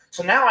that.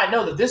 So now I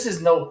know that this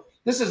is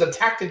a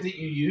tactic that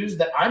you use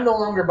that I'm no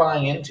longer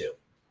buying into.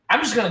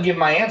 I'm just going to give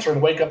my answer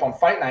and wake up on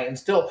fight night and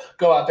still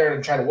go out there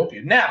and try to whoop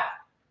you. Now,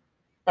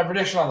 my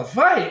prediction on the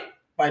fight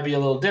might be a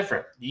little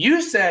different.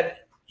 You said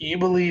you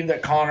believe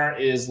that Conor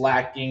is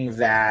lacking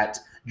that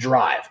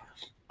drive.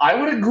 I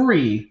would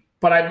agree,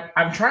 but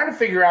I'm trying to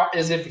figure out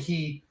is if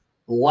he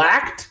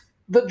lacked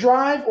the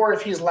drive or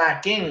if he's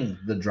lacking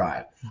the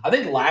drive. I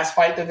think last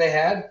fight that they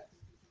had,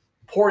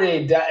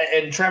 Poirier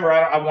and Trevor,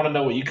 I want to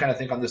know what you kind of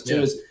think on this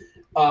too.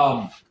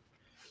 Yeah.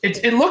 Is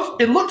it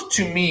looked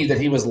to me that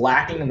he was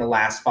lacking in the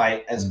last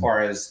fight as far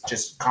as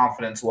just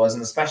confidence was,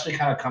 and especially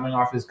kind of coming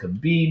off his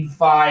Khabib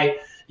fight.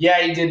 Yeah,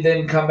 he did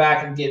then come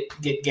back and get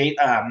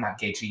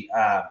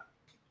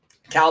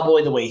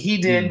Cowboy the way he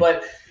did,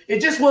 but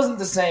it just wasn't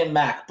the same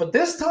Mac. But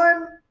this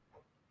time,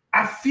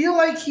 I feel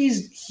like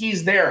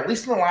he's there, at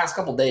least in the last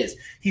couple of days.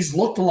 He's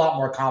looked a lot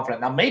more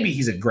confident. Now, maybe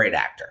he's a great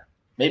actor.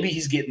 Maybe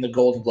he's getting the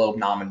Golden Globe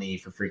nominee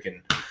for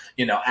freaking,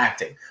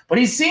 acting. But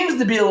he seems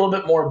to be a little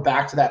bit more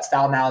back to that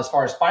style now as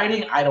far as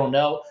fighting. I don't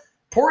know.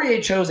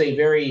 Poirier chose a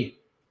very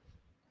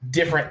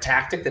different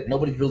tactic that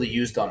nobody really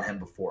used on him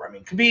before. I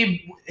mean,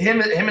 Khabib, him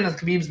and the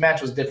Khabib's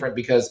match was different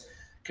because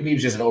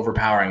Khabib's just an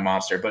overpowering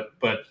monster.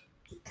 But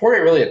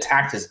Poirier really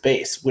attacked his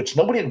base, which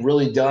nobody had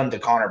really done to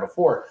Conor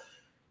before.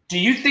 Do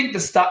you think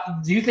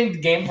the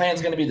game plan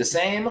is going to be the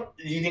same?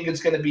 Do you think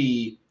it's going to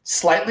be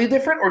slightly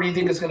different, or do you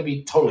think it's going to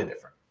be totally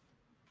different?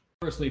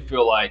 I personally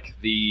feel like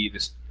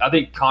I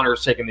think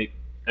Conor's taking an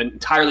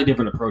entirely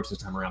different approach this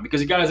time around because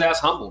he got his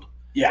ass humbled.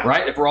 Yeah.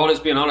 Right? If we're all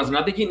just being honest. And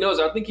I think he knows.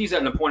 I think he's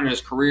at a point in his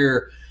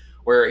career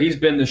where he's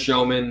been the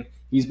showman.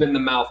 He's been the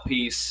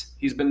mouthpiece.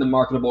 He's been the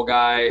marketable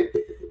guy.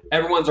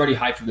 Everyone's already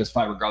hyped for this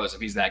fight regardless if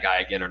he's that guy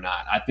again or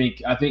not. I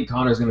think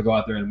Conor's going to go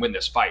out there and win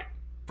this fight.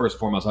 First and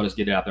foremost, I'll just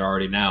get it out there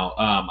already now.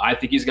 I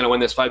think he's going to win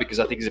this fight because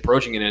I think he's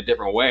approaching it in a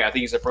different way. I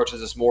think he's approaching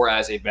this more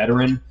as a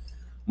veteran,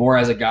 more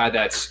as a guy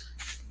that's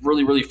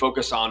really, really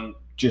focused on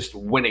just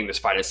winning this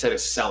fight instead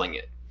of selling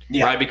it.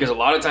 Yeah. Right? Because a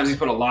lot of times he's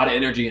put a lot of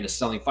energy into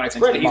selling fights.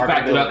 He's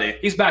backed it up.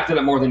 He's backed it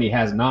up more than he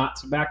has not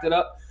backed it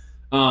up.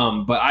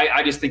 But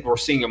I just think we're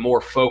seeing a more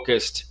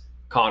focused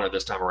Conor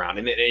this time around,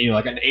 and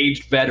like an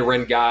aged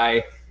veteran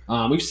guy.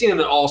 We've seen him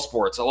in all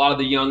sports. A lot of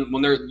the young,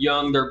 when they're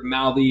young, they're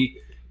mouthy.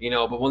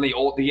 But when they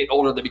get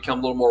older, they become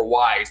a little more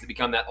wise. They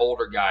become that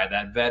older guy,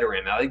 that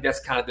veteran. I think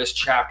that's kind of this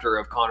chapter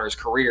of Conor's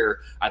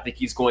career. I think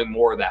he's going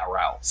more of that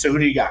route. So who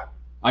do you got?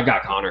 I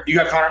got Conor. You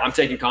got Conor? I'm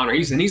taking Conor.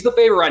 He's the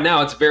favorite right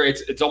now.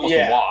 It's almost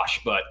a wash,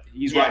 but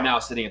he's right now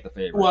sitting at the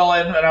favorite. Well,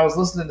 and I was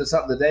listening to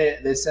something today.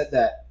 They said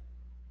that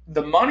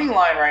the money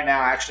line right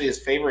now actually is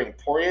favoring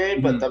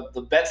Poirier, but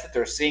the bets that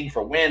they're seeing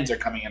for wins are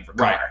coming in for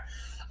Conor. Right.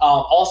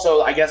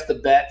 Also, I guess the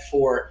bet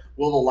for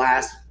will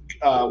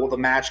the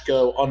match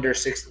go under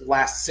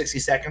last 60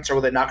 seconds, or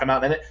will they knock him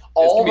out in it?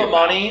 All the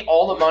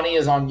money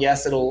is on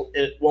yes.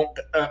 It won't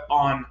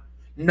on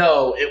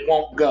no. It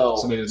won't go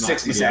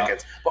 60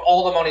 seconds. But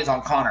all the money is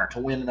on Conor to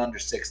win in under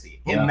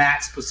 60 in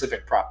that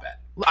specific prop bet.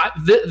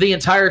 The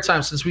entire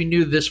time since we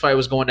knew this fight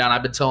was going down,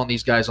 I've been telling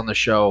these guys on the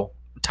show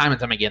time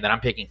and time again that I'm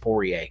picking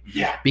Poirier.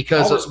 Yeah.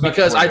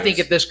 Because I think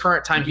at this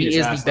current time he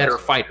is the better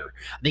fighter.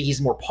 I think he's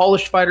the more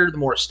polished fighter, the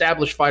more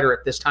established fighter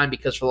at this time,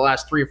 because for the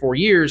last 3 or 4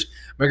 years,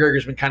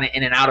 McGregor's been kind of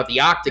in and out of the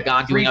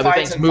octagon doing other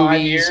things,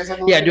 movies.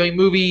 Doing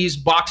movies,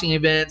 boxing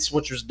events,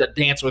 which was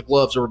Dance with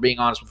Gloves, or we're being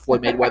honest, with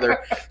Floyd Mayweather.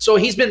 So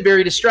he's been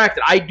very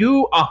distracted. I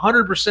do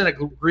 100%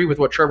 agree with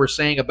what Trevor's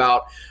saying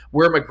about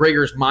where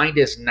McGregor's mind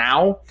is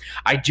now.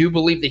 I do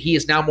believe that he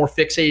is now more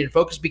fixated and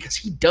focused because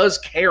he does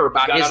care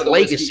about his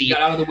legacy. He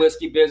got out of the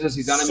whiskey business.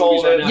 He's done in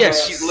movies right now.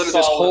 Yes. He's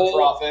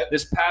literally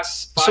this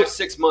past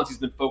 5-6 months, he's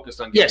been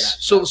focused on getting that.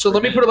 So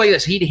let me put it like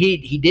this.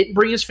 He didn't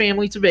bring his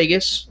family to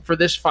Vegas for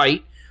this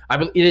fight.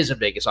 It is in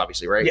Vegas,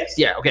 obviously, right? Yes.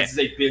 Yeah, okay. This is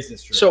a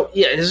business trip. So,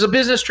 this is a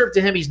business trip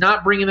to him. He's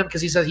not bringing them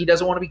because he says he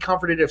doesn't want to be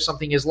comforted if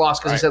something is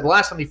lost, because he said the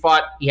last time he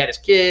fought, he had his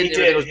kid.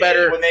 It was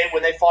better. When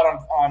they fought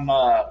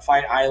on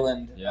Fight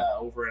Island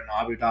over in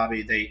Abu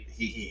Dhabi,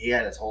 he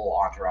had his whole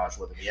entourage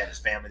with him. He had his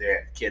family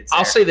there, kids there.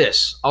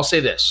 I'll say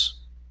this.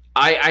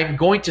 I'm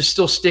going to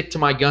still stick to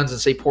my guns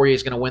and say Poirier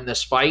is going to win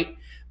this fight,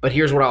 but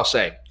here's what I'll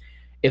say.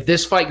 If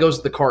this fight goes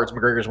to the cards,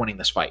 McGregor's winning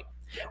this fight.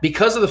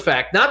 Because of the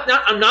fact,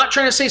 I'm not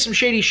trying to say some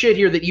shady shit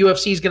here that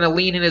UFC is going to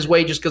lean in his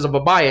way just because of a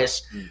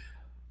bias,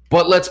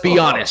 but let's be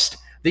honest.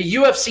 The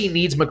UFC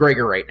needs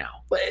McGregor right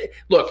now.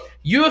 Look,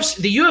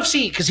 the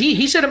UFC, because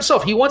he said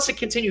himself he wants to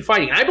continue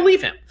fighting, and I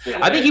believe him.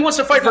 I think he wants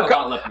to fight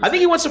I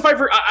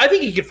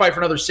think he could fight for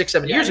another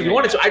 6-7 years if he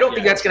wanted to. I don't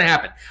think that's going to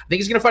happen. I think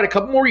he's going to fight a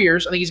couple more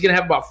years. I think he's going to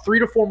have about 3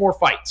 to 4 more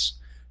fights.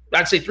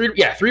 I'd say 3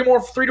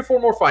 to 4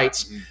 more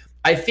fights.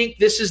 I think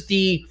this is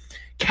the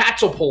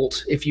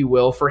catapult, if you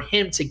will, for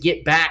him to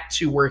get back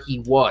to where he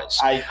was.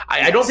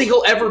 I don't think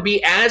he'll ever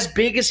be as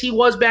big as he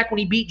was back when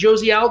he beat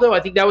Jose Aldo. I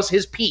think that was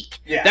his peak.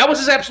 Yeah. That was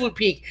his absolute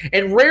peak.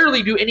 And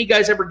rarely do any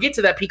guys ever get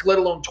to that peak, let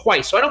alone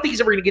twice. So I don't think he's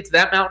ever going to get to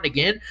that mountain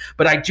again.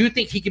 But I do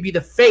think he could be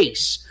the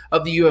face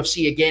of the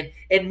UFC again,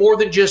 and more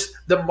than just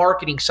the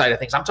marketing side of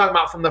things. I'm talking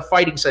about from the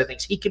fighting side of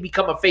things. He could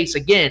become a face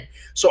again.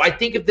 So I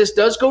think if this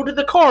does go to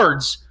the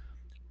cards,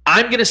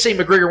 I'm going to say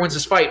McGregor wins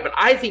this fight, but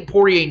I think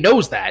Poirier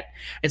knows that.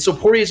 And so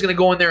Poirier is going to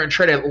go in there and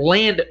try to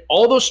land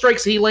all those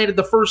strikes that he landed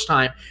the first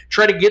time,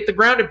 try to get the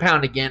ground and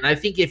pound again. And I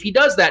think if he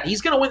does that, he's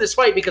going to win this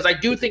fight, because I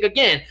do think,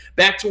 again,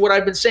 back to what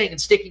I've been saying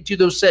and sticking to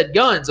those said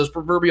guns, those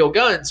proverbial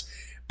guns,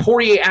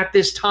 Poirier at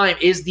this time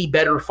is the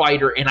better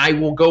fighter, and I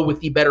will go with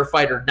the better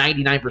fighter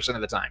 99%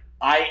 of the time.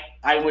 I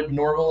would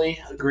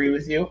normally agree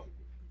with you.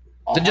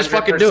 100%. Then just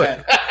fucking do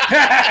it.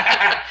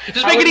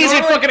 Just make it easy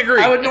and fucking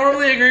agree. I would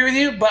normally agree with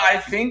you, but I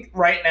think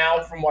right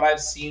now, from what I've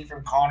seen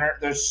from Conor,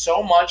 there's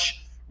so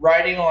much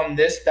riding on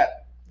this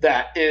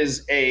that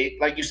is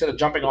like you said, a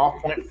jumping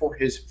off point for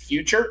his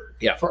future.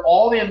 Yeah. For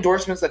all the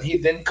endorsements that he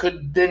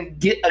could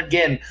get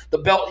again, the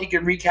belt he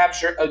could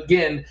recapture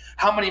again.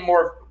 How many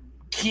more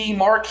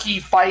marquee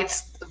fight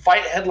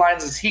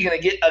headlines is he going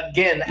to get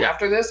again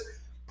after this?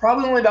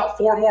 Probably only about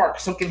 4 more.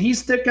 So can he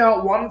stick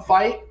out one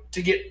fight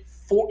to get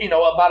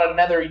about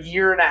another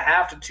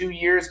 1.5 to 2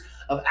 years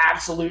of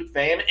absolute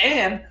fame?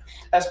 And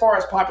as far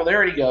as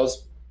popularity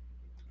goes,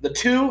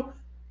 do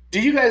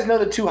you guys know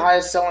the 2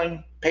 highest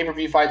selling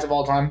pay-per-view fights of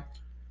all time?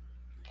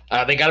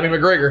 They got to be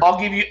McGregor. I'll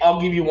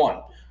give you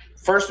one.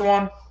 First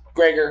one,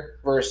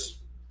 McGregor versus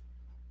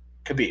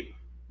Khabib.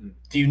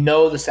 Do you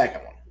know the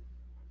second one?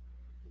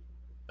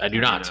 I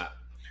do not.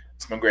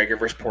 It's McGregor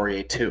versus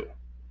Poirier 2.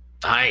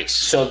 Nice.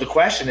 So the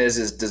question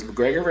is does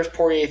McGregor versus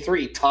Poirier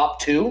 3 top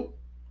 2?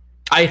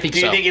 I think so.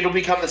 Do you think it'll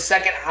become the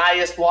second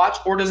highest watch,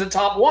 or does it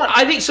top 1?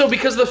 I think so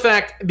because of the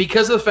fact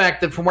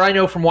that from what I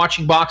know from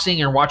watching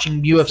boxing and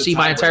watching UFC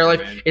my entire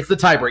life, it's the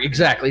tiebreaker.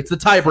 Exactly. It's the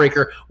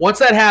tiebreaker. Once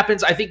that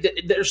happens, I think that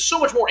there's so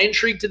much more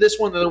intrigue to this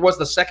one than there was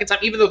the second time,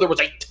 even though there was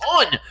a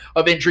ton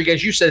of intrigue.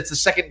 As you said, it's the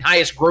second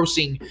highest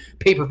grossing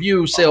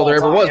pay-per-view sale there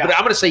ever was. Yeah. But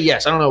I'm going to say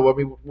yes. I don't know.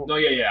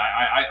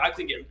 I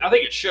think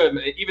it should.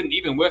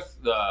 Even with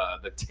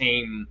the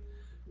tame,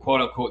 quote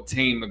unquote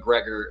tame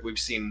McGregor we've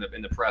seen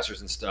in the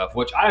pressers and stuff,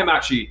 which I'm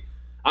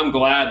I'm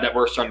glad that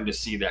we're starting to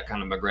see that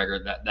kind of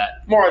McGregor,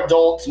 that more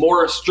adult,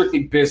 more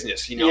strictly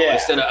business.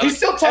 Instead of he's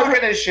still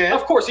talking his shit.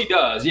 Of course he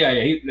does. Yeah.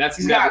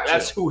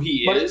 That's who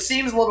he is. But it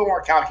seems a little bit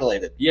more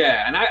calculated.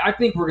 Yeah, and I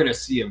think we're going to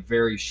see a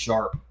very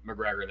sharp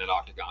McGregor in that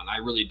octagon. I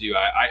really do.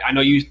 I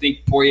know you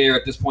think Poirier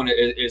at this point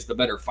is the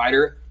better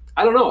fighter.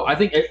 I don't know. I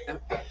think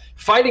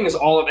fighting is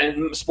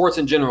and sports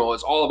in general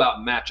is all about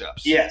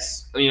matchups.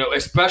 Yes.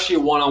 Especially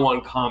one-on-one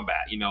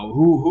combat.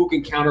 Who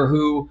can counter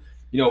who.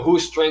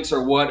 Whose strengths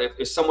are what.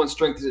 If someone's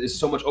strength is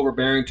so much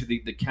overbearing to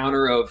the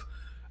counter of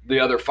the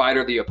other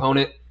fighter, the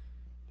opponent,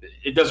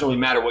 it doesn't really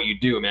matter what you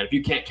do, man. If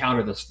you can't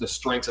counter the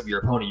strengths of your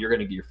opponent, you're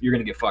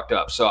gonna get fucked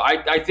up. So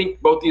I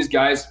think both these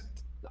guys,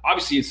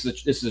 obviously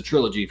this is a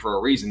trilogy for a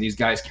reason. These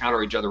guys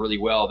counter each other really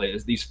well.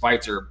 These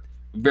fights are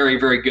very,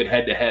 very good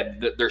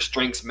head-to-head. Their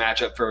strengths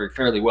match up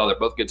fairly well. They're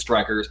both good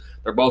strikers.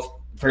 They're both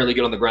fairly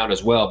good on the ground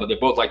as well, but they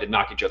both like to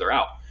knock each other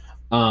out.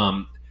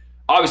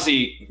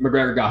 Obviously,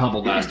 McGregor got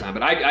humbled last time,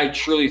 but I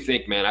truly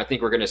think, man, I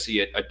think we're going to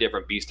see a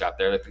different beast out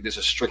there. I think this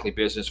is strictly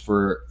business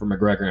for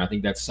McGregor, and I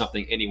think that's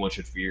something anyone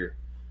should fear.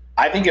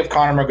 I think if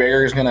Conor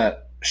McGregor is going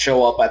to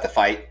show up at the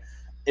fight,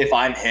 if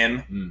I'm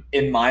him,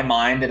 in my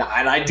mind, and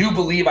I do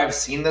believe I've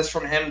seen this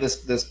from him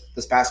this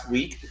past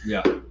week,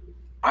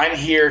 I'm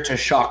here to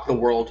shock the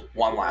world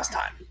one last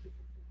time.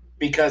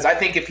 Because I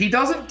think if he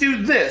doesn't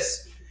do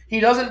this, he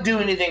doesn't do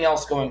anything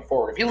else going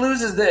forward. If he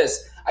loses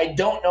this, I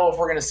don't know if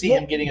we're going to see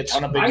him getting a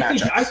ton of big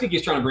matchups. I think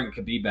he's trying to bring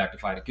Khabib back to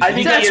fight. I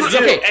think that's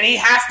okay, and he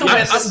has to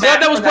win. I'm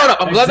glad that was brought up.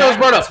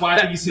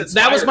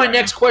 That was my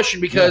next question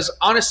because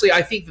honestly,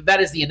 I think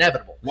that is the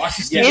inevitable.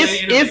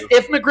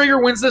 If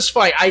McGregor wins this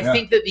fight, I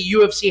think that the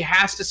UFC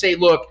has to say,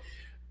 look,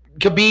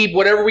 Khabib,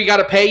 whatever we got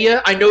to pay you.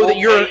 I know that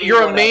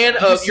you're a man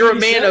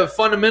of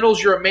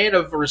fundamentals. You're a man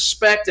of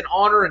respect and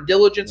honor and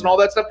diligence and all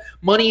that stuff.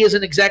 Money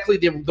isn't exactly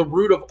the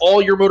root of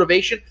all your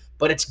motivation,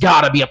 but it's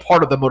got to be a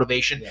part of the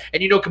motivation. Yeah.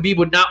 And Khabib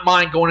would not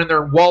mind going in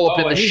there and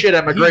walloping the shit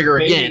at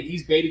McGregor again.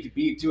 He's baited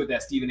Khabib too at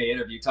that Stephen A.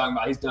 interview, talking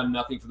about he's done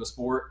nothing for the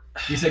sport.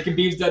 He said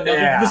Khabib's done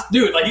nothing for this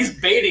dude. Like he's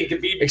baiting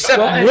Khabib.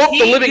 Except whoop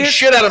the living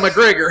shit out of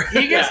McGregor.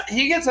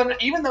 He gets under,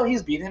 even though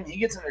he's beat him, he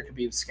gets under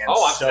Khabib's skin.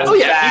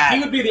 He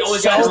would be the only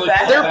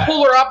guy. They're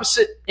polar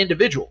opposite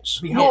individuals.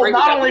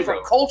 Not only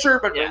from culture,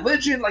 but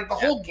religion, like the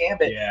whole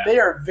gambit. Yeah. They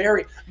are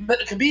very.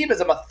 Khabib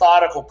is a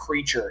methodical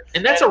creature,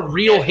 and that's a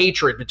real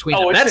hatred between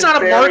them. That's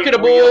not a marketable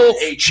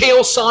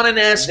Chael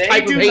Sonnen-esque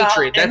type of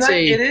hatred.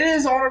 It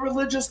is on a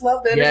religious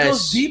level, and it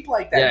goes deep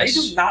like that. Yes.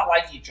 They do not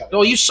like each other.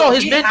 Well, you saw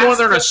his men go in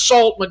there and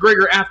assault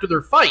McGregor after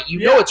their fight. You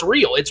know it's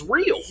real. It's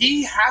real.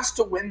 He has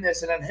to win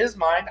this, and in his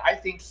mind, I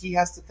think he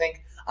has to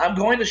think, I'm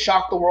going to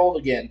shock the world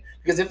again.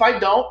 Because if I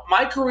don't,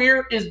 my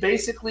career is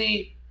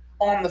basically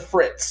on the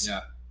fritz.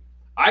 Yeah.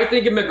 I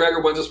think if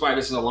McGregor wins this fight,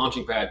 this is a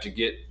launching pad to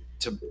get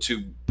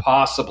to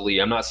possibly,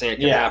 I'm not saying it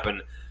can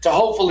happen, to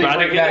hopefully but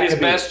I think his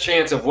best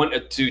chance of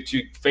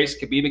to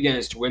face Khabib again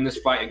is to win this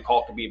fight and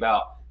call Khabib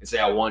out and say,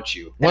 I want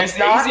you. He's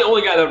the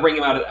only guy that will bring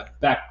him out of that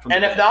back from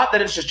if not,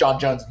 then it's just John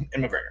Jones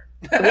and McGregor.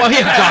 Well,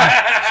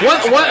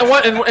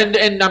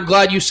 and I'm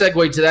glad you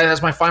segued to that.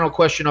 As my final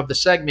question of the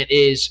segment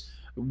is,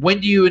 when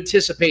do you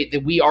anticipate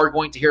that we are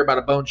going to hear about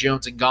a Bones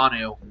Jones and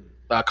Ngannou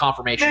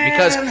confirmation?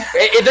 Because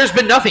there's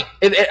been nothing.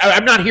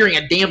 I'm not hearing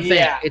a damn thing.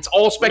 Yeah. It's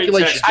all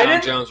speculation.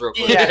 John Jones real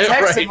quick. Yeah,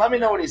 text him. Let me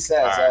know what he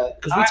says.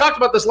 Because we talked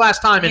about this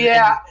last time.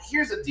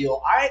 Here's the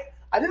deal. I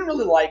didn't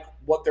really like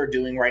what they're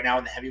doing right now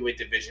in the heavyweight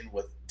division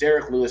with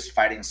Derek Lewis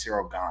fighting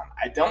Ciryl Gane.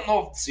 I don't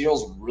know if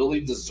Cyril's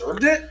really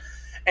deserved it.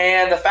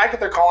 And the fact that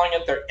they're calling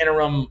it their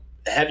interim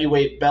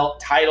heavyweight belt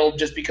title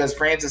just because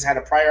Francis had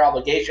a prior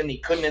obligation, he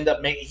couldn't end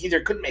up making. He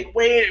either couldn't make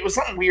weight. It was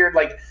something weird.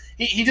 Like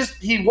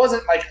he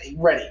wasn't like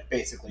ready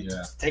basically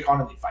to take on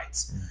any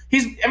fights.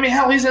 He's in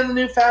the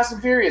new Fast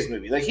and Furious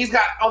movie. Like he's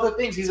got other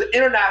things. He's an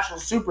international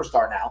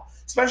superstar now,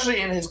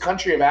 especially in his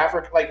country of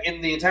Africa, like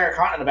in the entire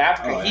continent of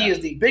Africa. He is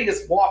the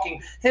biggest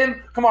walking.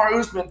 Him, Kamaru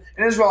Usman,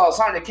 and Israel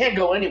Adesanya can't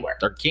go anywhere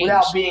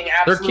without being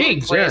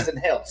absolutely praised and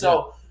hailed.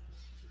 So.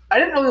 I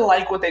didn't really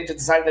like what they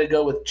decided to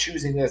go with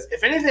choosing this.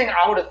 If anything,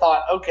 I would have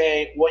thought,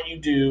 okay, what you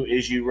do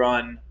is you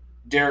run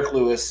Derek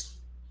Lewis,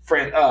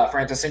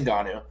 Francis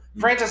Ngannou.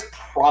 Francis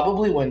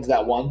probably wins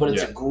that one, but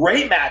it's a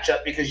great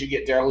matchup because you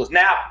get Derek Lewis.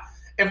 Now,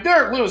 if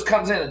Derek Lewis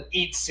comes in and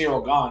eats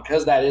Ciryl Gane,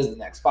 because that is the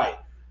next fight,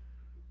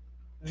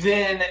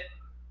 then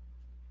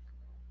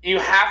you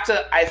have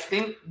to, I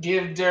think,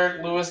 give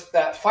Derek Lewis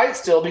that fight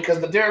still because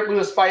the Derek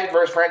Lewis fight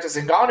versus Francis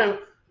Ngannou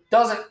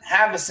doesn't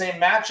have the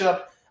same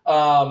matchup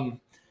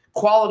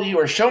quality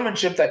or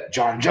showmanship that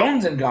John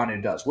Jones and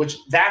Ngannou does, which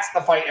that's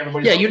the fight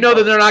everybody's looking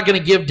that they're not going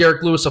to give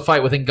Derek Lewis a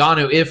fight with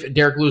Ngannou if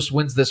Derek Lewis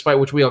wins this fight,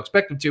 which we all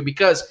expect him to,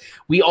 because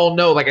we all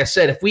know, like I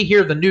said, if we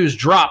hear the news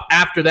drop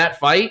after that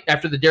fight,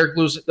 after the Derek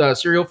Lewis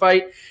Ciryl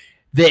fight,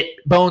 that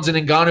Bones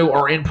and Ngannou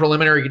are in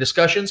preliminary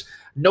discussions,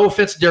 no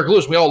offense to Derek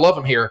Lewis, we all love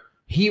him here,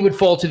 he would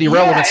fall to the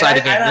irrelevant side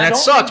again, and that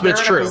sucks, but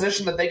it's true. In a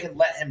position that they can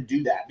let him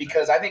do that,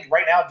 because I think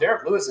right now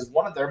Derek Lewis is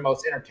one of their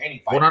most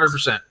entertaining fighters.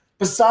 100%.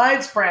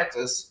 Besides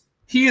Francis,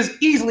 he is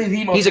easily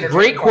the most. He's a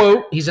great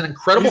quote. He's an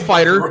incredible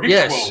fighter.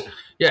 Yes.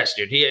 Yes,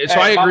 dude. I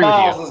my agree with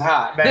balls you. is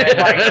hot, man.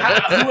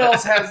 Like, who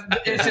else has?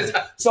 It's just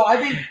so. I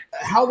think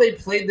how they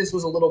played this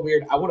was a little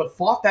weird. I would have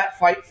fought that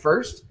fight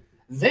first.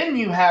 Then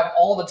you have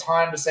all the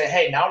time to say,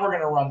 "Hey, now we're going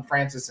to run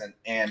Francis and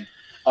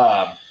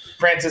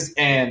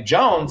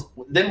Jones."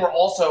 Then we're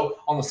also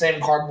on the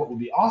same card. What would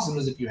be awesome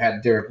is if you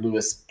had Derek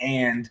Lewis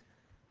and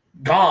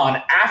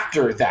Gone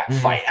after that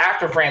fight,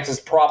 after Francis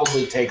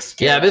probably takes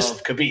care of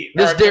Khabib.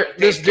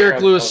 This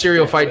Derek Lewis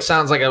serial fight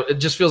sounds like it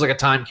just feels like a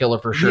time killer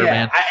for sure,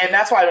 man. And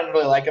that's why I don't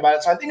really like about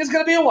it. So I think it's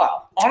going to be a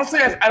while. Honestly,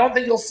 I don't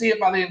think you'll see it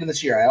by the end of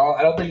this year.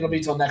 I don't think it'll be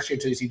until next year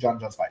until you see John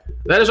Jones fight.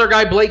 That is our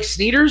guy Blake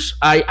Sneeders.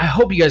 I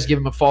hope you guys give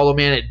him a follow,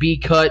 man, at B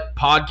Cut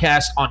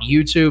Podcast on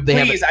YouTube.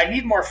 I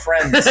need more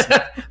friends.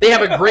 They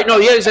have a great. No,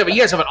 you guys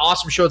have an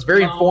awesome show. It's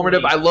very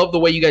informative. I love the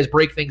way you guys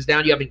break things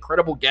down. You have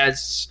incredible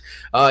guests.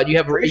 You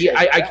have.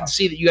 I can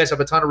see that you guys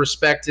have a ton of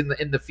respect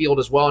in the field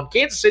as well. And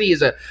Kansas City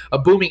is a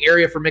booming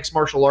area for mixed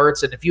martial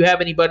arts. And if you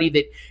have anybody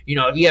that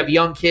if you have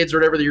young kids or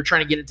whatever that you're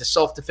trying to get into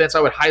self defense,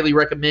 I would highly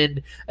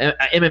recommend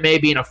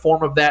MMA being a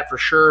form of that for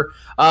sure.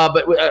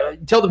 But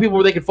tell the people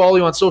where they can follow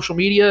you on social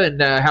media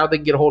and how they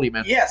can get a hold of you,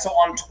 man. Yeah, so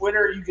on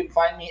Twitter you can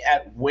find me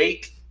at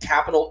Wake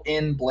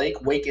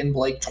Wake in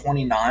Blake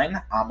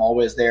 29. I'm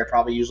always there,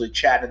 probably usually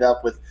chatting it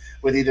up with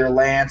either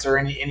Lance or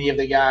any of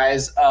the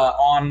guys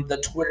on the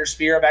Twitter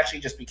sphere. I've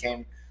actually just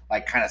became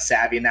like kind of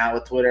savvy now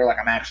with Twitter. Like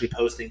I'm actually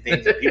posting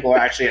things that people are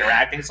actually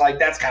interacting. So like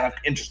that's kind of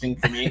interesting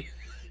for me.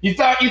 You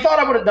thought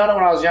I would have done it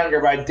when I was younger,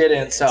 but I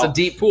didn't. So it's a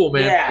deep pool,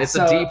 man. Yeah, it's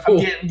a deep pool.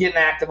 I'm getting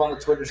active on the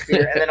Twitter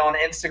sphere, and then on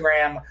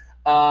Instagram.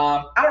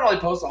 I don't really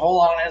post a whole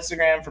lot on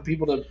Instagram for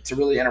people to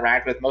really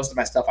interact with. Most of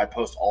my stuff I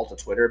post all to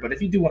Twitter, but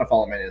if you do want to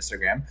follow me on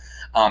Instagram,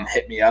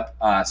 hit me up,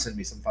 send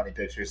me some funny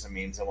pictures, some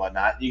memes and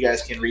whatnot. You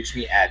guys can reach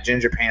me at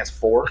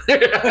GingerPants4.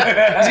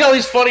 He's got all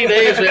these funny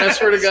names, man. I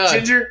swear to God.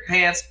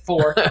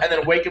 GingerPants4, and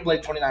then Wake and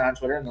Blake 29 on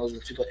Twitter, and those are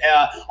the two.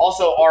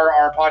 Also,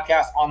 our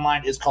podcast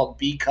online is called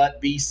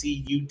B-Cut,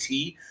 BCUT.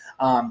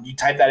 You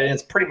type that in,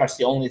 it's pretty much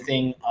the only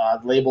thing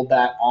labeled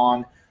that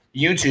on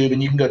YouTube,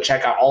 and you can go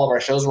check out all of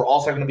our shows. We're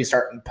also going to be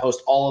starting to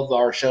post all of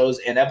our shows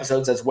and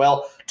episodes as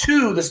well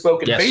to the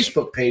Spoken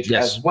Facebook page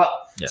as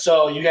well. Yes.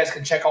 So you guys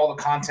can check all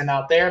the content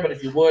out there, but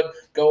if you would,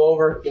 go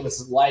over, give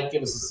us a like,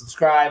 give us a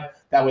subscribe.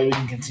 That way we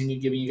can continue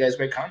giving you guys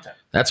great content.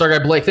 That's our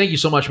guy, Blake. Thank you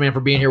so much, man, for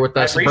being here with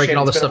us and breaking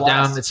all this stuff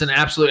down. It's an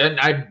absolute, and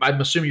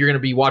I'm assuming you're going to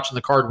be watching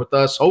the card with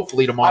us,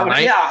 hopefully tomorrow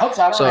night. Yeah, I hope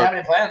so. I don't really have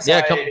any plans.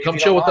 Yeah, come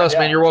chill with us,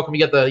 man. You're welcome.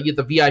 You get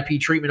the VIP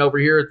treatment over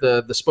here at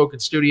the Spoken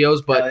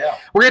Studios. But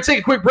we're going to take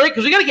a quick break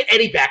because we got to get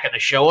Eddie back on the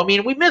show. I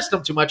mean, we missed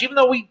him too much, even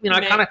though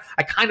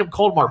I kind of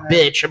called him our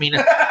bitch. I mean,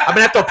 I'm going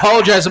to have to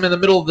apologize him in the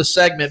middle of the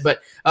segment.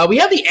 But we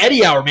have the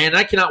Eddie Hour, man. And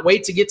I cannot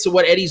wait to get to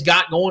what Eddie's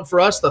got going for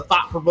us, the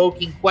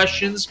thought-provoking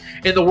questions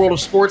in the world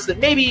of sports that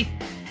maybe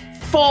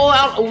fall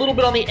out a little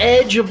bit on the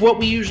edge of what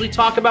we usually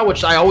talk about,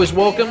 which I always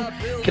welcome.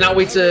 Cannot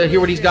wait to hear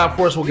what he's got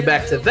for us. We'll get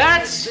back to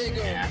that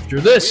after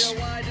this.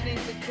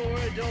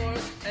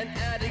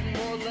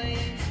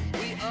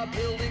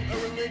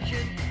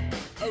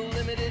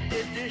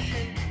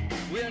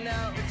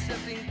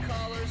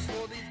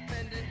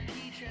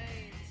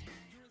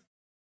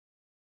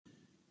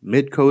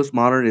 Midcoast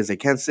Modern is a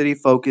Kansas City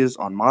focus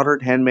on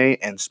modern, handmade,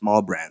 and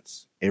small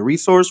brands. A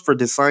resource for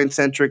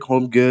design-centric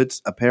home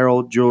goods,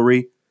 apparel,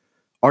 jewelry,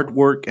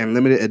 artwork, and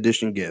limited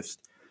edition gifts.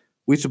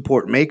 We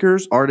support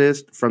makers,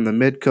 artists from the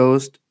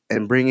Midcoast,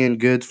 and bring in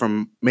goods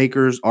from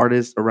makers,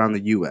 artists around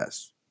the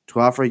U.S. to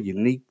offer a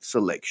unique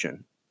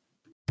selection.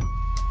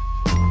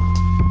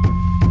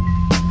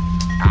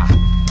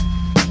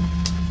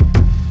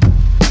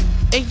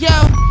 Hey, yo!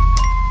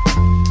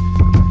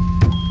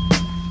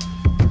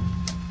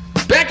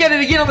 Back at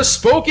it again on the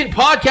Spoken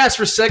Podcast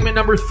for segment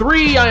number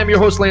 3. I am your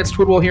host, Lance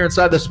Twidwell, here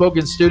inside the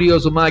Spoken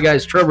Studios with my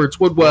guys, Trevor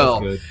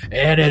Twidwell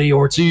and Eddie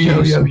Ortiz.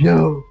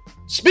 Yo.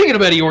 Speaking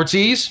of Eddie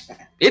Ortiz,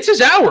 it's his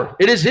hour.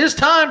 It is his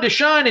time to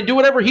shine and do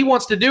whatever he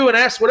wants to do and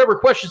ask whatever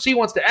questions he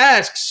wants to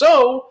ask.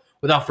 So,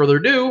 without further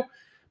adu,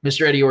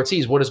 Mr. Eddie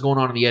Ortiz, what is going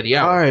on in the Eddie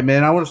Hour? All right,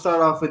 man. I want to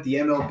start off with the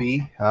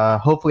MLB.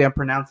 Hopefully, I'm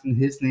pronouncing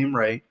his name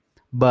right.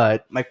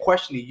 But my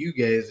question to you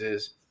guys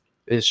is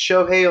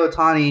Shohei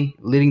Ohtani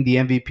leading the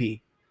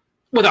MVP?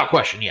 Without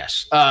question,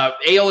 yes. AL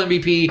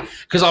MVP,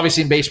 because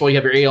obviously in baseball you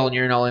have your AL and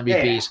your NL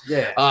MVPs.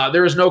 Yeah.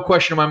 There is no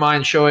question in my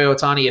mind, Shohei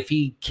Ohtani, if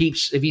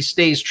he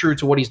stays true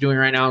to what he's doing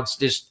right now and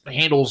just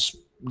handles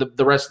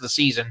the rest of the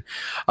season,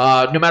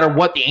 no matter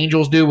what the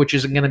Angels do, which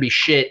isn't going to be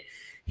shit,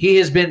 he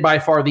has been by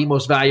far the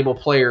most valuable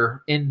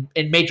player in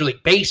Major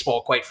League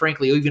Baseball, quite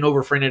frankly, even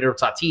over Fernando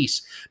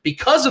Tatis,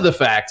 because of the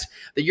fact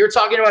that you're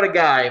talking about a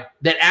guy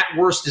that at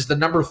worst is the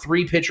number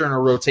 3 pitcher in a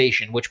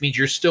rotation, which means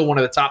you're still one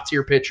of the top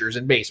tier pitchers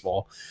in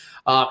baseball.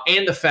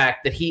 And the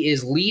fact that he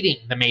is leading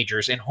the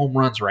majors in home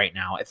runs right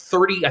now at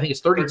 30, I think it's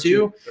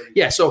 32.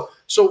 Yeah, so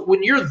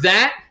when you're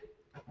that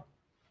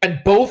in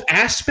both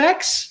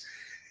aspects,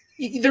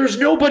 there's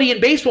nobody in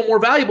baseball more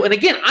valuable. And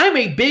again, I'm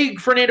a big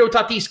Fernando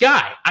Tatis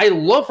guy. I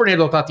love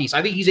Fernando Tatis.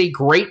 I think he's a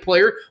great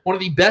player, one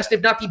of the best,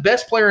 if not the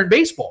best player in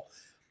baseball.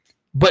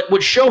 But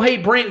what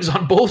Shohei brings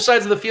on both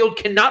sides of the field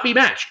cannot be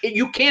matched.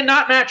 You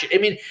cannot match it. I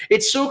mean,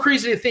 it's so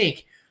crazy to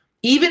think.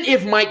 Even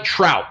if Mike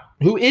Trout,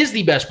 who is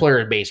the best player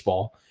in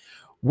baseball,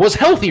 was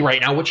healthy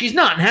right now, which he's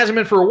not and hasn't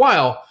been for a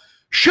while,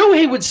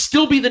 Shohei would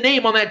still be the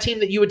name on that team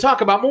that you would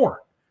talk about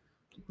more.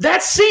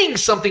 That's saying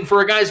something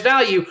for a guy's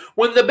value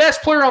when the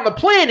best player on the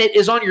planet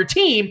is on your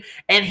team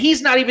and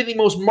he's not even the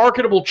most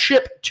marketable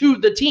chip to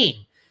the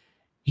team.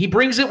 He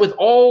brings it with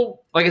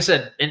all, like I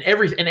said, in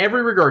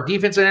every regard,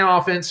 defense and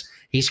offense.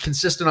 He's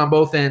consistent on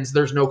both ends.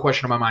 There's no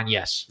question in my mind,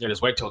 yes. Yeah,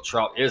 just wait till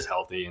Trout is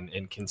healthy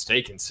and can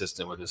stay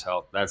consistent with his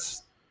health.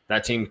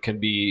 That team can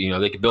be,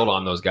 they can build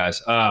on those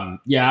guys.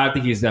 Yeah, I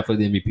think he's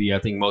definitely the MVP. I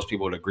think most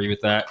people would agree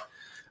with that.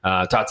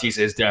 Tatis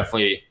is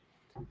definitely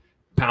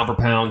pound for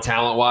pound,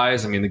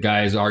 talent-wise. I mean, the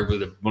guy is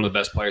arguably one of the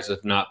best players,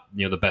 if not,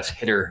 the best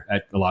hitter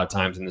at a lot of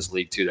times in this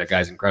league, too. That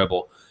guy's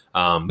incredible.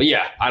 But,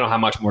 yeah, I don't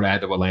have much more to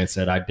add to what Lance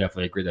said. I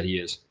definitely agree that he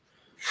is.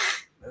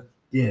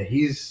 Yeah,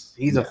 he's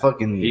a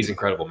fucking... He's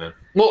incredible, man.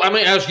 Well, I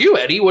mean, ask you,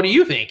 Eddie. What do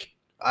you think?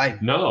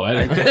 Without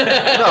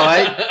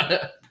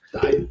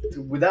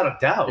a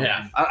doubt.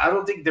 Yeah. I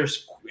don't think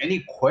there's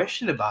any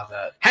question about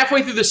that.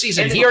 Halfway through the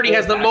season, he already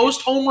has the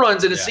most home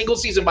runs in a single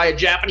season by a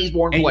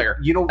Japanese-born player.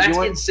 That's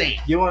insane.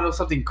 You want to know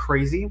something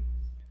crazy?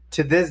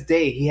 To this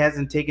day, he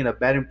hasn't taken a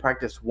batting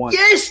practice once.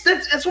 Yes,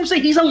 that's what I'm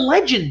saying. He's a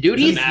legend, dude.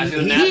 He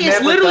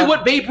is literally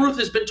what Babe Ruth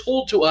has been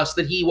told to us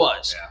that he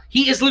was. Yeah.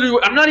 He is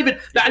literally. I'm not even.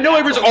 I know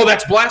everyone's like, "Oh,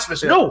 that's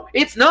blasphemous." Yeah. No,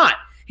 it's not.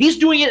 He's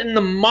doing it in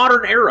the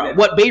modern era.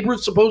 What Babe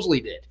Ruth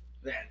supposedly did.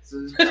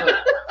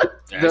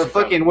 The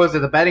fucking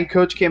the batting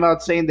coach came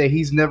out saying that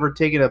he's never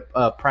taken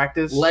a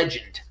practice.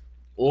 Legend.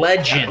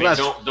 I mean,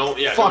 don't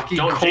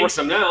jinx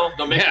him now.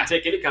 Don't make him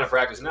take any kind of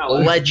practice now.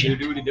 Legend.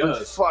 Do what he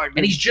does.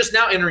 And he's just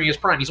now entering his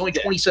prime. He's only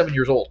 27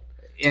 years old.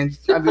 And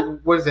I mean,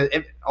 what is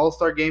it?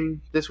 All-Star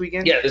game this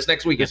weekend? Yeah, this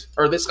next weekend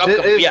or this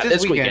upcoming.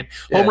 This weekend.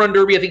 Home Run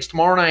Derby. I think it's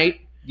tomorrow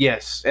night.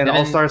 Yes, and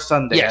All-Star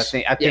Sunday. Yes,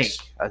 I think.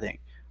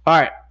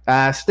 All right,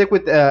 stick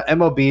with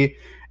MLB,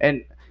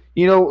 and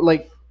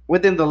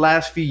within the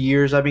last few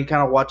years, I've been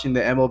kind of watching the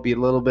MLB a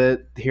little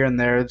bit here and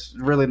there. It's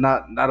really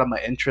not of my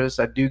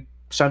interest. I do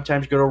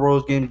sometimes go to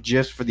Royals games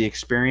just for the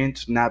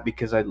experience, not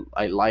because I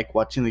like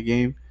watching the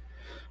game.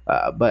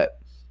 But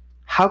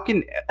how can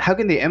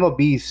the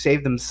MLB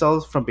save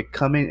themselves from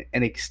becoming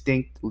an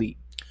extinct league?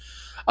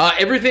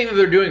 Everything that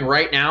they're doing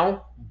right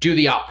now, do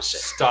the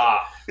opposite.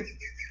 Stop.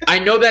 I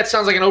know that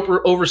sounds like an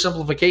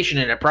oversimplification,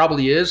 and it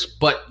probably is,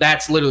 but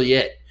that's literally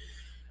it.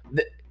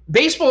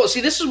 Baseball.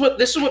 See, this is what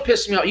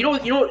pisses me off.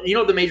 You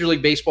know, the Major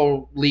League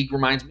Baseball league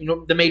reminds me.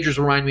 The majors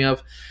remind me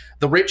of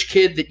the rich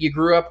kid that you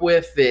grew up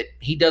with. That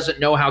he doesn't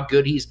know how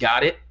good he's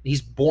got it.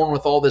 He's born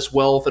with all this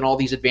wealth and all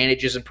these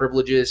advantages and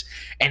privileges,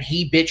 and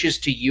he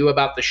bitches to you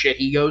about the shit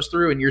he goes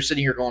through, and you're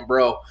sitting here going,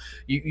 "Bro,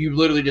 you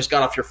literally just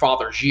got off your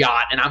father's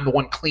yacht, and I'm the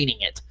one cleaning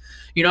it."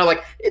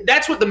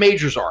 That's what the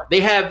majors are.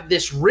 They have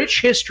this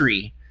rich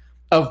history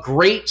of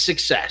great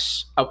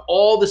success, of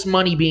all this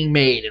money being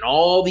made, and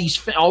all these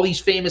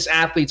famous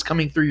athletes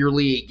coming through your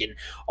league, and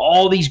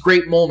all these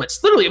great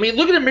moments. Literally, I mean,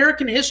 look at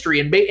American history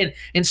in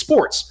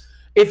sports.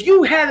 If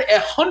you had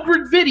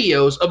 100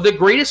 videos of the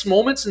greatest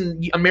moments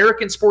in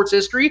American sports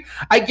history,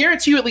 I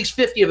guarantee you at least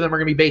 50 of them are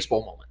going to be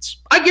baseball moments.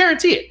 I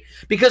guarantee it,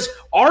 because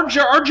our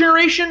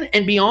generation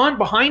and beyond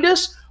behind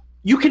us.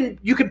 You can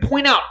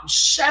point out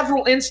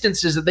several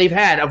instances that they've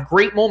had of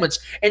great moments,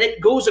 and it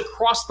goes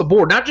across the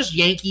board, not just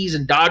Yankees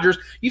and Dodgers.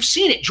 You've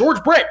seen it.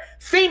 George Brett,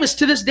 famous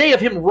to this day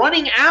of him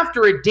running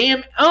after a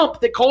damn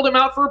ump that called him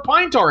out for a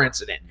pine tar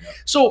incident.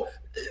 So,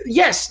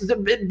 yes,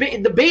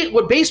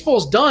 what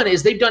baseball's done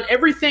is they've done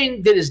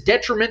everything that is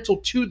detrimental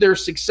to their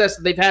success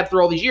that they've had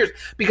through all these years.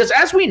 Because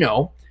as we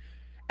know,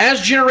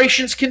 as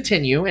generations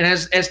continue and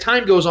as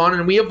time goes on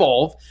and we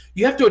evolve,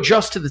 you have to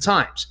adjust to the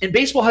times. And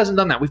baseball hasn't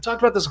done that. We've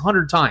talked about this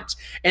 100 times.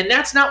 And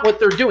that's not what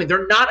they're doing.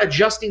 They're not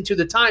adjusting to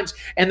the times,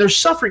 and they're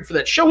suffering for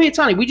that. Shohei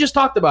Ohtani, we just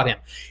talked about him.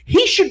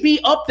 He should be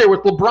up there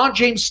with LeBron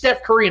James,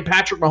 Steph Curry, and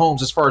Patrick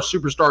Mahomes as far as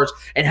superstars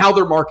and how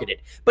they're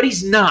marketed. But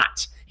he's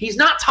not. He's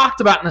not talked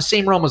about in the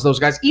same realm as those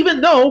guys, even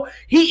though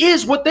he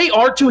is what they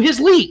are to his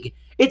league.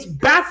 It's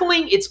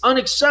baffling. It's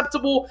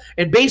unacceptable.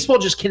 And baseball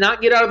just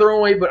cannot get out of their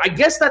own way. But I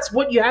guess that's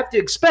what you have to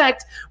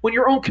expect when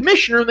your own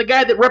commissioner and the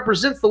guy that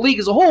represents the league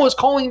as a whole is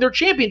calling their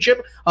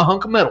championship a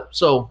hunk of metal.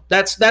 So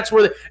that's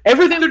where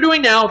everything they're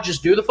doing now,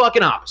 just do the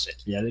fucking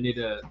opposite. Yeah, they need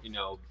to,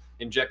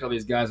 inject all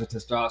these guys with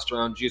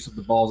testosterone, juice up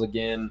the balls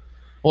again.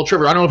 Well,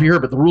 Trevor, I don't know if you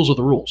heard, but the rules are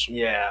the rules.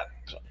 Yeah.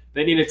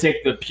 They need to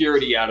take the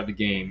purity out of the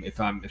game if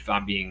I'm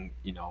being,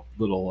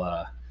 little rules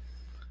are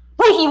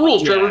the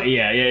rules, Trevor.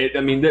 Yeah.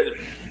 I mean,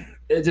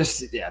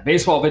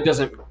 baseball, if it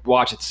doesn't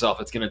watch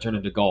itself, it's going to turn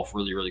into golf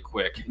really, really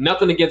quick.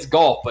 Nothing against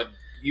golf, but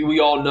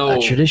we all know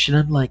a tradition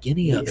unlike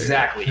any other.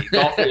 Exactly.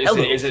 Golf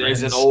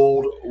is an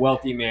old,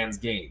 wealthy man's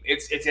game.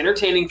 It's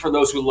entertaining for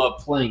those who love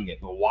playing it,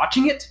 but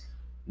watching it,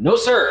 no,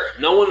 sir.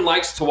 No one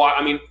likes to watch.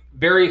 I mean,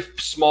 very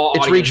small.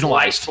 It's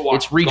regionalized. To watch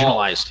it's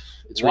regionalized.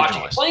 Golf. It's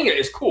watching regionalized. Playing it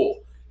is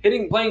cool.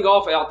 Playing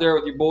golf out there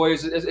with your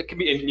boys, it can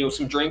be,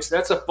 some drinks.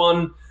 That's a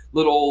fun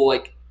little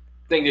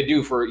thing to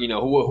do for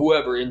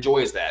whoever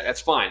enjoys that.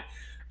 That's fine.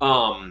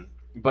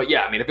 But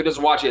yeah, I mean, if it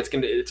doesn't watch it,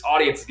 its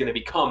audience is gonna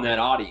become that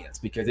audience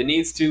because it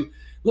needs to.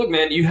 Look,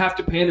 man, you have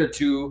to pander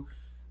to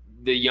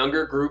the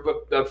younger group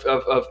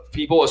of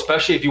people,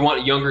 especially if you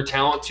want younger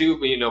talent too.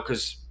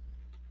 Because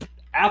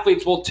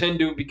athletes will tend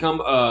to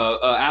become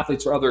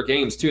athletes for other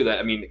games too. That,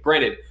 I mean,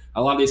 granted,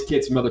 a lot of these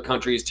kids from other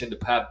countries tend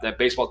to have that.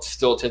 Baseball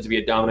still tends to be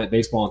a dominant.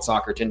 Baseball and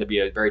soccer tend to be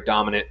a very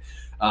dominant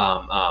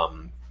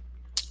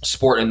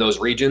sport in those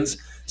regions.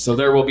 So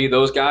there will be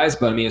those guys.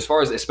 But I mean, as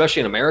far as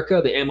especially in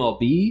America, the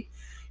MLB,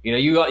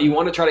 you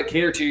want to try to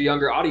cater to your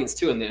younger audience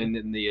too,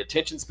 and the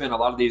attention span. A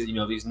lot of these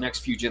these next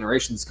few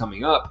generations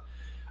coming up.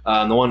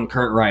 The one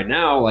current right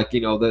now,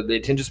 the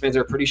attention spans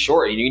are pretty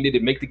short. You need to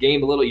make the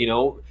game a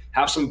little,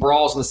 have some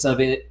brawls in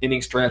the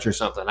 7-inning stretch or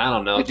something. I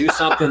don't know. Do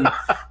something,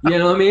 you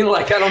know what I mean?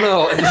 I don't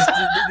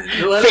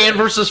know. Fan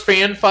versus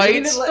fan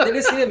fights. They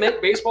just need to make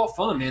baseball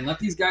fun, man. Let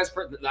these guys,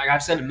 like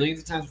I've said it millions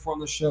of times before on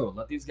the show,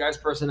 let these guys'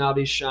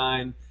 personalities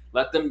shine.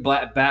 Let them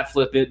bat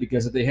flip it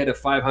because if they hit a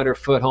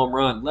 500-foot home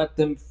run, let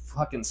them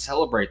fucking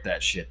celebrate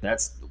that shit.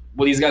 That's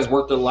what these guys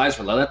worked their lives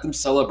for. Let them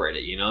celebrate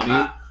it, you know what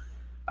I mean?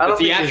 The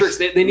theatrics,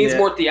 they need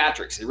more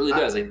theatrics. It really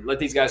does. They let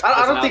these guys.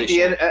 I don't think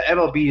the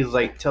MLB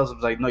is tells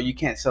them no, you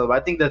can't celebrate. I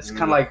think that's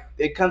kind of like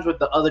it comes with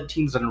the other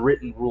teams'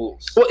 unwritten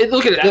rules. Well,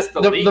 look at it.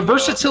 The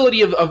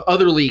versatility of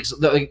other leagues.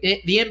 The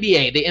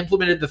NBA, they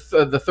implemented the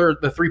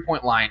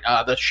 3-point line,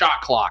 the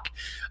shot clock.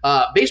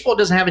 Baseball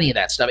doesn't have any of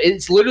that stuff.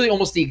 It's literally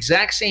almost the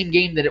exact same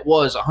game that it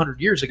was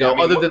 100 years ago,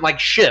 other than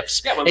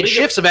shifts. Yeah, and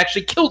shifts have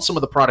actually killed some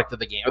of the product of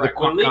the game. Right.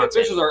 When league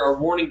officials are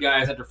warning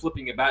guys after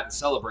flipping a bat and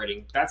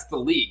celebrating, that's the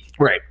league.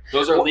 Right.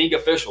 Those are league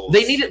officials.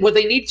 What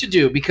they need to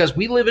do, because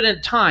we live in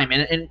a time,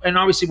 and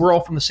obviously we're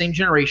all from the same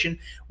generation.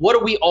 What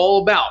are we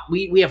all about?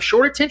 We have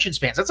short attention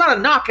spans. That's not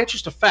a knock. That's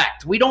just a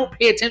fact. We don't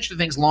pay attention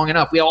to things long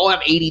enough. We all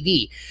have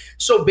ADD.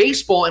 So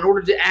baseball, in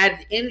order to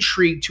add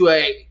intrigue to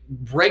a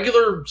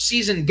regular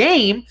season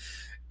game,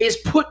 is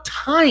put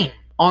time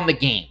on the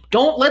game.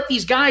 Don't let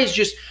these guys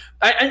just.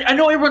 I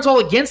know everyone's all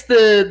against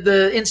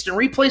the instant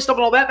replay stuff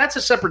and all that. That's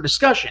a separate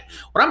discussion.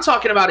 What I'm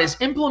talking about is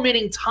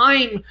implementing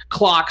time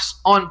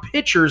clocks on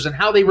pitchers and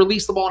how they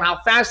release the ball and how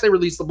fast they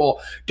release the ball.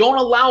 Don't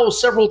allow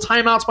several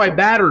timeouts by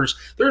batters.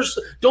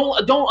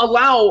 Don't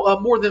allow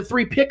more than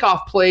 3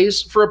 pickoff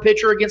plays for a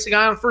pitcher against a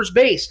guy on first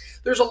base.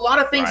 There's a lot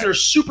of things that are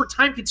super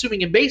time consuming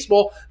in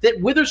baseball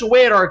that withers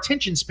away at our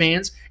attention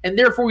spans, and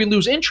therefore we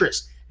lose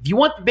interest. If you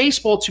want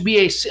baseball to be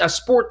a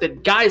sport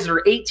that guys that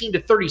are 18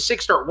 to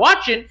 36 start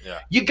watching,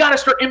 you got to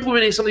start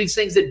implementing some of these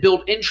things that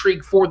build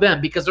intrigue for them,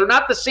 because they're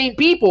not the same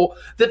people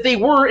that they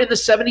were in the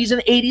 70s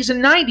and 80s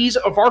and 90s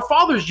of our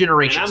father's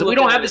generations. And we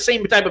don't have the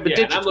same type of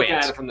attention spans. I'm looking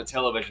at it from the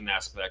television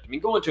aspect. I mean,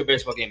 going to a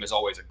baseball game is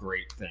always a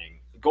great thing.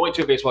 Going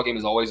to a baseball game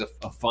is always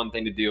a fun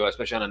thing to do,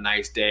 especially on a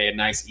nice day, a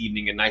nice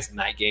evening, a nice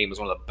night game is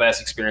one of the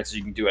best experiences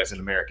you can do as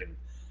an American.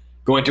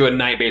 Going to a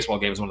night baseball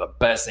game is one of the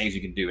best things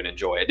you can do and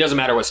enjoy. It doesn't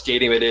matter what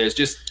stadium it is,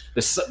 just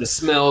the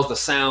smells, the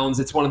sounds.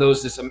 It's one of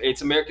those,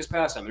 it's America's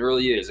pastime. It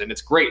really is. And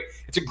it's great.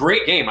 It's a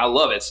great game. I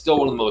love it. It's still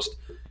one of the most,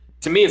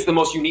 to me, it's the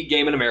most unique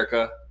game in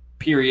America,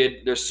 period.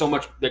 There's so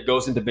much that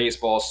goes into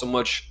baseball, so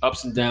much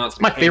ups and downs.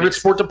 It's my favorite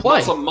sport to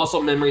play.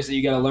 Muscle memories that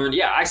you got to learn.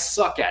 Yeah, I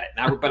suck at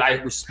it, but I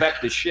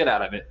respect the shit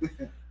out of it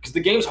because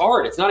the game's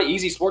hard. It's not an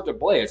easy sport to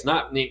play. It's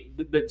not,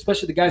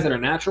 especially the guys that are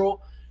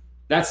natural.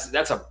 That's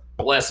a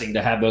blessing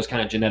to have those kind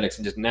of genetics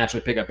and just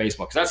naturally pick up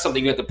baseball, because that's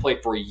something you have to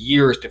play for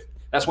years.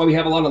 That's why we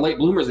have a lot of late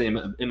bloomers in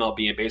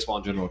MLB and baseball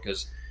in general,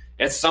 because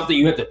it's something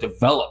you have to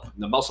develop,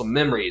 the muscle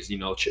memories.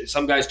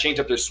 Some guys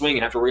change up their swing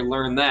and have to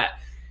relearn that.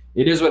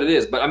 It is what it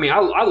is. But I mean,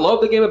 I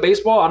love the game of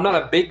baseball. I'm not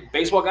a big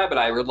baseball guy, but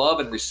I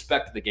love and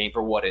respect the game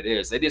for what it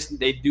is. They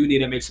do need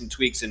to make some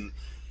tweaks and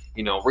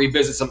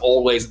revisit some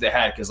old ways that they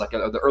had, because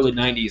the early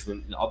 90s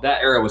and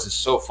that era was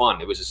just so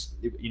fun. It was just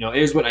it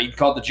is what you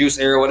call it, the juice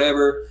era,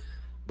 whatever,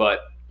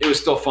 but it was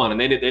still fun,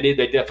 and they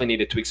definitely need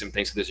to tweak some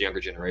things for this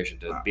younger generation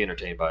to be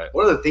entertained by it.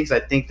 One of the things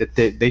I think that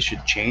they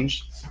should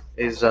change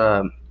is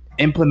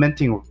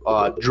implementing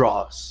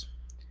draws.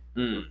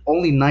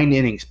 Only 9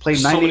 innings. Play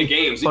 9 so many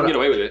games. You can get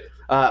away with it.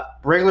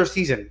 Regular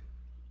season,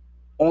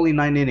 only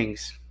 9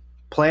 innings.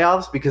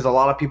 Playoffs, because a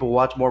lot of people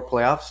watch more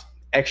playoffs,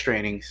 extra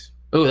innings.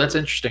 Oh, that's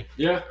interesting.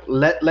 Yeah.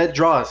 Let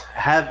draws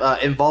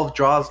have involve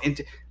draws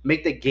into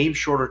make the game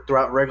shorter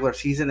throughout regular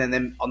season, and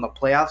then on the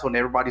playoffs when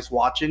everybody's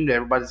watching,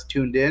 everybody's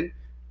tuned in.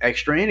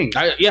 Extra innings.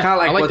 Kind of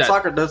like what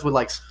soccer does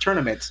with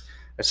tournaments.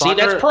 See,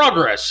 that's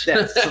progress.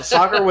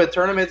 Soccer with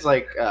tournaments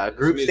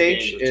group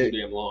stage. Too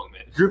damn long,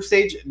 man. Group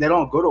stage, they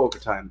don't go to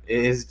overtime.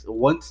 It is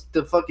once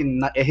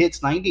it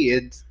hits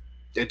 90,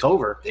 it's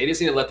over. They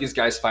just need to let these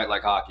guys fight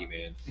like hockey,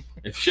 man.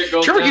 If shit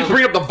goes Trevor down, keeps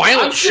bringing up the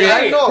violent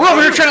shit. We're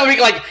over here trying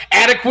to make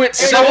adequate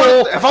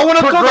civil if I want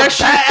to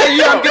progression.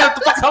 I'm gonna have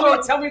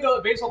to tell me the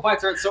baseball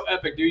fights aren't so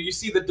epic, dude. You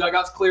see the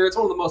dugouts clear. It's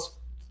one of the most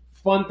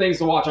fun things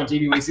to watch on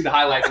TV when you see the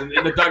highlights and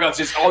the dugouts,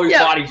 just all these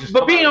bodies just.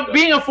 But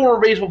being a former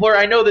baseball player,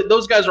 I know that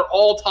those guys are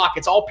all talk.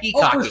 It's all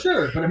peacocking. Oh, for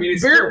sure. But I mean,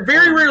 it's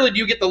very rarely do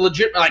you get the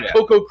legit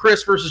Coco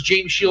Chris versus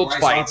James Shields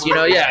fights. You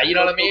know what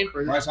I mean?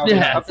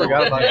 I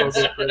forgot about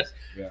Coco Chris.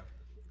 Yeah.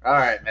 All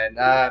right,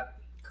 man.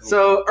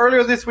 So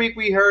earlier this week,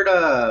 we heard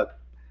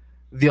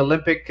the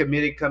Olympic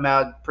Committee come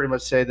out, pretty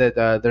much say that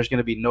there's going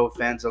to be no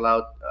fans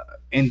allowed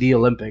in the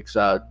Olympics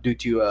due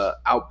to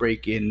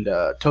outbreak in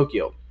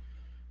Tokyo.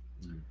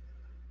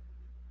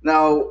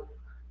 Now,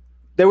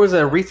 there was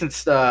a recent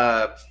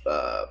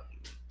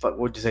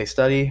what'd you say,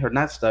 study or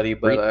not study,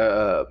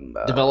 but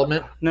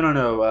development?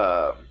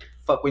 No.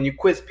 When you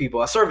quiz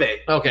people, a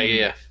survey. Okay,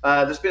 yeah.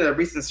 There's been a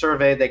recent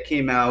survey that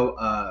came out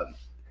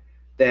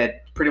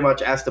that pretty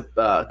much asked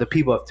the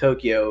people of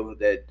Tokyo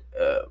that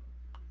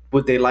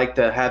would they like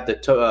to have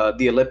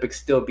the Olympics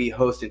still be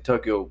hosted in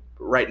Tokyo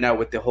right now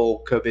with the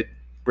whole COVID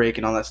break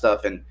and all that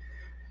stuff. And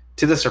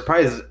to the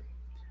surprise,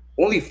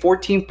 only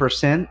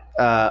 14%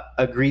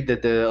 agreed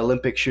that the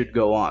Olympics should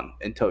go on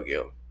in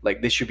Tokyo.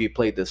 Like, they should be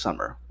played this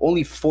summer.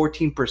 Only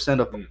 14%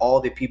 of all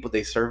the people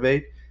they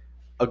surveyed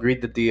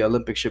agreed that the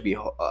Olympics should be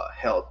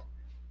held.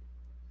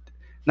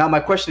 Now, my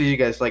question to you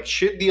guys,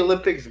 should the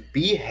Olympics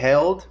be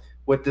held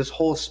with this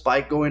whole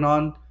spike going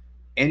on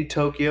in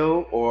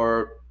Tokyo,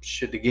 or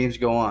should the games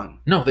go on?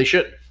 No, they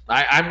shouldn't.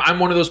 I'm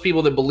one of those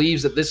people that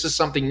believes that this is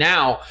something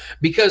now,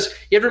 because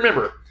you have to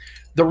remember,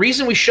 the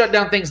reason we shut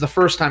down things the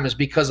first time is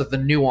because of the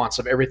nuance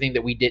of everything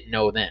that we didn't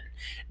know then.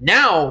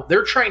 Now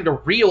they're trying to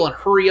reel and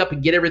hurry up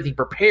and get everything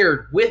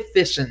prepared with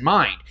this in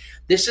mind.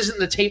 This isn't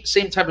the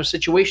same type of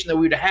situation that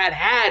we would have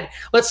had.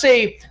 Let's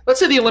say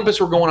the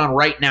Olympics were going on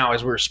right now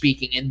as we were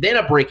speaking, and then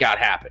a breakout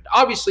happened.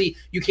 Obviously,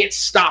 you can't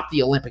stop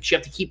the Olympics. You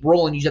have to keep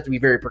rolling. You just have to be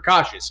very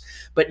precautious.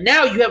 But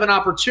now you have an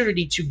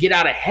opportunity to get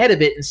out ahead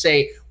of it and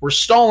say, we're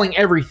stalling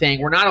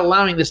everything. We're not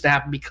allowing this to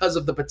happen because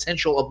of the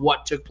potential of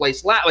what took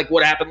place,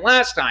 what happened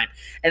last time.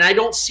 And I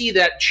don't see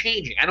that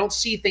changing. I don't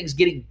see things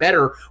getting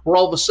better where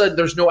all of a sudden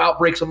there's no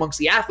outbreaks amongst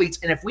the athletes.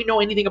 And if we know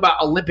anything about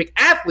Olympic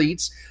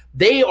athletes,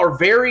 they are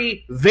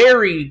very,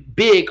 very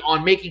big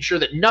on making sure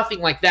that nothing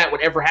like that would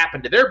ever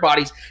happen to their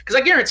bodies. Because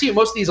I guarantee you,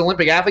 most of these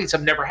Olympic athletes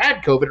have never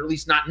had COVID, or at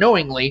least not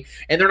knowingly,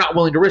 and they're not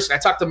willing to risk it. I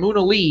talked to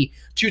Muna Lee,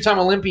 two-time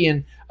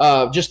Olympian,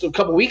 just a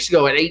couple weeks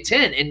ago at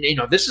 8'10",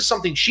 and this is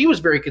something she was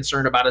very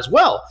concerned about as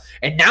well.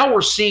 And now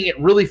we're seeing it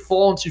really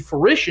fall into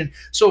fruition.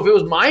 So if it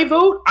was my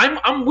vote,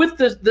 I'm with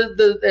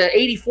the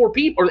 84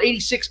 people or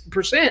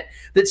 86%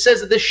 that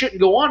says that this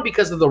shouldn't go on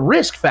because of the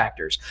risk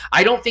factors.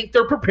 I don't think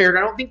they're prepared.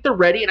 I don't think they're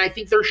ready, and I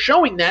think they're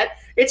showing that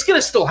it's going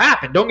to still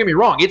happen. Don't get me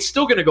wrong. It's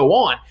still going to go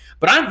on.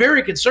 But I'm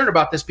very concerned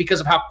about this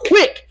because of how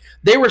quick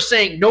they were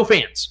saying no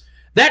fans.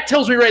 That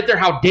tells me right there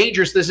how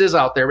dangerous this is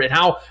out there and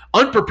how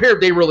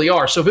unprepared they really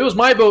are. So if it was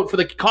my vote for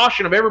the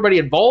caution of everybody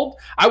involved,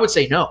 I would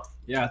say no.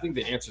 Yeah, I think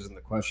the answer's in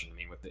the question. I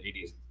mean, with the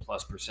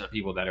 80+%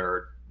 people that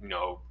are,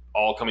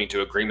 all coming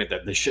to agreement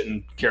that they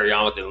shouldn't carry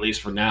on with it, at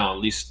least for now, at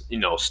least,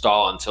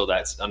 stall until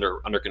that's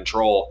under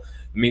control.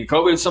 I mean,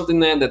 COVID is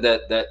something then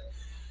that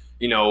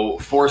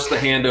forced the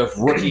hand of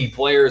rookie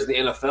players in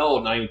the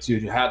NFL not even to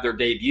have their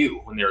debut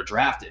when they were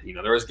drafted.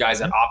 There was guys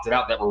that opted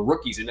out that were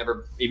rookies and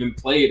never even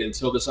played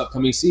until this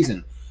upcoming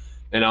season.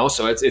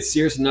 So it's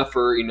serious enough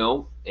for,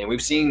 and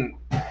we've seen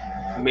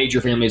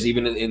major families,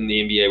 even in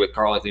the NBA with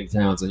Karl-Anthony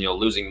Towns, and,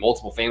 losing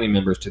multiple family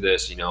members to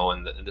this,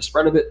 and the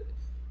spread of it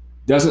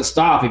doesn't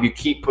stop if you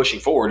keep pushing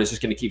forward. It's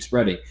just going to keep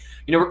spreading.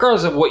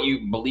 Regardless of what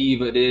you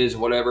believe it is,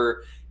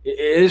 whatever, it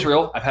is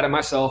real. I've had it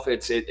myself.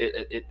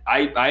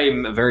 I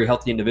am a very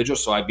healthy individual,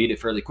 so I beat it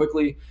fairly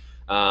quickly.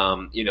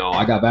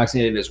 I got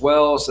vaccinated as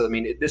well. So, I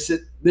mean, this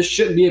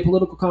shouldn't be a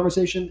political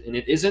conversation, and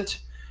it isn't.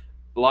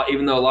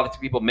 Even though a lot of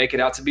people make it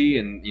out to be,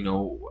 and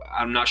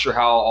I'm not sure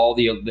how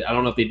I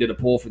don't know if they did a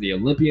poll for the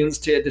Olympians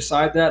to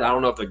decide that. I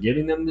don't know if they're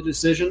giving them the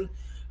decision.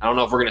 I don't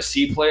know if we're going to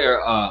see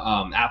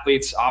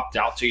athletes opt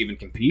out to even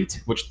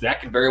compete, which that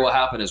could very well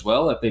happen as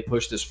well if they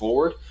push this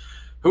forward.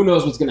 Who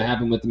knows what's going to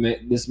happen with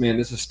this man?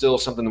 This is still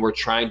something that we're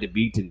trying to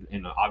beat,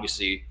 and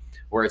obviously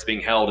where it's being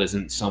held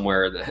isn't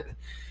somewhere that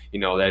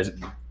that has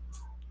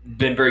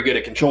been very good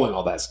at controlling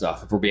all that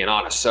stuff. If we're being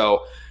honest,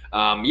 so.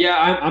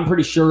 I'm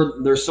pretty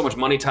sure there's so much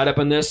money tied up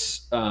in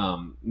this.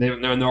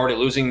 They're already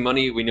losing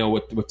money. We know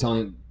with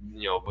telling,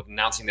 with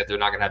announcing that they're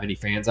not going to have any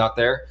fans out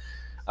there.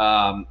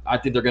 I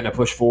think they're going to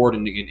push forward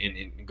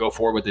and go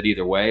forward with it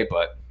either way.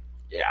 But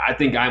yeah, I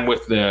think I'm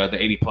with the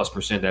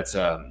 80+% that's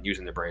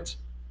using their brains.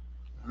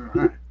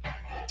 All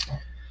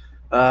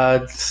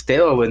right.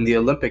 Still in the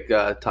Olympic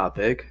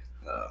topic.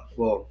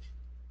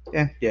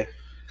 Yeah.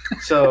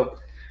 So.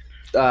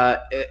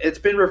 It's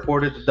been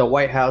reported that the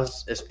White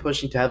House is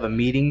pushing to have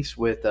meetings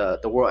with the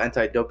World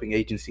Anti-Doping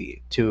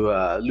Agency to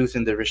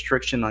loosen the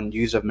restriction on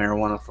use of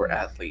marijuana for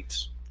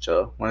athletes.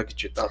 So I want to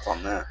get your thoughts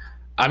on that.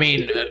 I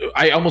mean,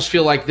 I almost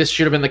feel like this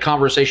should have been the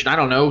conversation, I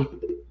don't know,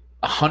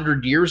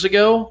 100 years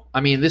ago. I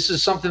mean, this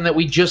is something that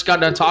we just got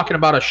done talking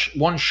about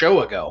one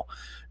show ago.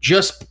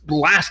 just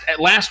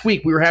last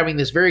week we were having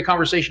this very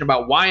conversation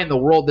about why in the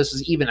world this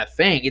is even a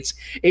thing.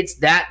 It's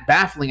that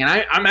baffling,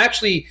 and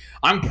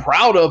I'm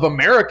proud of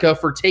America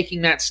for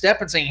taking that step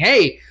and saying,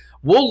 hey,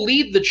 we'll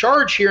lead the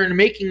charge here in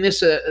making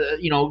this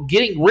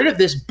getting rid of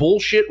this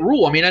bullshit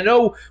rule. I mean, I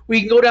know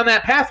we can go down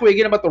that pathway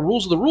again about the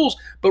rules of the rules,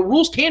 but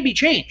rules can be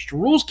changed.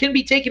 Rules can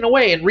be taken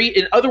away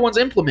and other ones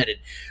implemented.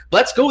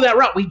 Let's go that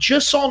route. We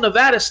just saw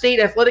Nevada State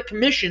Athletic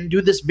Commission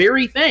do this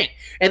very thing,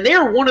 and they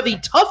are one of the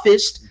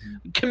toughest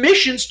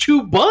commissions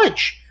to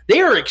budge. They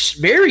are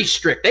very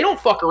strict. They don't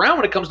fuck around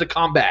when it comes to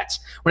combat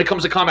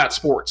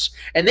sports.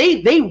 And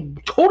they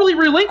totally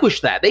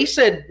relinquished that. They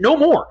said, no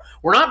more.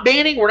 We're not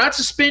banning, we're not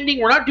suspending,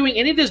 we're not doing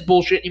any of this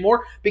bullshit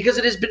anymore because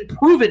it has been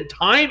proven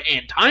time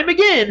and time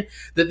again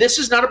that this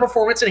is not a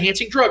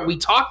performance-enhancing drug. We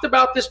talked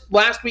about this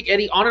last week,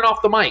 Eddie, on and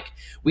off the mic.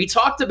 We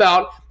talked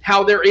about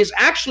how there is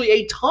actually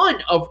a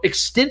ton of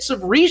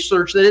extensive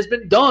research that has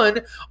been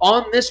done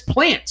on this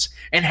plant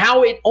and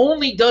how it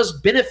only does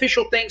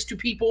beneficial things to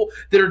people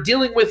that are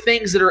dealing with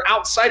things that are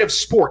outside of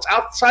sports,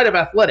 outside of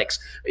athletics.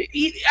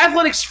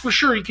 Athletics, for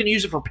sure, you can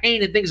use it for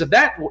pain and things of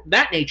that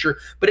nature,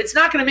 but it's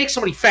not going to make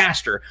somebody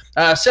faster.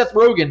 Seth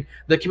Rogen,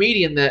 the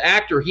comedian, the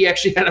actor, he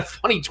actually had a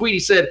funny tweet. He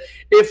said,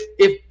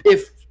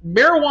 if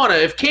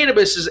marijuana, if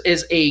cannabis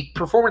is a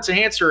performance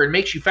enhancer and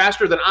makes you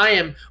faster, then I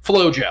am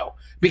FloJo.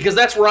 Because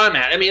that's where I'm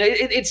at. I mean,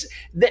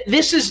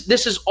 this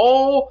is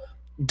all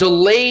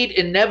delayed,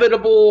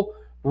 inevitable,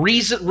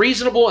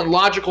 reasonable, and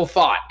logical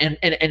thought and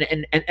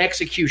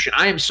execution.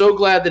 I am so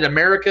glad that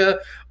America,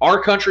 our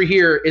country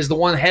here, is the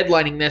one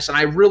headlining this, and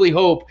I really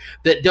hope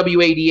that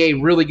WADA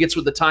really gets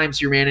with the times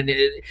here, man. And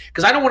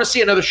because I don't want to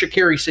see another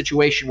Sha'Carri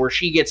situation where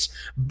she gets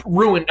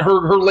ruined,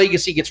 her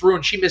legacy gets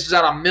ruined. She misses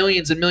out on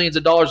millions and millions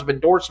of dollars of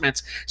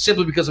endorsements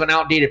simply because of an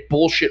outdated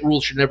bullshit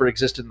rule should never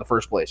existed in the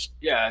first place.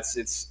 Yeah,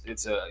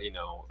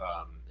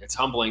 it's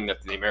humbling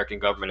that the American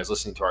government is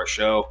listening to our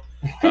show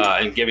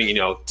and giving,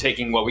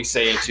 taking what we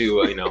say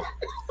into,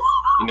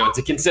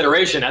 into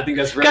consideration. I think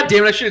that's very. God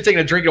damn it! I should have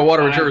taken a drink of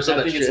water or said that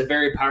I think shit. It's a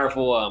very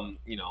powerful.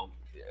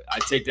 I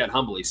take that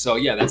humbly. So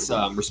yeah, that's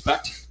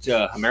respect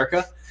to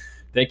America.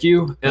 Thank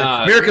you,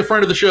 America,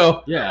 friend of the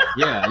show. Yeah,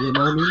 you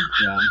know what I mean.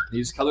 Yeah,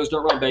 these colors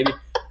don't run, baby.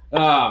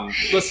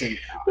 Listen,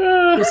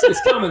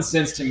 it's common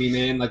sense to me,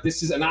 man. Like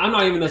this is, and I'm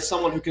not even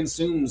someone who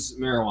consumes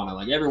marijuana.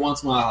 Like every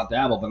once in a while I'll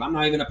dabble, but I'm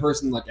not even a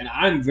person and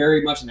I'm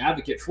very much an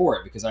advocate for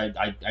it because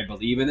I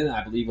believe in it.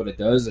 I believe what it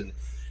does, and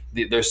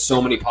there's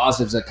so many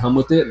positives that come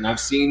with it. And I've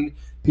seen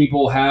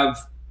people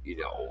have,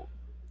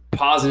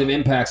 positive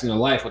impacts in their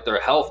life with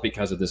their health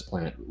because of this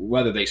plant,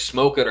 whether they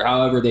smoke it or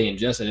however they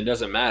ingest it. It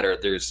doesn't matter.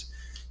 There's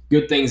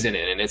good things in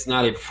it, and it's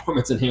not a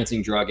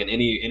performance-enhancing drug in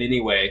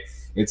any way.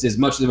 It's as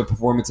much of a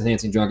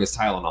performance-enhancing drug as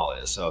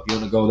Tylenol is. So if you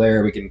want to go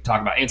there, we can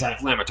talk about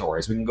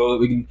anti-inflammatories.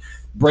 We can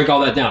break all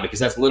that down because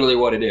that's literally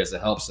what it is.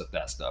 It helps with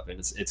that stuff, and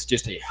it's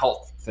just a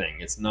health thing.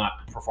 It's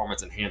not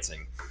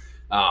performance-enhancing.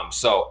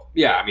 So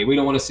yeah, I mean, we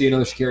don't want to see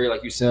another Sha'Carri,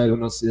 like you said.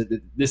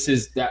 This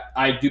is that.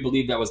 I do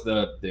believe that was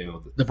the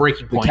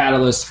breaking point, the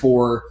catalyst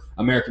for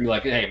America to be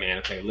like, hey man,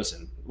 okay,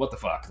 listen, what the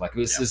fuck? Like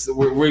this is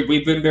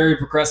we've been very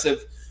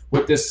progressive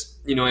with this,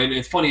 and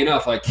it's funny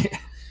enough, like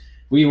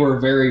we were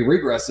very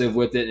regressive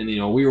with it, and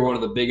we were one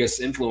of the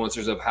biggest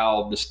influencers of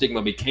how the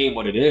stigma became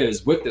what it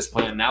is with this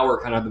plan. Now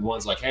we're kind of the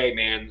ones like, hey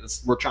man,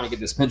 we're trying to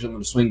get this pendulum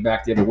to swing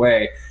back the other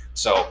way.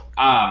 So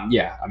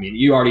yeah, I mean,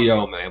 you already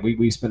know, man.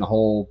 We spent a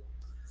whole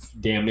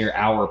damn near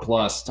hour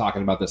plus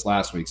talking about this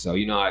last week, so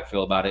you know how I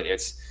feel about it.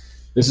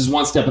 This is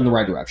one step in the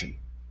right direction,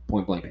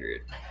 point blank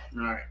period.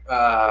 All right,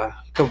 a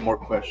couple more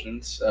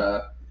questions.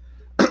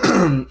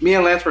 Me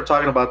and Lance were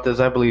talking about this,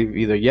 I believe,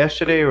 either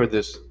yesterday or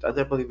this. I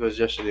believe it was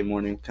yesterday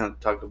morning. Kind of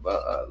talked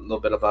about a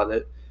little bit about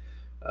it.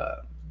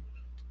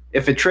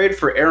 If a trade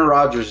for Aaron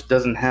Rodgers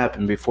doesn't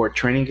happen before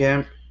training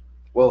camp,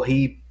 well,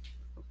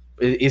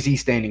 is he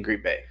staying in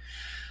Green Bay?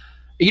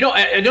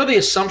 I know the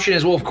assumption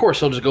is, well, of course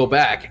he'll just go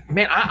back.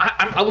 Man,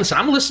 I listen.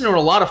 I'm listening to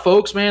a lot of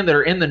folks, man, that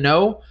are in the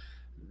know.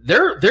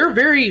 They're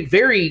very,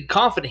 very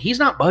confident he's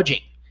not budging.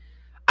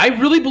 I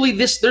really believe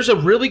this. There's a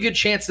really good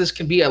chance this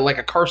can be like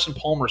a Carson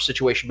Palmer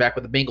situation back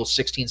with the Bengals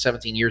 16,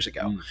 17 years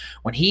ago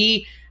when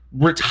he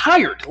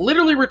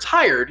literally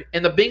retired,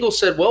 and the Bengals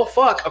said, well,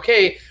 fuck,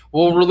 okay,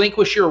 we'll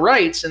relinquish your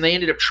rights, and they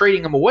ended up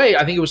trading him away.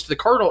 I think it was to the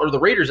Cardinals or the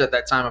Raiders at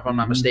that time, if I'm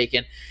not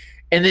mistaken.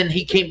 And then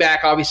he came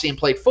back, obviously, and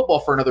played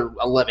football for another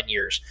 11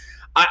 years.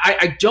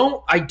 I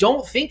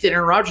don't think that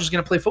Aaron Rodgers is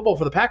going to play football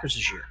for the Packers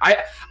this year.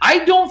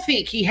 I don't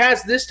think he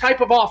has this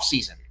type of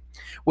offseason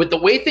with the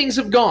way things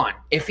have gone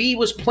if he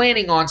was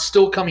planning on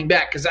still coming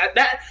back, because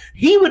that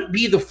he would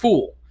be the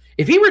fool.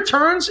 If he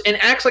returns and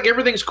acts like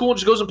everything's cool and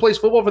just goes and plays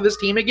football for this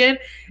team again,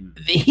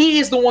 he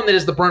is the one that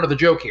is the brunt of the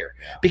joke here.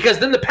 Because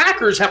then the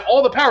Packers have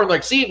all the power.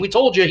 Like, see, we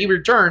told you he would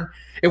return.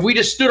 If we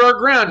just stood our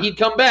ground, he'd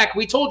come back.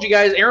 We told you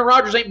guys Aaron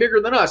Rodgers ain't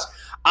bigger than us.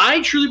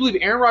 I truly believe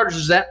Aaron Rodgers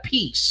is that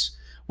piece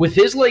with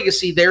his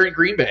legacy there in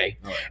Green Bay.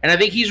 Right. And I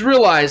think he's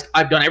realized,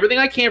 I've done everything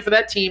I can for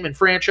that team and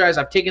franchise.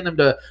 I've taken them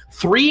to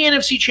 3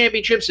 NFC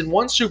championships and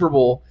 1 Super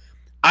Bowl.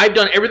 I've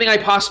done everything I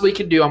possibly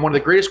can do. I'm one of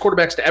the greatest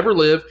quarterbacks to ever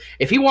live.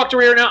 If he walked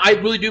away right now, I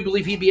really do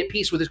believe he'd be at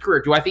peace with his career.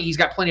 Do I think he's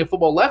got plenty of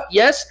football left?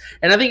 Yes.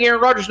 And I think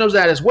Aaron Rodgers knows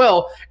that as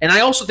well. And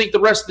I also think the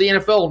rest of the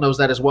NFL knows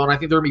that as well. And I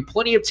think there will be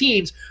plenty of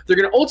teams that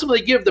are going to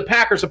ultimately give the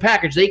Packers a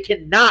package they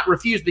cannot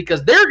refuse,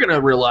 because they're going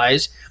to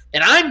realize,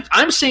 and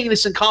I'm saying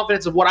this in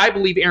confidence of what I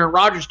believe Aaron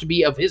Rodgers to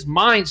be of his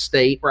mind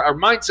state or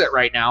mindset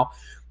right now.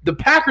 The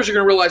Packers are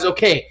going to realize,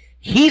 okay,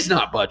 he's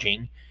not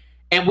budging.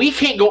 And we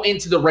can't go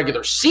into the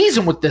regular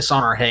season with this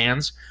on our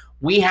hands.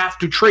 We have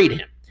to trade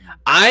him.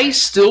 I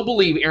still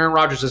believe Aaron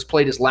Rodgers has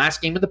played his last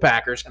game with the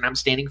Packers, and I'm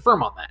standing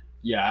firm on that.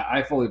 Yeah,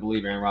 I fully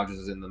believe Aaron Rodgers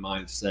is in the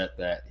mindset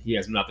that he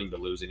has nothing to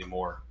lose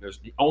anymore. There's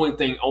the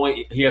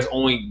he has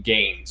only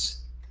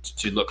gains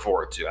to look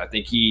forward to. I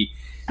think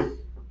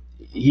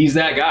he's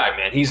that guy,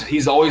 man.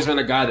 He's always been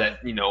a guy that,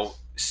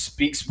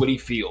 speaks what he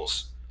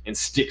feels and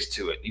sticks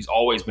to it. He's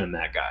always been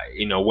that guy.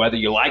 Whether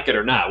you like it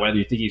or not, whether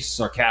you think he's a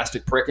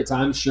sarcastic prick at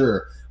times,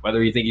 sure.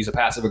 Whether you think he's a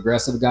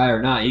passive-aggressive guy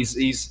or not,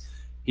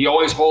 he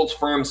always holds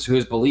firm to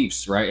his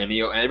beliefs, right? And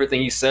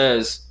everything he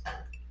says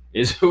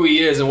is who he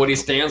is and what he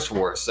stands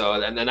for. So,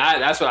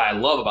 that's what I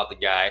love about the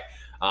guy,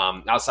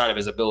 outside of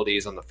his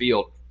abilities on the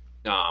field.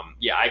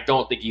 I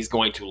don't think he's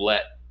going to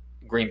let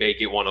Green Bay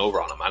get one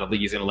over on him. I don't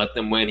think he's going to let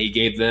them win. He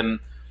gave them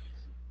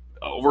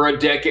over a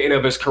decade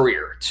of his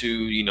career to,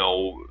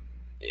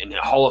 in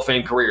a Hall of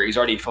Fame career. He's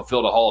already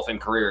fulfilled a Hall of Fame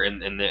career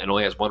and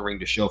only has one ring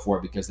to show for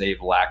it because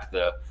they've lacked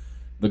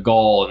the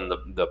gall and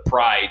the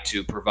pride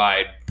to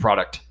provide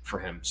product for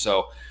him.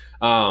 So,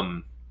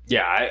 I'm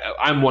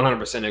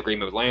 100% in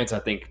agreement with Lance. I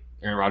think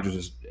Aaron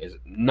Rodgers is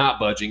not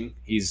budging.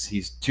 He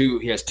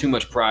has too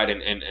much pride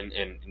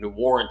and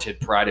warranted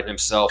pride in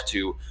himself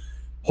to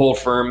hold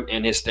firm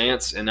in his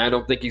stance, and I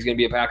don't think he's going to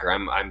be a Packer.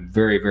 I'm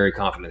very, very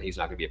confident he's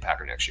not going to be a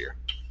Packer next year.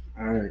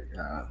 All right.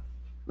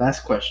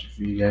 Last question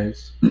for you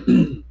guys.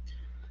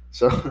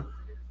 So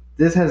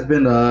this has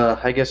been,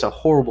 I guess, a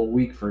horrible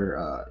week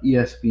for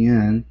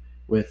ESPN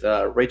with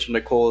Rachel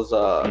Nichols'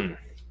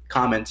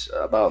 comments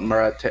about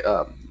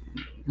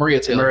Maria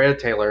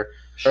Taylor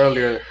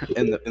earlier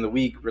in the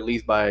week,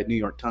 released by New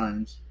York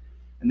Times.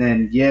 And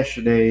then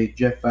yesterday,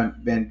 Jeff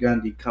Van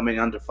Gundy coming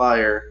under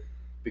fire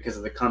because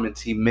of the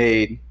comments he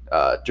made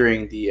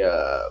during the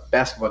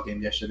basketball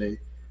game yesterday,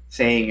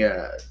 saying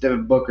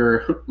Devin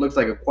Booker looks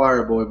like a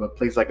choir boy but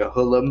plays like a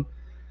hoodlum.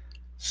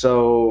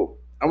 So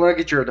I want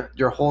to get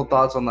your whole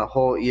thoughts on the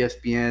whole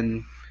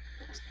ESPN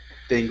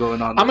thing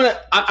going on.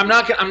 I'm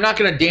not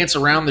gonna dance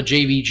around the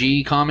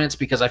JVG comments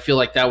because I feel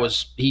like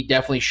he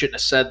definitely shouldn't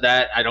have said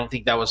that. I don't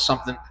think that was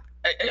something.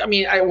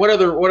 What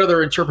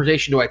other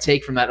interpretation do I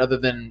take from that other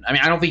than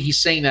I don't think he's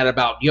saying that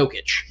about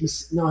Jokic.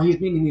 He's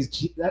meaning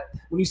that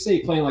when you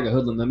say playing like a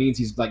hoodlum, that means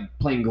he's like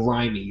playing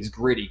grimy, he's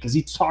gritty because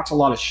he talks a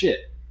lot of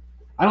shit.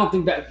 I don't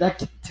think that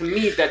to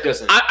me that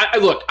doesn't.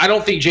 I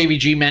don't think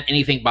JVG meant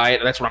anything by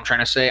it. That's what I'm trying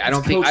to say. I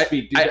don't think.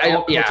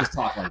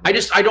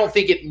 I don't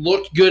think it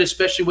looked good,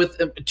 especially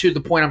to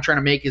the point I'm trying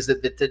to make is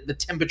that the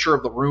temperature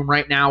of the room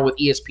right now with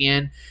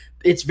ESPN.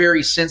 It's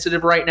very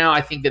sensitive right now.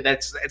 I think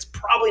that's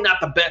probably not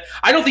the best.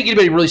 I don't think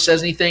anybody really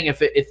says anything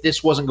if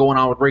this wasn't going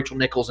on with Rachel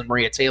Nichols and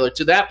Maria Taylor.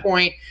 To that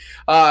point,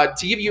 to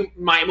give you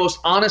my most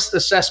honest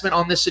assessment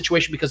on this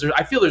situation, because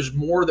I feel there's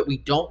more that we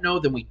don't know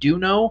than we do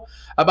know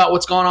about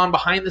what's going on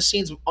behind the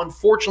scenes.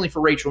 Unfortunately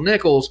for Rachel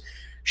Nichols,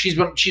 she's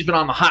been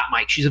on the hot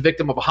mic. She's a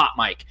victim of a hot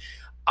mic.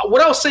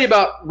 What I'll say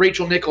about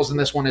Rachel Nichols in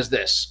this one is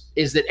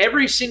that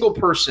every single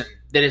person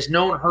that has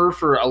known her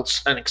for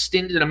an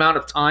extended amount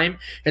of time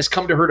has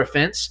come to her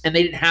defense, and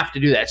they didn't have to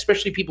do that,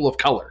 especially people of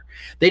color.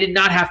 They did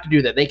not have to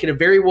do that. They could have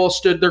very well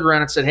stood their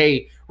ground and said,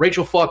 hey,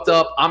 Rachel fucked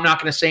up. I'm not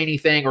going to say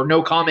anything, or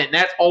no comment. And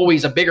that's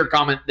always a bigger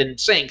comment than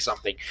saying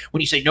something when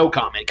you say no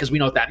comment, because we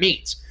know what that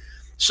means.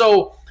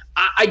 So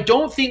I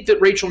don't think that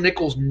Rachel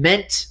Nichols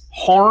meant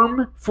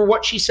harm for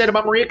what she said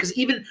about Maria, because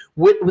even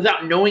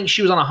without knowing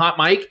she was on a hot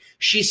mic,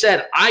 she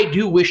said, I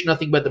do wish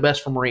nothing but the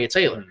best for Maria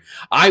Taylor.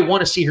 I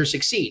want to see her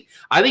succeed.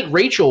 I think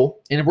Rachel,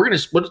 and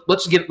let's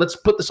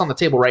put this on the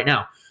table right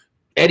now.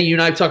 Eddie, you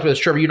and I have talked about this.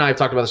 Trevor, you and I have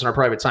talked about this in our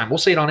private time. We'll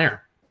say it on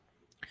air.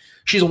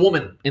 She's a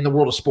woman in the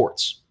world of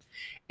sports.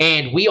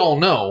 And we all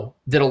know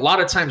that a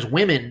lot of times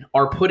women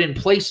are put in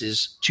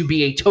places to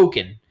be a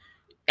token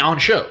on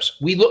shows.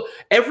 We look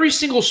every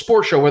single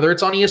sports show, whether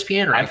it's on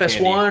ESPN or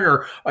FS1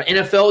 or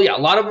NFL. Yeah, a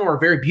lot of them are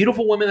very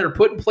beautiful women that are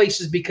put in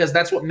places because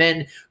that's what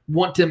men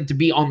want them to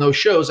be on those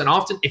shows. And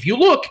often, if you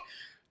look,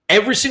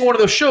 every single one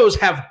of those shows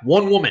have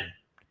one woman,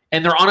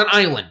 and they're on an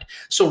island.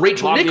 So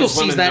Rachel Nichols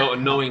sees that.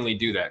 Knowingly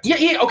do that.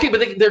 Yeah, okay,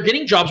 but they're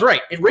getting jobs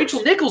right. And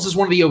Rachel Nichols is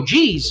one of the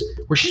OGs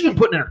where she's been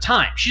putting in her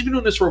time. She's been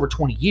doing this for over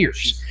 20 years.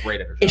 She's great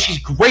at her job. And she's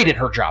great at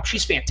her job.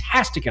 She's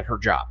fantastic at her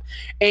job.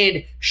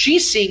 And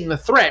she's seeing the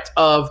threat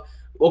of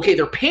okay,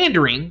 they're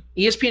pandering.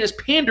 ESPN is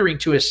pandering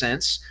to a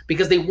sense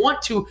because they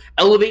want to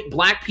elevate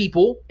black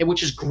people,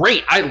 which is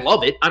great. I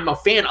love it. I'm a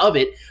fan of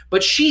it.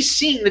 But she's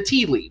seeing the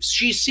tea leaves.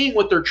 She's seeing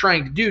what they're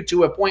trying to do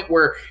to a point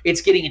where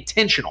it's getting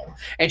intentional.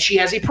 And she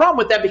has a problem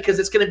with that because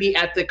it's going to be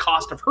at the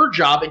cost of her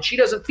job, and she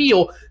doesn't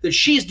feel that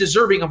she's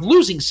deserving of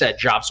losing said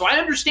job. So I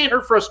understand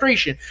her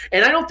frustration,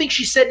 and I don't think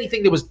she said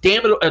anything that was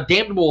a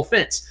damnable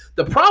offense.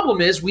 The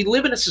problem is we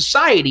live in a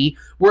society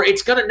where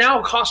it's going to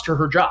now cost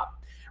her job.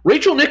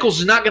 Rachel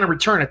Nichols is not going to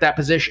return at that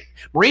position.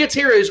 Maria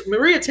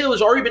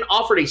Taylor's already been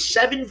offered a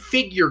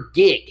 7-figure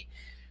gig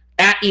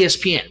at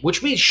ESPN,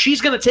 which means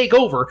she's going to take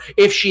over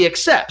if she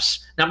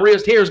accepts. Now, Maria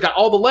Taylor's got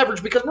all the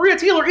leverage because Maria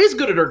Taylor is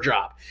good at her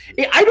job.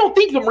 I don't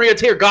think that Maria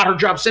Taylor got her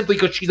job simply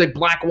because she's a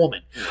black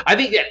woman. I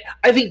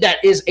think that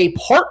is a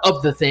part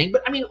of the thing.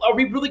 But, I mean, are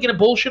we really going to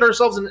bullshit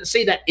ourselves and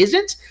say that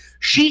isn't?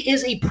 She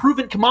is a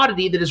proven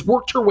commodity that has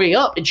worked her way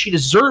up, and she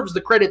deserves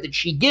the credit that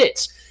she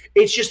gets.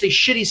 It's just a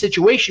shitty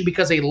situation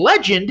because a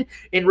legend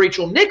in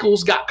Rachel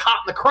Nichols got caught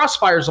in the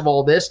crossfires of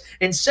all this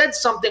and said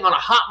something on a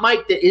hot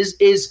mic that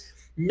is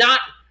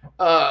not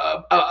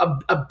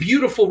a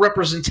beautiful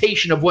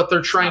representation of what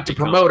they're trying to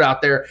promote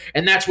out there,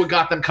 and that's what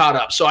got them caught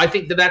up. So I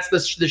think that's the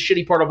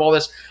shitty part of all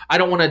this. I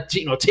don't want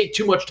to take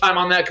too much time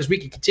on that because we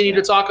can continue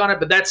to talk on it,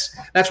 but that's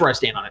where I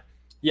stand on it.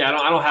 Yeah,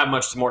 I don't have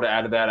much more to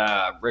add to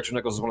that. Rachel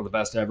Nichols is one of the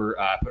best ever.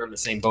 Put her in the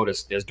same boat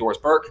as Doris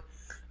Burke.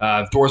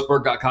 If Doris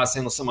Burke got caught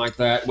saying something like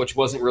that, which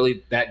wasn't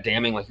really that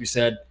damning, like you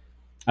said,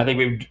 I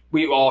think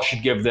we all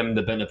should give them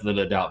the benefit of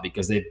the doubt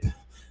because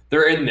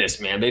they're in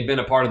this, man. They've been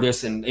a part of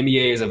this, and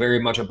NBA is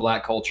very much a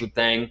black culture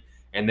thing,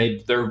 and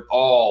they're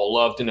all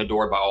loved and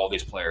adored by all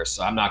these players.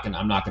 So I'm not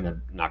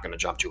gonna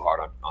jump too hard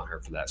on her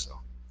for that. So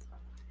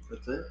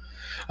that's it.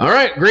 All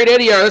right, great,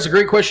 Eddie. That's a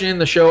great question in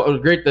the show.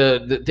 Great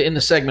to end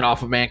the segment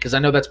off of, man, because I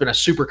know that's been a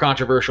super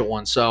controversial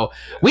one. So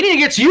we need to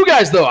get to you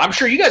guys, though. I'm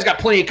sure you guys got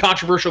plenty of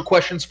controversial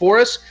questions for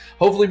us.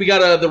 Hopefully we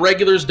got the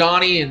regulars,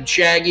 Donnie and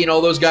Shaggy and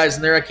all those guys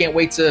in there. I can't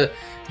wait to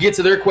get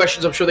to their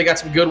questions. I'm sure they got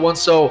some good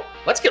ones. So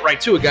let's get right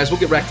to it, guys. We'll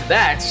get right to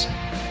that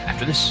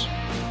after this.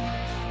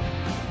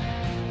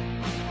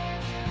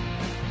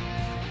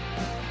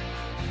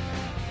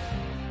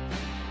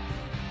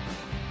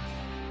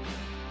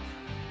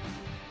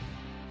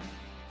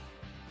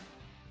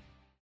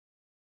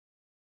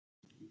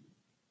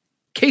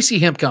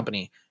 KC Hemp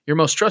Company, your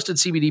most trusted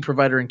CBD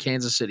provider in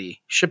Kansas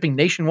City, shipping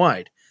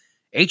nationwide.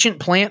 Ancient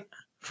plant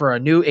for a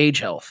new age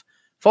health.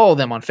 Follow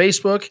them on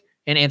Facebook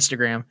and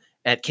Instagram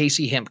at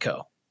KC Hemp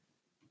Co.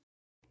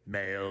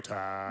 Mail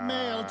time.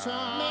 Mail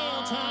time.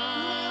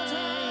 Mail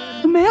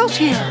time. The mail's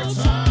here.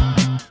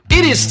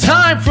 It is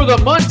time for the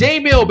Monday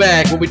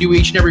Mailbag. What we do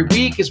each and every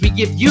week is we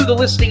give you, the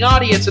listening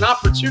audience, an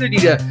opportunity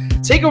to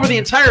take over the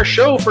entire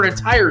show for an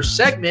entire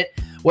segment.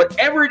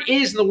 Whatever it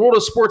is in the world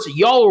of sports that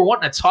y'all are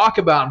wanting to talk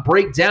about and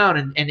break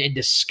down and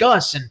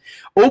discuss and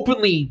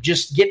openly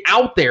just get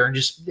out there and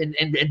just and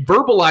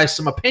verbalize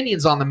some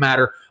opinions on the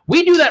matter,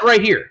 we do that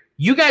right here.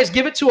 You guys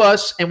give it to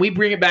us, and we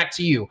bring it back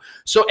to you.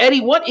 So,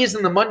 Eddie, what is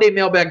in the Monday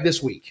Mailbag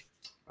this week?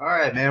 All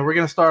right, man. We're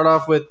going to start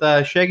off with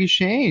Shaggy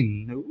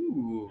Shane.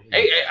 Ooh.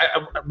 Hey,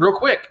 real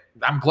quick,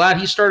 I'm glad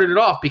he started it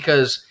off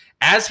because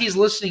as he's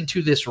listening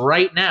to this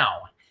right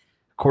now,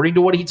 according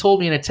to what he told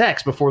me in a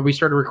text before we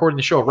started recording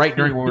the show, right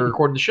during when we were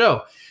recording the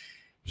show,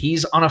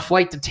 he's on a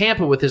flight to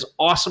Tampa with his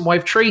awesome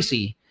wife,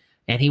 Tracy,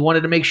 and he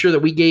wanted to make sure that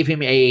we gave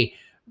him a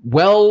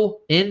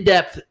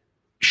in-depth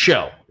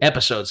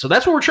episode. So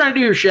that's what we're trying to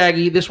do here,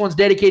 Shaggy. This one's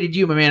dedicated to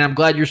you, my man. I'm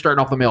glad you're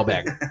starting off the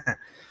mailbag. All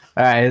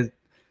right.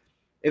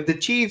 If the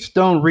Chiefs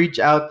don't reach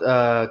out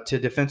to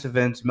defensive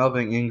ends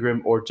Melvin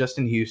Ingram or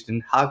Justin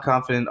Houston, how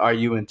confident are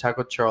you in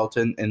Taco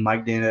Charlton and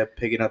Mike Dana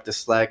picking up the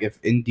slack if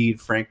indeed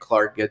Frank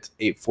Clark gets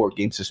a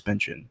 4-game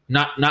suspension?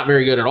 Not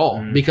very good at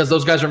all because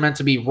those guys are meant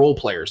to be role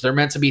players. They're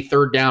meant to be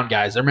third down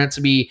guys. They're meant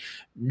to be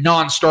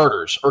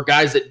non-starters or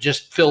guys that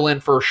just fill in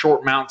for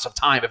short amounts of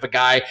time. If a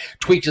guy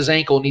tweaks his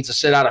ankle and needs to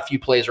sit out a few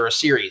plays or a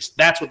series,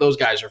 that's what those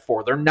guys are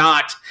for. They're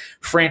not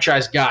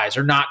franchise guys.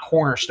 They're not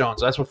cornerstones.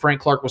 That's what Frank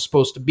Clark was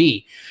supposed to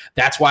be.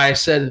 That's why I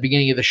said at the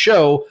beginning of the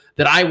show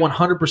that I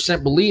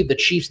 100% believe the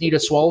Chiefs need to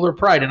swallow their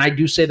pride, and I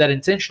do say that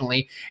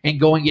intentionally, and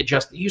go and get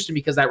Justin Houston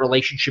because that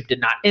relationship did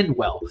not end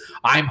well.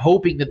 I'm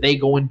hoping that they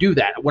go and do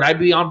that. Would I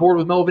be on board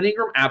with Melvin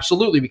Ingram?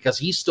 Absolutely, because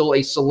he's still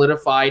a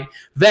solidified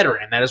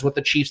veteran, and that is what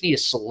the Chiefs need,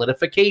 is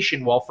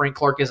solidification while Frank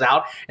Clark is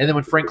out. And then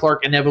when Frank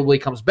Clark inevitably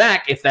comes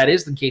back, if that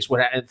is the case,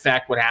 what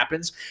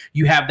happens,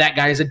 you have that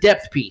guy as a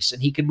depth piece,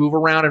 and he can move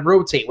around and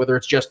rotate, whether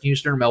it's Justin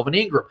Houston or Melvin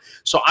Ingram.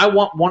 So I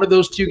want one of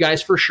those two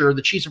guys for sure.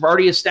 The Chiefs have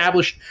already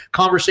established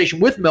conversation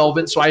with Melvin,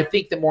 so I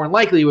think that more than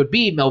likely it would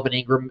be Melvin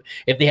Ingram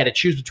if they had to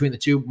choose between the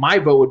two. My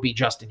vote would be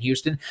Justin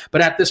Houston,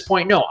 but at this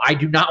point, no, I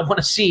do not want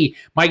to see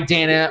Mike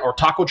Dana or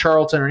Taco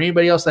Charlton or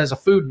anybody else that has a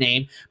food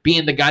name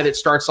being the guy that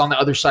starts on the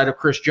other side of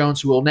Chris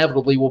Jones, who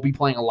inevitably will be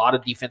playing a lot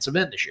of defensive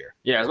end this year.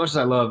 Yeah, as much as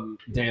I love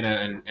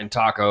Dana and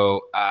Taco,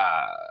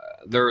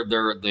 they're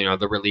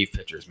the relief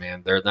pitchers,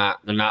 man. They're not.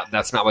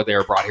 That's not what they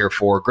were brought here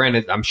for.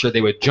 Granted, I'm sure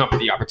they would jump at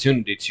the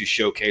opportunity to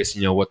showcase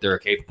what they're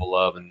capable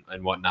of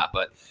and whatnot,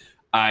 but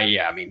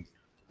I mean,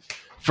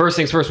 first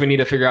things first, we need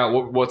to figure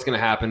out what's going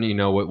to happen,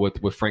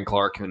 with Frank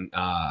Clark. And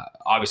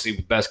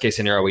obviously, best case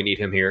scenario, we need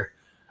him here.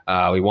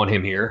 We want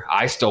him here.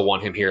 I still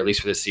want him here, at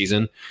least for this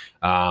season.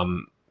 I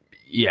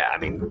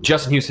mean,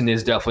 Justin Houston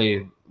is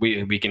definitely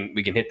we can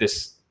hit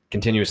this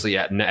continuously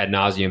ad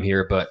nauseum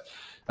here, but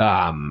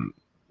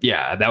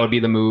that would be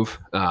the move.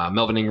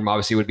 Melvin Ingram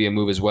obviously would be a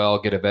move as well.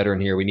 Get a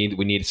veteran here. We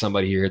need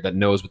somebody here that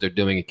knows what they're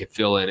doing and can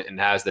fill in and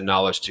has the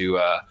knowledge to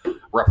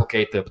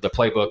replicate the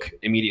playbook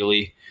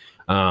immediately.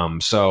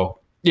 Don't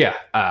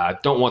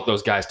want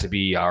those guys to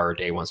be our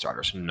day one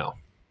starters. No.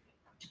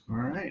 All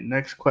right.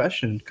 Next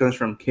question comes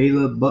from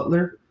Caleb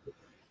Butler.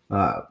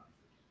 Why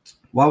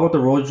won't the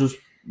Royals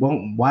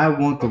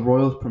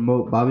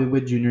promote Bobby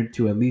Witt Jr.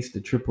 to at least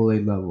the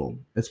AAA level?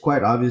 It's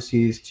quite obvious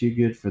he is too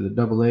good for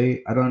the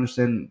AA. I don't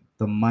understand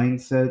the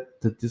mindset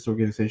that this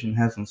organization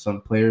has on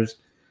some players.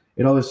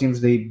 It always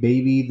seems they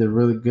baby the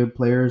really good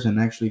players and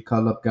actually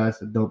call up guys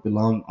that don't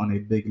belong on a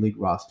big league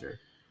roster.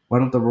 Why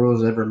don't the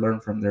Royals ever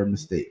learn from their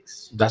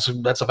mistakes? That's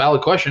a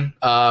valid question.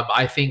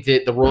 I think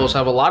that the Royals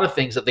have a lot of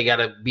things that they got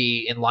to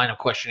be in line of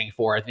questioning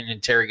for. I think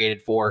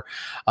interrogated for.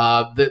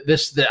 I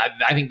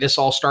think this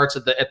all starts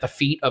at the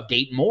feet of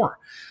Dayton Moore.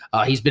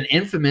 He's been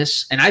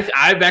infamous, and I've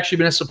actually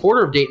been a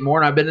supporter of Dayton Moore,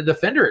 and I've been a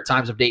defender at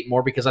times of Dayton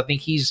Moore because I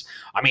think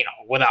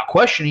without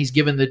question, he's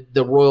given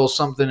the Royals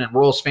something and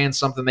Royals fans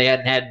something they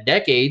hadn't had in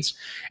decades,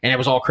 and it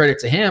was all credit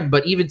to him.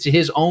 But even to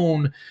his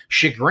own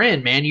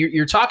chagrin, man,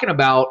 you're talking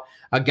about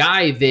a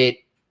guy that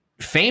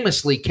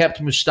famously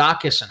kept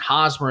Moustakas and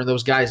Hosmer and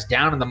those guys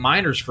down in the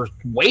minors for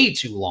way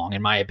too long,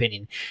 in my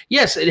opinion.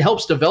 Yes, it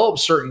helps develop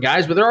certain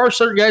guys, but there are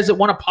certain guys that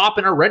want to pop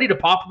and are ready to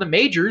pop in the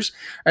majors,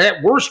 or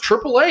at worst,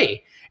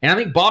 AAA. And I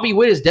think Bobby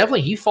Witt is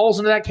he falls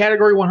into that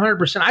category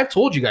 100%. I've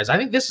told you guys, I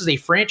think this is a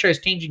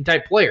franchise-changing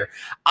type player.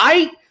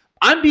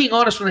 I'm being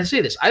honest when I say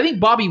this. I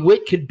think Bobby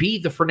Witt could be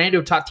the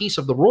Fernando Tatis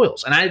of the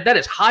Royals, and that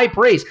is high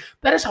praise.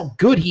 That is how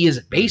good he is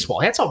at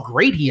baseball. That's how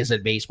great he is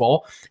at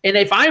baseball. And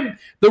if I'm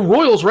the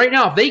Royals right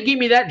now, if they gave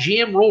me that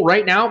GM role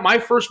right now, my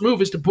first move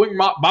is to bring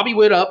Bobby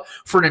Witt up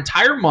for an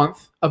entire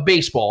month of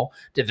baseball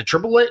to the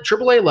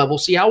AAA level,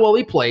 see how well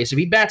he plays. If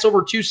he bats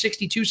over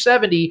 260,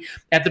 270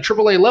 at the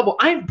AAA level,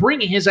 I'm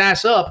bringing his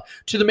ass up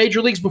to the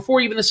major leagues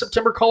before even the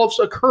September call-ups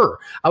occur.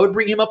 I would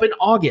bring him up in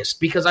August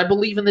because I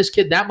believe in this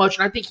kid that much,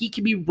 and I think he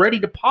can be ready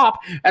to pop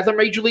at the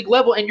major league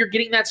level, and you're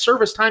getting that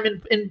service time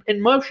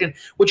in motion,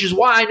 which is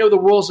why I know the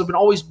Royals have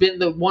always been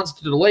the ones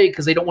to delay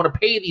because they don't want to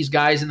pay these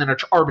guys, and then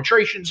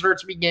arbitration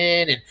starts to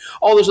begin and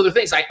all those other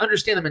things. I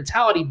understand the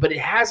mentality, but it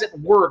hasn't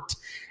worked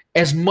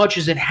as much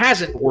as it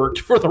hasn't worked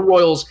for the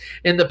Royals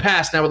in the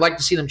past, and I would like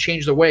to see them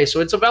change their way. So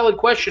it's a valid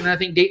question, and I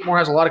think Dayton Moore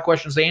has a lot of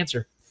questions to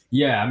answer.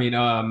 Yeah, I mean,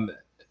 I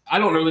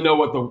don't really know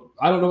what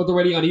they're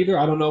ready on either.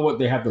 I don't know what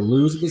they have to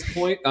lose at this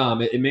point.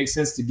 It makes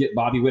sense to get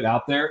Bobby Witt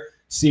out there,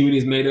 see what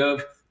he's made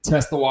of,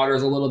 test the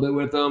waters a little bit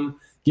with him,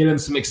 get him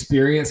some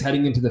experience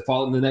heading into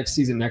the next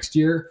season next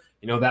year.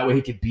 That way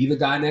he could be the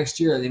guy next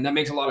year. I think that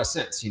makes a lot of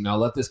sense.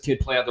 Let this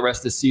kid play out the rest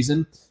of the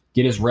season.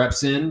 Get his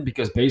reps in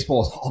because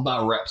baseball is all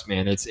about reps,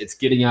 man. It's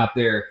getting out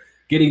there,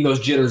 getting those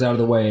jitters out of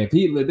the way. If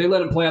they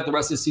let him play out the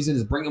rest of the season,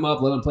 just bring him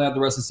up, let him play out the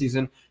rest of the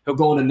season. He'll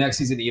go into next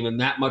season even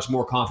that much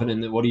more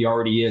confident than what he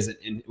already is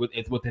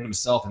within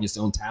himself and his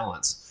own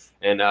talents.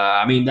 And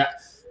I mean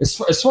that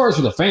as far as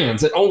for the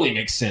fans, it only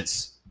makes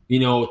sense,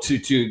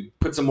 to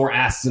put some more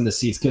asses in the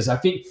seats because I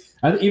think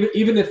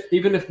even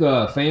if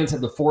the fans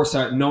have the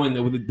foresight knowing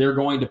that they're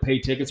going to pay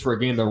tickets for a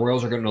game the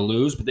Royals are going to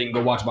lose, but they can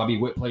go watch Bobby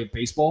Witt play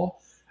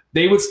baseball.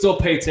 They would still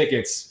pay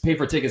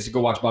for tickets to go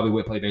watch Bobby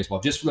Witt play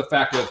baseball, just for the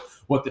fact of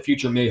what the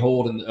future may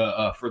hold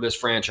for this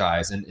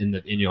franchise and in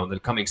the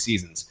coming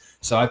seasons.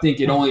 So I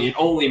think it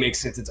only makes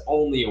sense. It's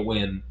only a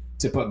win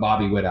to put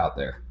Bobby Witt out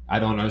there. I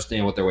don't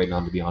understand what they're waiting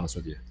on, to be honest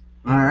with you.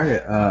 All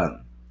right,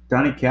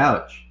 Donnie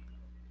Couch.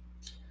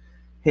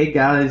 Hey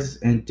guys,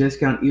 and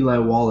discount Eli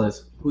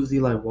Wallace. Who's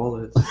Eli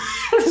Wallace?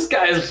 This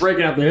guy is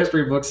breaking out the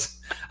history books.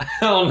 I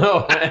don't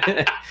know.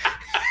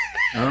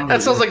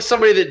 That sounds like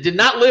somebody that did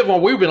not live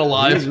while we've been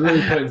alive.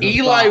 Really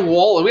Eli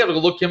Wallace. We have to go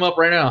look him up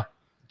right now.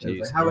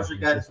 Jeez, how was your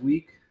guys'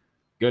 week?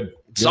 Good.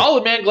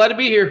 Solid, man. Glad to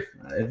be here.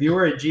 If you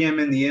were a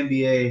GM in the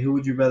NBA, who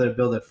would you rather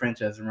build a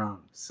franchise around?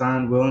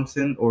 Zion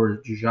Williamson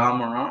or Ja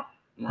Morant?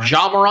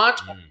 Ja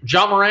Morant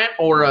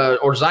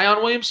or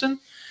Zion Williamson?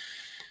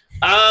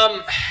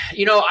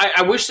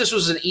 I wish this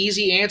was an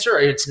easy answer.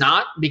 It's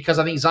not, because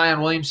I think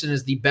Zion Williamson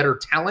is the better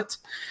talent.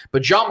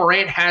 But Ja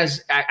Morant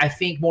has, I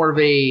think, more of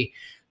a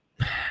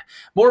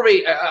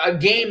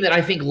game that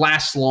I think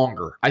lasts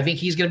longer. I think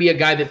he's going to be a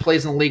guy that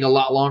plays in the league a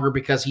lot longer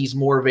because he's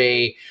more of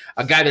a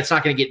guy that's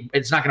not going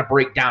to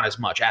break down as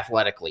much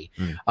athletically.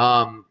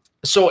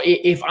 So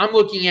if I'm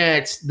looking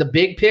at the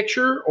big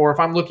picture, or if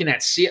I'm looking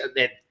at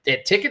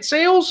ticket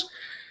sales,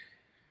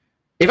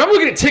 if I'm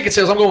looking at ticket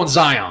sales, I'm going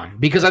Zion,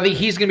 because I think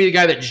he's going to be the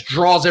guy that just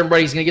draws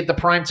everybody. He's going to get the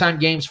primetime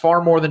games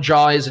far more than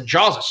Ja is, and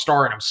Ja's a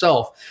star in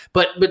himself.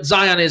 But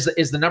Zion is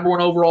the number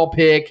one overall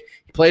pick.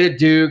 He played at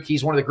Duke.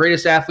 He's one of the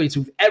greatest athletes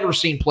we've ever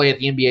seen play at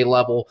the NBA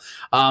level.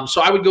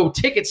 So I would go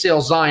ticket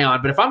sales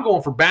Zion. But if I'm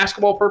going for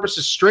basketball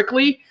purposes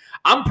strictly,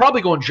 I'm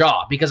probably going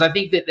Ja, because I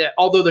think that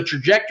although the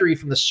trajectory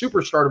from the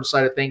superstardom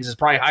side of things is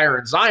probably higher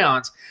in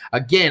Zion's,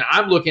 again,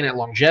 I'm looking at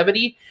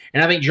longevity,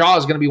 and I think Ja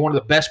is going to be one of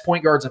the best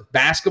point guards of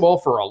basketball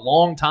for a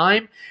long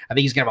time. I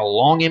think he's going to have a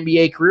long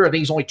NBA career. I think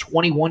he's only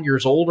 21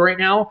 years old right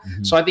now.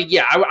 Mm-hmm. So I think,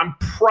 I'm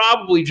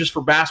probably just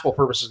for basketball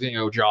purposes going to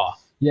go Ja.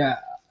 Yeah,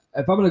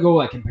 if I'm going to go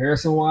like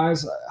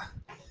comparison-wise,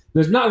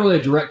 there's not really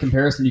a direct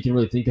comparison you can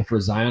really think of for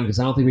Zion, because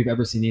I don't think we've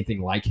ever seen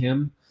anything like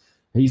him.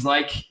 He's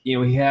like,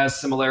 he has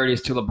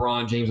similarities to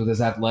LeBron James with his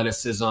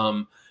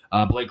athleticism,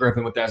 Blake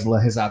Griffin with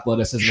his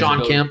athleticism.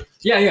 Sean Kemp.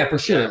 Yeah, for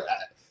sure. Yeah.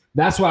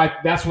 That's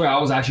where I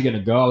was actually going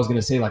to go. I was going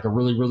to say like a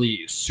really,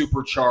 really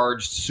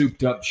supercharged,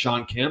 souped-up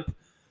Sean Kemp.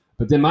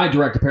 But then my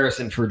direct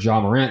comparison for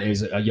Ja Morant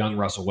is a young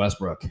Russell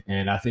Westbrook.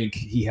 And I think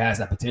he has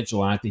that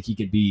potential, and I think he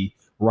could be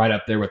right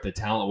up there with the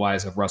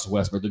talent-wise of Russell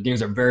Westbrook. Their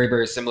games are very,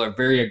 very similar,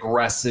 very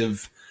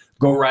aggressive,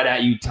 go right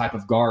at you type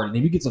of guard. And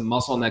if you get some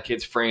muscle in that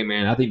kid's frame,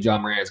 man, I think Ja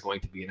Morant is going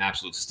to be an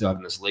absolute stud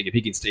in this league if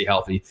he can stay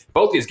healthy.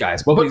 Both these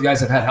guys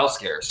have had health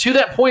scares. To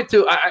that point,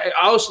 too, I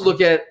also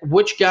look at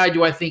which guy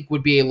do I think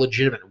would be a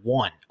legitimate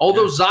one.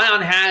 Although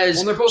Zion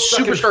has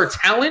superstar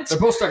talent, they're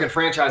both stuck in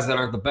franchises that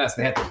aren't the best.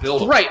 They have to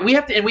build them. Right. We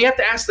have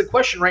to ask the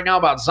question right now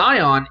about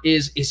Zion: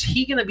 is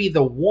he going to be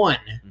the one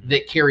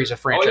that carries a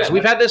franchise?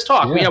 We've had this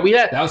talk.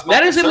 Yeah.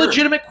 That is a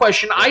legitimate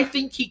question. Yeah. I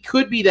think he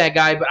could be that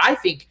guy, but I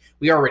think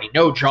we already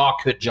know Ja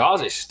could.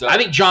 Ja's a stud. I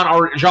think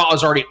Ja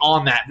is already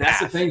on that path. That's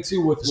the thing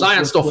too with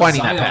Zion's still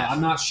finding that path. I'm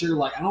not sure.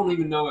 Like, I don't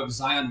even know if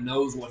Zion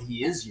knows what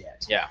he is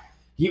yet. Yeah.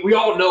 We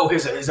all know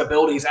his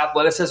ability, his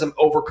athleticism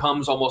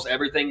overcomes almost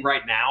everything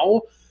right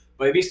now.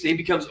 But if he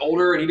becomes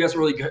older and he doesn't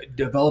really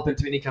develop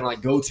into any kind of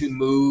like go-to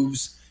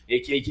moves,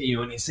 and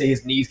you say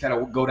his knees kind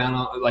of go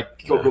down,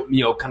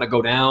 kind of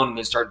go down,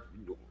 and start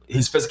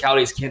his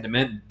physicality can't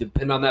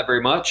depend on that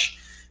very much.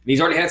 And he's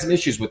already had some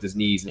issues with his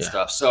knees and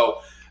stuff.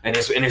 So. And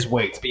his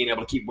weights, being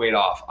able to keep weight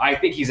off. I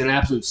think he's an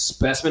absolute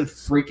specimen,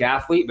 freak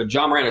athlete, but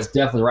Ja Morant is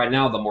definitely right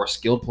now the more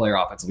skilled player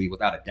offensively,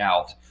 without a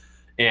doubt.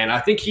 And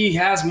I think he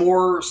has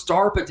more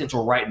star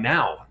potential right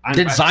now.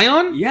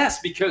 Zion?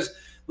 Yes, because,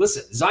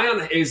 listen,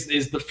 Zion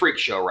is the freak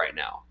show right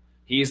now.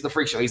 He is the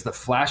freak show. He's the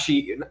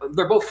flashy.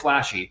 They're both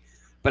flashy.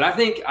 But I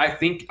think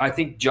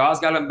Ja's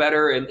got him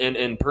better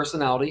in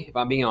personality, if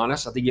I'm being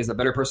honest. I think he has a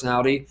better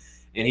personality.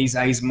 And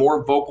he's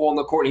more vocal on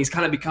the court, and he's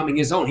kind of becoming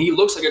his own. He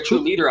looks like a true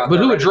leader out there.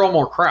 But who would draw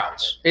more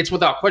crowds? It's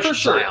without question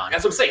Zion.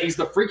 That's what I'm saying. He's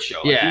the freak show.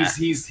 Yeah.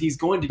 He's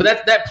going to be.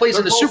 But that plays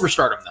into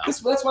superstardom, though.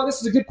 That's why this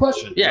is a good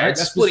question. Yeah, right?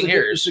 it's splitting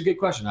hairs. It's a good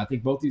question. I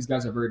think both these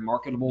guys are very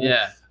marketable.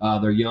 Yeah.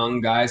 They're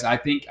young guys. I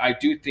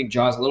do think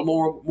Ja's a little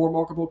more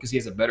marketable because he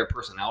has a better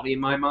personality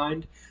in my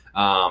mind.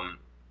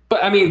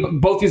 But, I mean,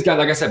 both these guys,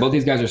 like I said, both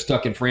these guys are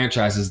stuck in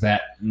franchises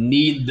that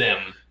need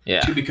them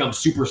to become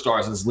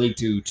superstars in this league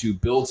to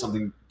build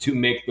something, to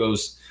make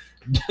those –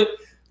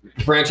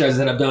 franchises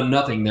that have done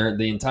nothing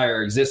the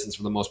entire existence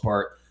for the most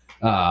part.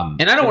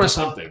 And I don't want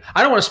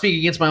to speak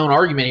against my own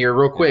argument here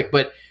real quick,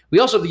 but we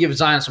also have to give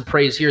Zion some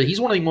praise here.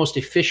 He's one of the most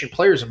efficient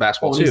players in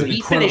basketball too. He's an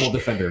incredible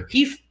defender.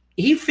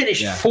 He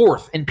finished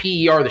fourth in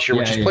PER this year,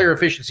 which is player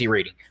efficiency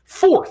rating.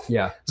 Fourth.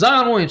 Yeah.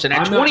 Zion Williamson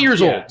at 20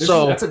 years old.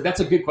 So that's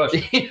a good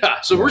question.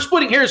 Yeah. So we're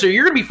splitting hairs here.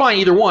 You're going to be fine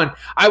either one.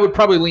 I would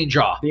probably lean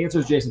Ja. The answer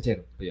is Jason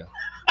Tatum. But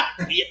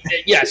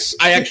Yes,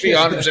 I actually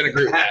 100%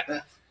 agree with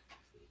that.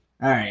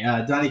 All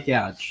right, Donnie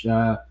Couch.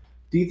 Do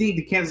you think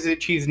the Kansas City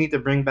Chiefs need to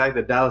bring back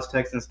the Dallas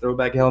Texans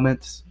throwback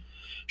helmets?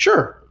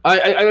 Sure.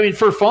 I mean,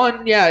 for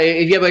fun, yeah.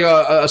 If you have like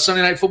a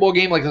Sunday night football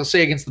game, like let's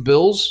say against the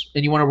Bills,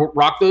 and you want to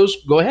rock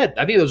those, go ahead.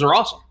 I think those are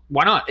awesome.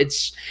 Why not?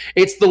 It's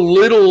the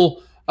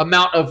little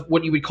amount of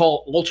what you would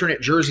call alternate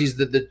jerseys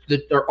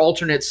or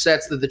alternate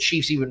sets that the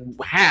Chiefs even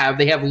have.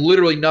 They have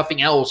literally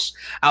nothing else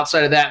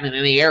outside of that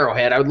and the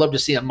Arrowhead. I would love to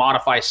see them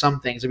modify some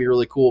things. It'd be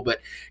really cool.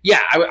 But yeah,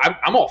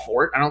 I'm all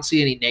for it. I don't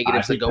see any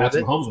negatives that go with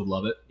it. Mahomes would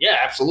love it. Yeah,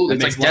 absolutely.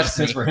 It makes a lot of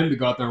sense for him to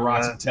go out there and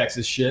rock some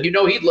Texas shit. He'd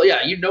love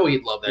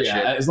that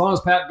shit. As long as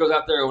Pat goes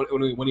out there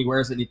when he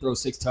wears it and he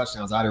throws 6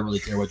 touchdowns, I don't really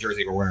care what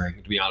jersey we're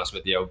wearing, to be honest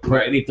with you.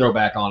 Right. Any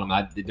throwback on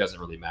him, it doesn't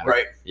really matter.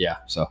 Right. Yeah.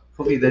 So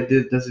hopefully that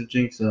doesn't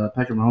jinx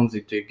Patrick Mahomes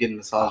to get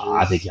massages.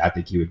 I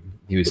think he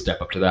would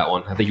step up to that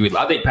one. I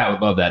think Pat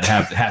would love that.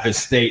 Have his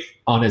state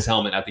on his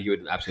helmet. I think he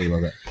would absolutely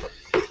love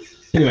that.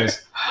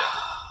 Anyways,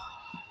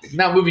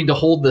 now moving to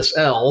hold this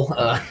L.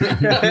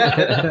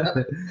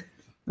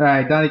 All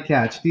right, Donnie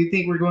Catch. Do you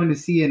think we're going to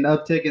see an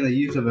uptick in the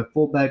use of a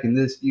fullback in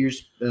this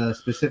year's,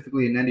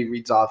 specifically in Andy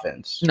Reid's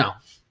offense? No.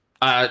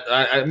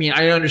 I mean,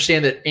 I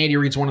understand that Andy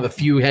Reid's one of the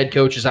few head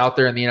coaches out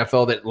there in the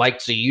NFL that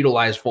likes to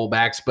utilize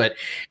fullbacks, but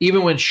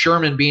even when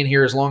Sherman being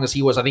here as long as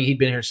he was, I think he'd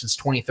been here since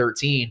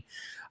 2013,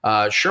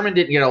 Sherman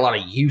didn't get a lot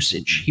of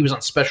usage. He was on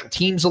special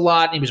teams a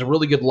lot, and he was a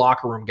really good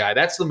locker room guy.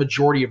 That's the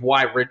majority of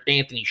why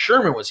Anthony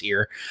Sherman was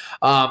here.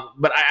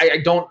 But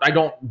I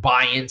don't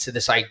buy into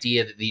this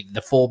idea that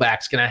the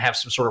fullback's going to have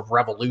some sort of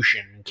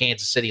revolution in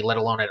Kansas City, let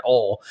alone at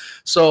all.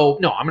 So,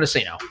 no, I'm going to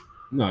say no.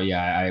 No,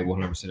 yeah, I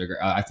 100% agree.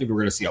 I think we're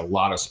going to see a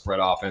lot of spread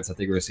offense. I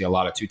think we're going to see a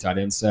lot of 2 tight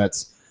end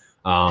sets.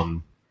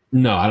 No,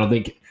 I don't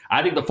think.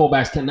 I think the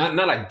fullbacks can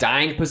not a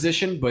dying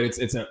position, but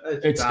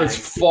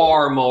it's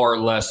far more or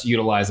less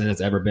utilized than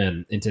it's ever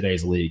been in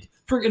today's league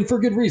for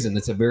good reason.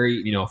 It's a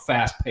very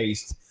fast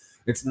paced.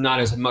 It's not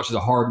as much as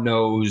a hard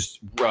nosed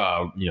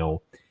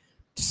 60%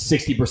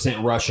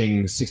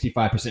 rushing,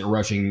 65%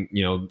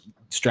 rushing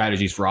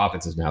strategies for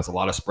offenses now. It's a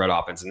lot of spread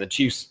offense, and the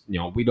Chiefs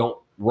we don't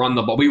run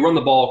the ball. We run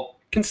the ball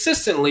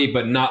consistently,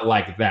 but not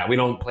like that. We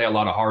don't play a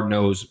lot of hard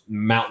nosed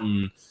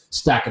mountain.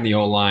 Stacking the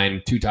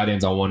O-line, 2 tight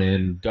ends on one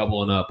end,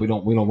 doubling up. We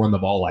don't run the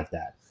ball like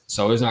that.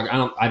 So it's not.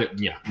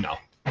 No.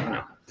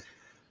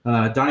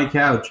 Donnie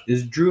Couch,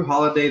 is Drew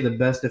Holiday the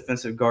best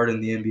defensive guard in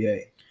the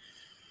NBA?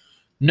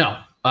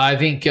 No. I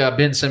think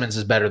Ben Simmons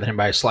is better than him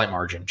by a slight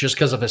margin, just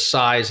because of his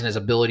size and his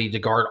ability to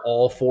guard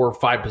all 4 or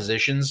 5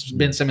 positions.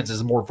 Ben Simmons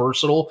is more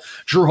versatile.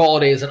 Drew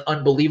Holiday is an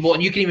unbelievable,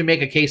 and you can even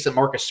make a case that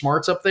Marcus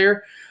Smart's up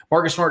there.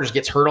 Marcus Smart just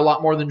gets hurt a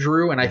lot more than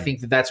Drew, and I think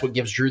that's what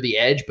gives Drew the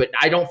edge. But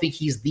I don't think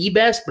he's the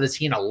best, but is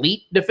he an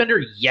elite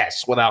defender?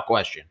 Yes, without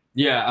question.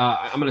 Yeah,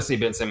 I'm going to say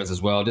Ben Simmons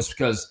as well, just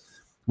because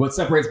what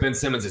separates Ben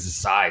Simmons is his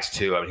size,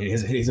 too. I mean,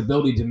 his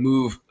ability to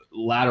move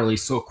laterally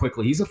so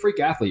quickly. He's a freak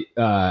athlete.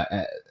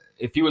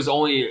 If he was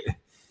only...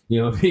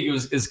 if he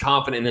was as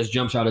confident in his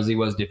jump shot as he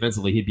was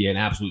defensively, he'd be an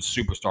absolute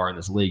superstar in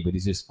this league, but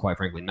he's just quite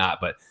frankly not.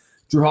 But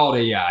Drew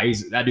Holiday,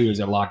 that dude is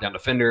a lockdown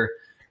defender.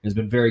 Has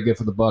been very good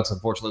for the Bucks.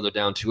 Unfortunately, they're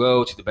down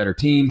 2-0 to the better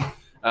team.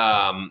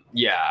 I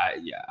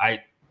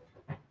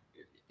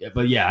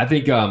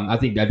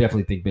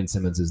definitely think Ben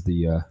Simmons is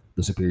the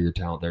superior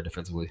talent there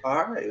defensively.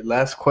 All right,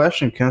 last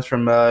question comes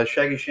from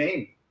Shaggy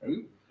Shane.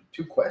 Ooh,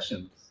 2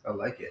 questions. I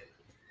like it.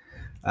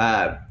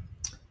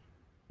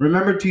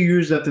 Remember 2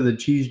 years after the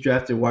Chiefs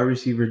drafted wide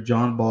receiver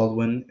John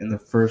Baldwin in the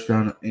first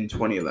round in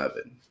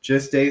 2011.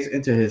 Just days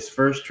into his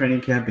first training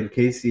camp in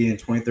KC in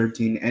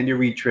 2013, Andy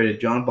Reid traded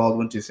John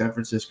Baldwin to San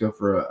Francisco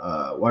for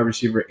wide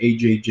receiver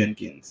A.J.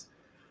 Jenkins,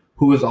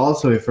 who was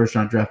also a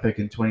first-round draft pick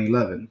in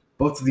 2011.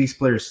 Both of these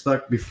players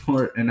stuck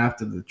before and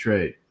after the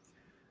trade.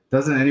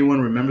 Doesn't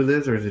anyone remember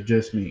this, or is it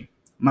just me?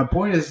 My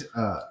point is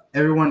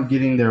everyone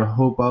getting their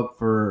hope up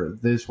for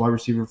this wide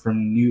receiver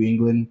from New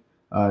England,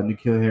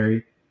 N'Keal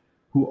Harry,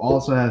 who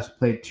also has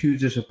played 2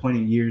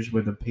 disappointing years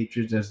with the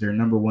Patriots as their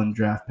number 1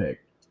 draft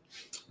pick.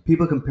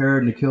 People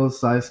compare N'Keal's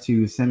size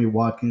to Sammy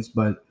Watkins,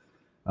 but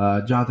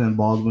Jonathan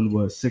Baldwin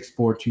was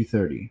 6'4",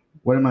 230.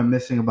 What am I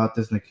missing about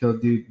this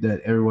N'Keal dude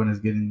that everyone is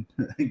getting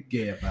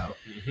gay about?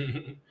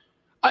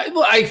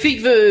 I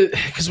think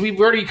because we've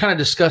already kind of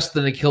discussed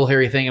the N'Keal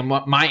Harry thing, and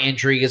my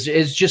intrigue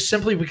is just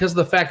simply because of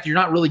the fact that you're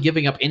not really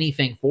giving up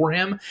anything for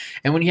him.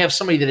 And when you have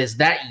somebody that is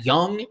that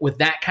young with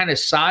that kind of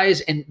size,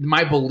 and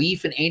my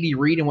belief in Andy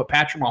Reid and what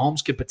Patrick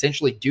Mahomes could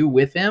potentially do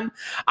with him,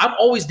 I'm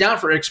always down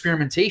for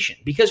experimentation,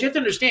 because you have to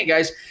understand,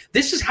 guys,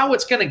 this is how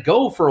it's going to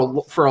go for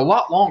a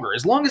lot longer.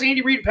 As long as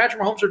Andy Reid and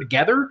Patrick Mahomes are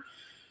together,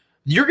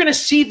 you're going to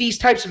see these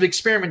types of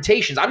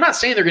experimentations. I'm not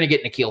saying they're going to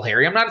get N'Keal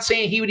Harry. I'm not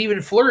saying he would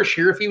even flourish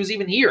here if he was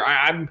even here.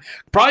 I'm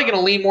probably going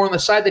to lean more on the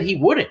side that he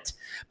wouldn't.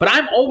 But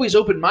I'm always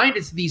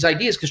open-minded to these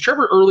ideas, because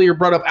Trevor earlier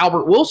brought up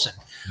Albert Wilson.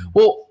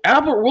 Well,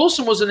 Albert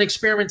Wilson was an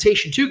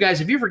experimentation too,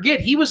 guys. If you forget,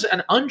 he was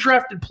an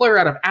undrafted player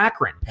out of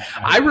Akron.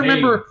 I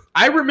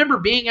remember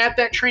being at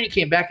that training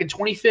camp back in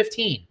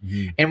 2015.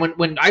 Mm-hmm. And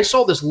when I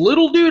saw this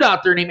little dude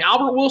out there named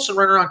Albert Wilson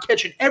running around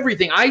catching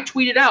everything, I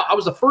tweeted out. I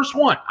was the first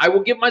one. I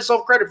will give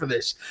myself credit for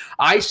this.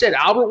 I said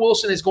Albert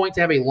Wilson is going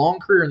to have a long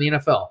career in the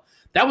NFL.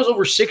 That was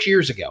over 6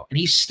 years ago, and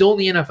he's still in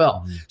the NFL.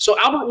 Mm-hmm. So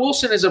Albert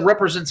Wilson is a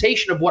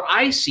representation of what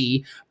I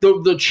see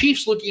the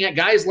Chiefs looking at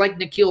guys like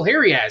N'Keal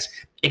Harry as.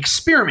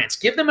 Experiments.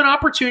 Give them an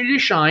opportunity to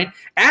shine.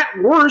 At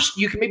worst,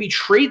 you can maybe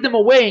trade them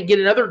away and get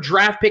another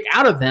draft pick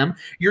out of them.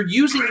 You're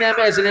using them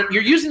as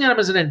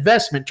an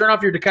investment. Turn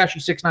off your Tekashi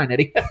 6ix9ine,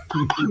 Eddie.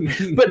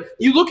 But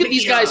you look at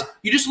these guys,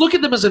 you just look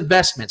at them as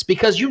investments,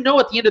 because you know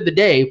at the end of the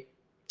day,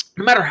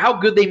 no matter how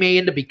good they may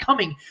end up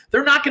becoming,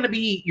 they're not going to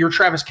be your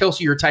Travis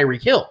Kelce or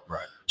Tyreek Hill.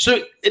 Right.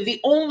 So there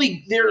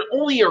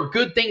only are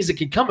good things that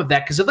can come of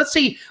that. Because let's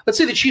say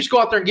the Chiefs go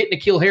out there and get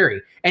N'Keal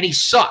Harry and he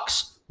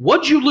sucks.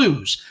 What'd you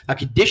lose? A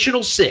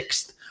conditional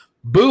 6th.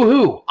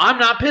 Boo-hoo. I'm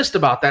not pissed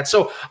about that.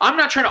 So I'm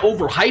not trying to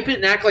overhype it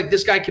and act like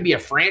this guy could be a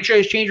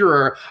franchise changer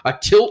or a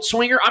tilt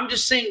swinger. I'm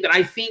just saying that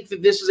I think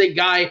that this is a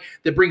guy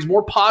that brings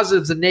more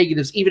positives than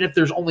negatives, even if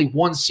there's only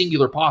one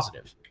singular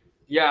positive.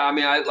 Yeah, I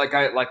mean,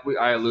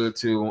 I alluded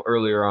to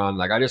earlier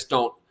on, I just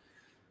don't.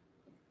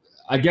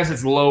 I guess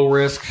it's low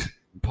risk,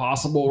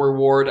 possible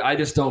reward. I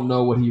just don't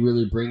know what he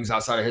really brings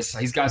outside of his.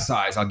 He's got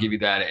size. I'll give you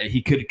that.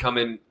 He could come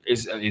in.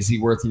 Is he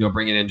worth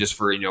bringing in just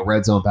for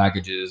red zone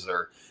packages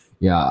or?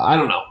 Yeah, I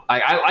don't know.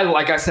 I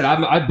like I said,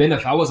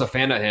 I was a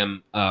fan of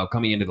him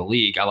coming into the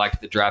league. I liked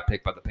the draft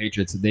pick by the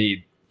Patriots.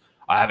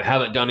 I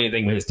haven't done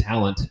anything with his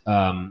talent,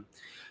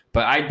 but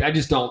I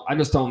just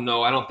don't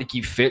know. I don't think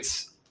he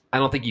fits. I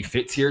don't think he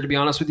fits here, to be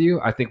honest with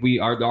you. I think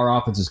our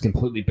offense is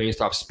completely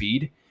based off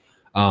speed.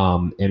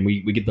 And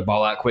we get the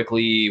ball out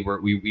quickly.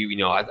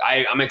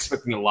 I'm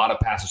expecting a lot of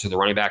passes to the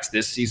running backs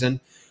this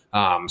season.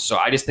 So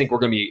I just think we're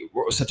going to be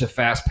such a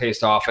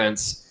fast-paced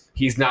offense.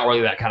 He's not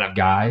really that kind of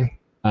guy.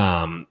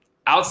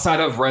 Outside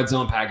of red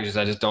zone packages,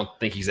 I just don't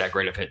think he's that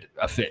great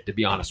a fit, to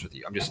be honest with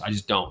you. I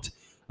just don't.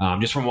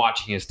 Just from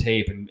watching his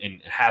tape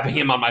and having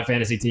him on my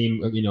fantasy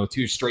team,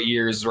 2 straight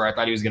years where I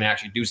thought he was going to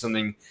actually do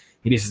something,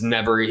 he's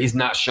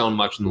not shown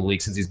much in the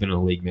league since he's been in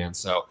the league, man.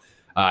 So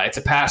it's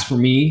a pass for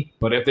me.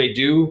 But if they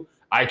do,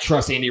 I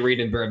trust Andy Reid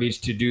and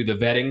Beravich to do the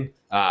vetting.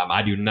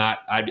 I do not.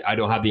 I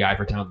don't have the eye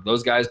for talent that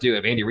those guys do.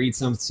 If Andy Reid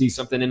sees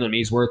something in him,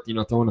 he's worth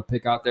throwing a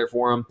pick out there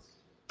for him.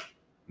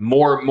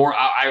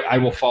 I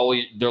will follow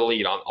their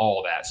lead on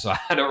all that. So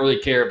I don't really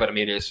care. But I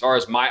mean, as far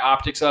as my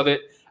optics of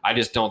it, I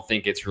just don't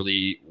think it's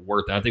really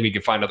worth it. I think we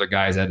can find other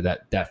guys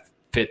that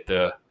fit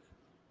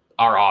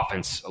our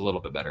offense a little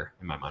bit better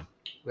in my mind.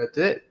 That's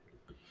it.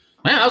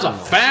 Man, that was a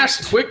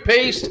fast,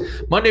 quick-paced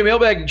Monday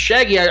mailbag.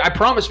 Shaggy, I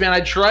promise, man.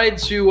 I tried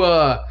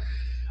to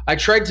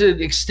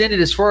extend it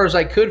as far as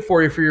I could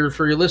for you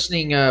for your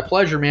listening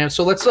pleasure, man.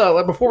 So let's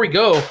before we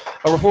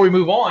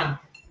move on,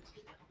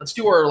 let's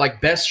do our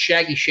best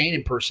Shaggy Shane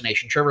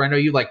impersonation. Trevor, I know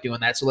you like doing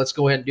that, so let's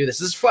go ahead and do this.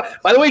 This is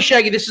by the way,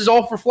 Shaggy, this is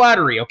all for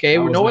flattery, okay?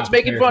 No one's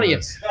making fun of you.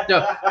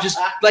 No, just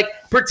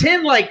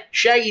pretend like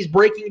Shaggy's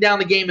breaking down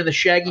the game in the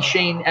Shaggy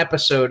Shane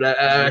episode.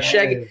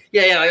 Shaggy,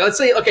 yeah. Let's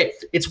say, okay,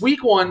 it's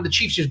week 1. The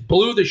Chiefs just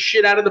blew the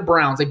shit out of the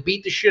Browns. They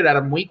beat the shit out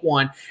of them week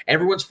 1.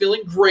 Everyone's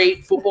feeling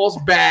great.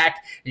 Football's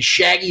back, and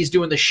Shaggy's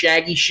doing the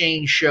Shaggy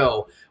Shane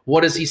show.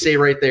 What does he say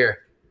right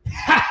there?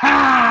 Ha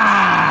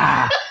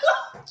ha!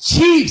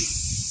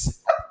 Chiefs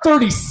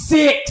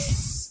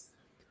 36,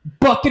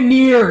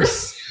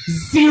 Buccaneers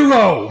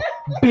 0,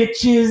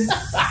 bitches.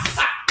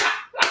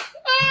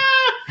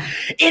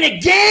 In a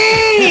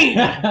game.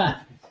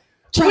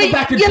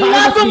 You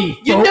love him.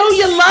 You know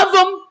you love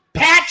him,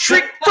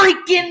 Patrick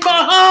freaking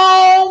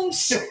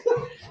Mahomes.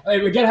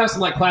 Hey, we gotta have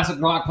some classic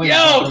rock playing.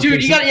 Yo,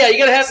 dude, you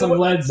gotta have some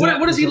Led Zeppelin.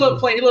 What does he love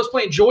playing? He loves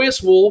playing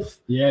Joyous Wolf.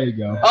 Yeah, there you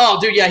go. Oh,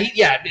 dude,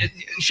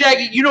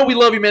 Shaggy, we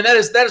love you, man. That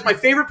is my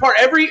favorite part.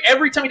 Every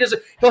time he does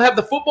it, he'll have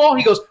the football.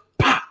 He goes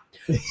pop,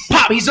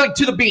 pop. He's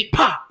to the beat,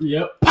 pop,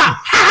 yep, pop,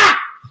 ha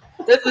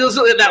ha.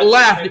 That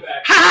laugh, dude.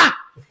 Ha ha.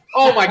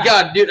 Oh my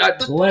god, dude!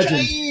 The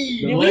legend.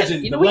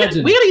 We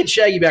gotta get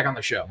Shaggy back on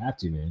the show. Have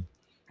to, man.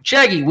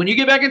 Shaggy, when you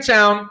get back in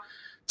town,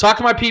 talk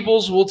to my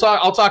peoples.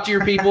 I'll talk to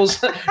your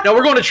peoples. No,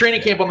 we're going to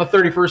training camp on the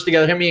 31st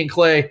together. Him, me, and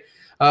Clay.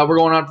 We're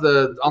going on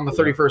the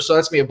 31st, so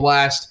that's gonna be a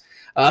blast.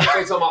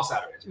 It's off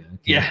Saturdays, man.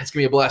 Yeah, it's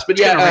gonna be a blast. But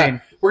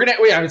we're gonna.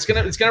 Yeah, it's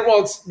gonna.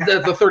 Well, it's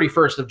the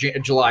 31st of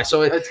July,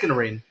 so it's gonna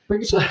rain.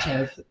 Bring it to the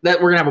chance.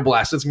 That we're gonna have a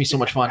blast. It's gonna be so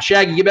much fun.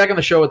 Shaggy, get back on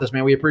the show with us,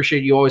 man. We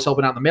appreciate you always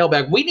helping out in the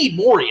mailbag. We need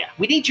more of you.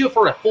 We need you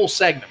for a full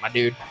segment, my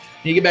dude.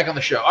 You get back on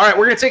the show. All right,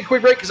 we're gonna take a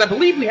quick break because I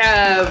believe we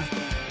have.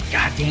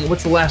 God dang it!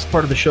 What's the last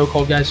part of the show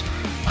called, guys?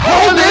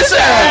 Hold this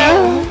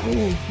out.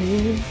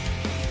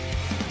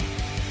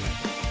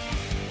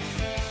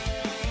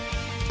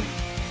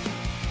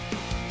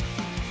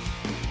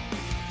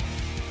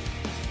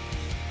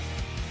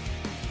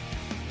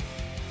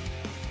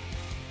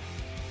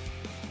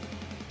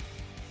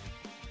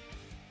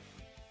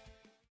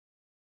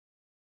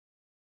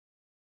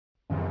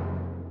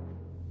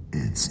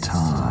 It's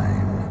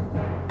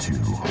time to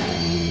hold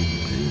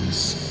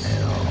this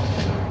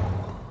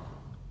L.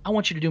 I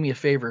want you to do me a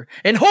favor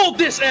and hold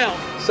this L.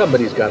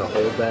 Somebody's got to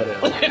hold that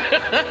L.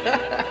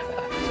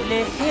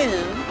 Le who?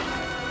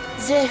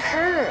 The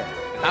her.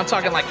 I'm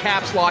talking like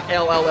caps lock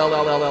L L L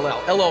L L L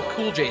L LL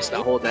Cool J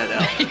style. Hold that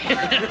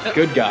L.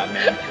 Good God,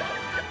 man.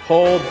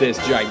 Hold this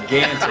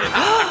gigantic,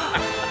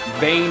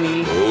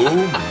 veiny,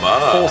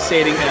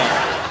 pulsating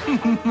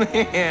L.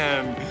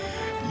 Man,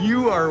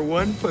 you are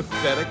one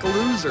pathetic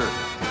loser.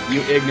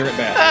 You ignorant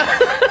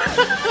bastard.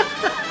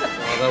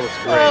 Oh, that was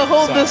great.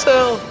 Hold this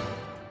L.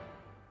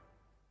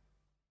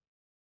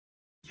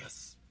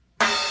 Yes.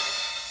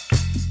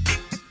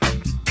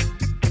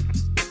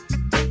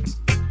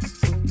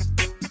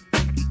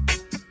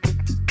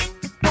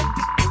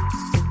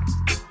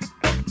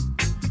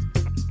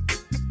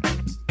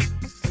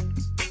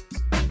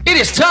 It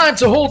is time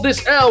to hold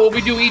this L. What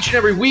we do each and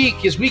every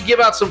week is we give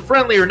out some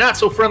friendly or not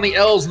so friendly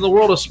L's in the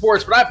world of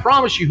sports. But I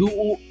promise you,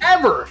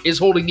 whoever is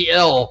holding the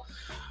L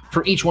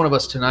for each one of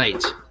us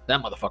tonight,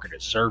 that motherfucker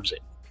deserves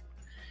it.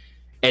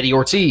 Eddie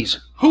Ortiz,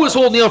 who is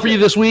holding the L for you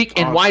this week,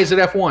 and why is it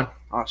F1?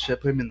 Oh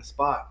shit, put him in the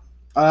spot.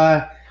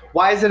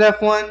 Why is it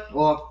F1?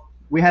 Well,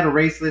 we had a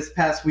race this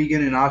past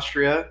weekend in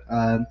Austria.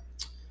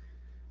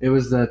 It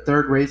was the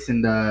third race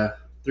in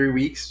 3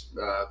 weeks,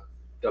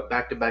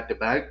 back to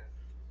back.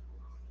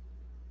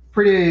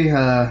 Pretty,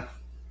 I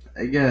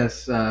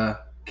guess,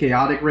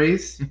 chaotic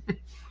race.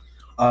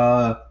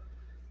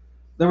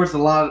 There was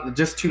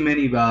just too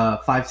many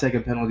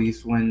 5-second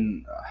penalties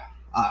when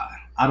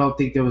I don't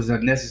think there was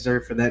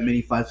necessary for that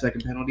many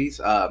 5-second penalties.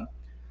 I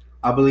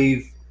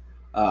believe,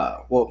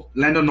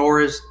 Lando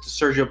Norris,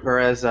 Sergio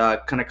Perez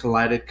kind of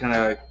collided, kind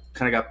of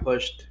got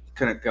pushed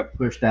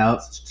out.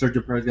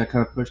 Sergio Perez got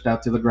kind of pushed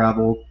out to the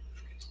gravel,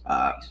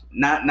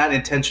 not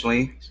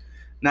intentionally,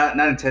 not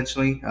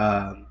intentionally.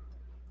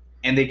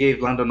 and they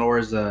gave Lando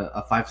Norris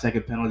a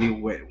 5-second penalty.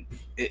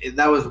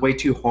 That was way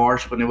too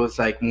harsh when it was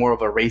like more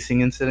of a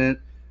racing incident.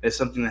 It's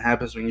something that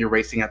happens when you're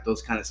racing at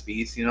those kind of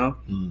speeds, you know?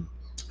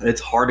 It's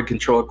hard to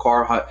control a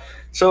car.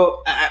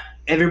 So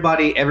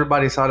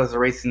everybody saw it as a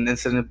racing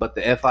incident, but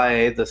the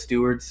FIA, the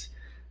stewards,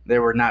 they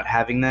were not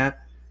having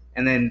that.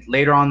 And then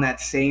later on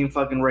that same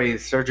fucking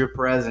race, Sergio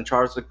Perez and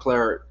Charles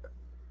Leclerc,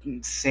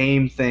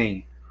 same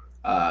thing.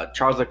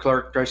 Charles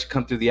Leclerc tries to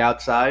come through the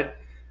outside.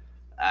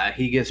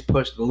 He gets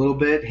pushed a little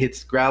bit,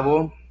 hits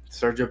gravel.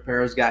 Sergio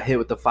Perez got hit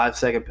with the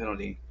 5-second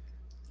penalty.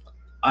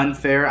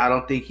 Unfair. I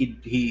don't think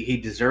he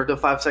deserved a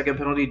 5-second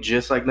penalty,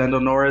 just like Lando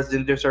Norris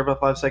didn't deserve a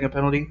 5-second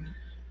penalty.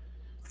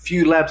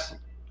 Few laps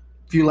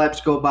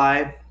go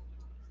by.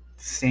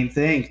 Same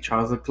thing.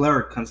 Charles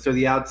Leclerc comes to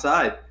the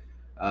outside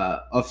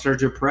of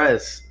Sergio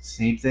Perez.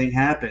 Same thing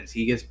happens.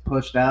 He gets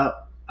pushed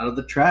out of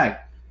the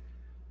track.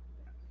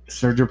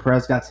 Sergio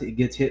Perez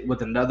gets hit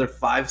with another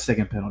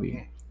 5-second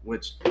penalty,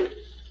 which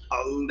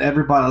a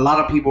lot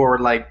of people were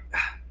like,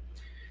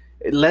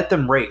 let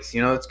them race.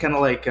 You know, it's kind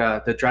of like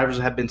the drivers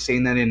have been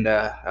saying that in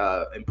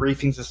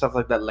briefings and stuff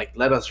like that. Like,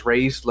 let us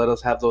race, let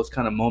us have those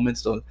kind of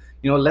moments. So,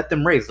 you know, let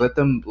them race, let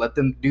them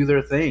do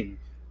their thing.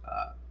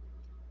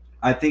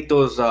 I think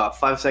those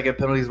 5-second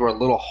penalties were a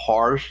little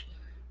harsh,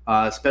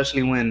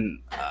 especially when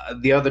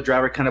the other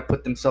driver kind of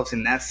put themselves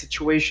in that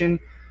situation.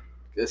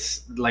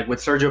 It's like with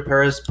Sergio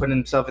Perez putting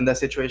himself in that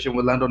situation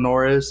with Lando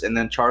Norris, and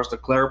then Charles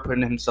Leclerc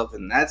putting himself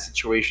in that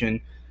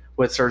situation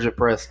with Sergio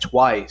Perez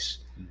twice.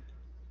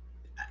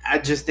 I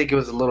just think it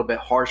was a little bit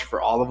harsh for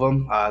all of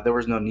them. There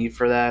was no need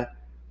for that.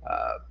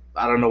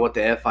 I don't know what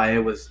the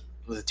FIA was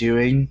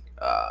doing.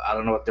 I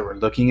don't know what they were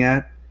looking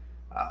at.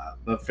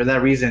 But for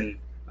that reason,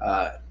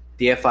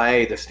 the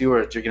FIA, the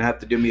stewards, you're going to have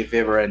to do me a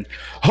favor and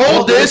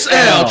hold this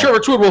L. Trevor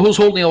Twidwell, who's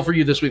holding the L for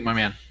you this week, my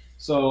man?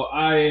 So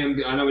I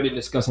know we didn't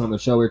discuss it on the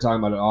show. We were talking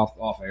about it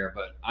off air,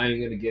 but I am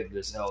going to give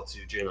this L to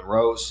Jalen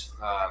Rose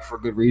for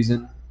good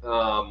reason.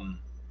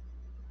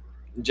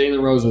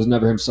 Jalen Rose was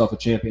never himself a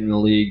champion in the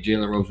league.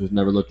 Jalen Rose was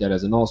never looked at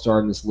as an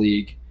all-star in this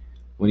league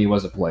when he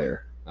was a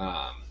player.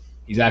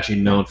 He's actually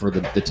known for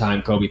the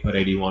time Kobe put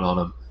 81 on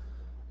him.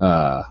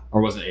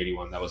 Or wasn't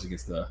 81. That was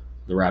against the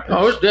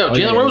Raptors.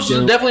 Jalen Rose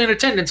was definitely in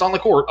attendance on the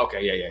court.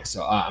 Okay, yeah.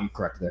 So I'm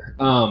correct there.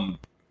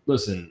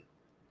 Listen,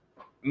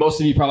 most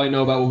of you probably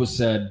know about what was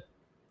said.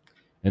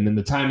 And then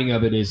the timing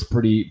of it is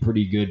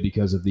pretty good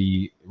because of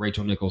the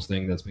Rachel Nichols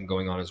thing that's been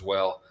going on as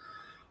well.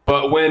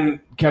 But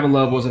when Kevin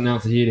Love was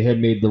announced that he had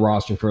made the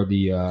roster for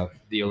the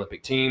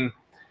Olympic team,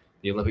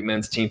 the Olympic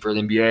men's team for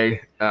the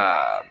NBA,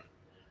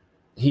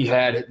 he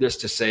had this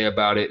to say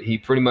about it. He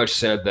pretty much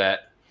said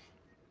that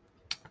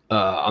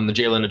on the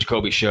Jalen and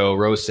Jacoby show,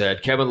 Rose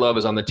said, Kevin Love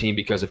is on the team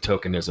because of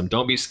tokenism.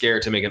 Don't be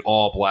scared to make an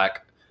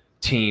all-black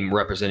team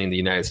representing the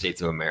United States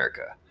of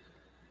America.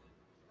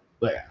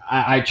 Like,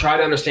 I try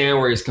to understand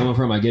where he's coming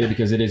from. I get it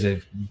because it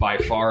is by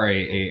far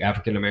a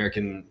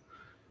African-American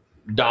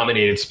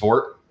dominated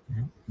sport.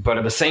 But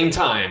at the same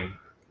time,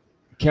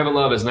 Kevin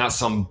Love is not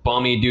some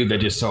bummy dude that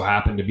just so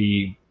happened to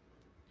be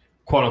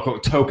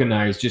quote-unquote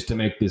tokenized just to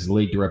make this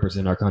league to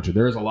represent our country.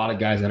 There's a lot of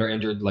guys that are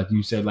injured, like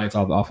you said, Lance,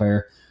 off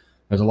air.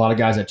 There's a lot of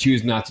guys that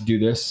choose not to do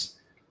this.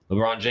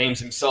 LeBron James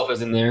himself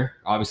is in there.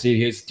 Obviously,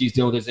 he's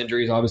dealing with his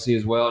injuries, obviously,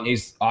 as well, and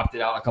he's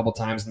opted out a couple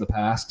times in the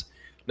past.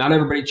 Not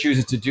everybody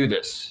chooses to do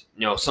this.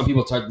 You know, some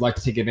people like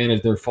to take advantage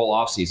of their full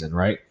off season,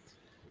 right?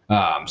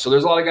 So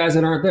there's a lot of guys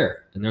that aren't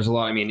there, and there's a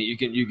lot. I mean, you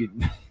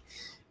can.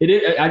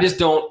 I just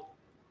don't.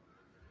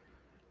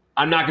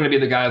 I'm not going to be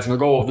the guy that's going to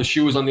go, the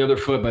shoe is on the other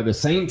foot. But at the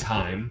same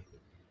time,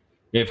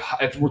 if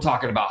we're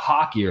talking about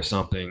hockey or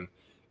something,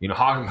 you know,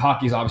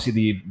 hockey is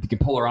obviously the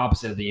polar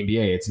opposite of the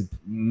NBA. It's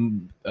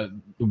a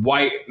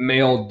white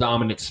male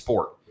dominant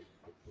sport,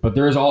 but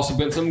there's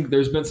been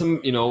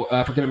some you know,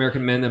 African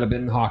American men that have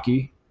been in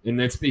hockey,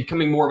 and it's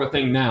becoming more of a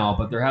thing now.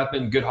 But there have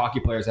been good hockey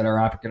players that are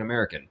African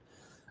American.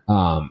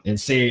 And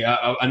say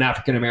an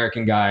African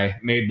American guy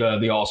made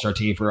the All-Star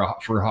team for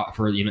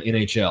you know,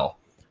 NHL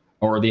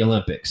or the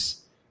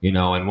Olympics, you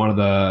know, and one of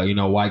the, you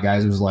know, white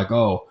guys was like,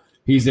 oh,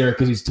 he's there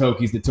because he's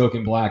the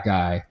token black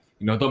guy,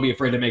 you know, don't be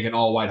afraid to make an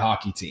all-white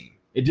hockey team.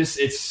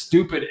 It's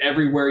stupid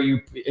everywhere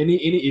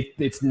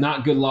it's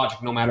not good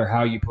logic no matter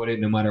how you put it,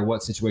 no matter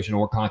what situation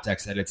or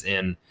context that it's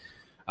in,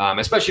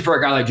 especially for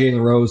a guy like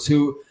Jalen Rose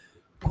who,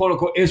 quote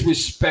unquote, is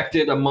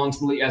respected amongst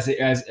the league as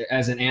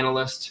an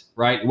analyst,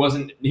 right?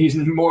 He's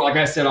more, like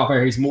I said off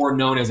air, he's more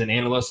known as an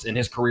analyst in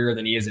his career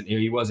than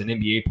he was an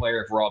NBA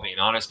player, if we're all being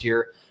honest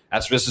here.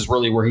 This is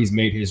really where he's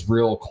made his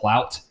real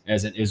clout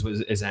as an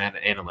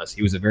analyst.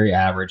 He was a very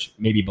average,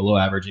 maybe below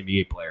average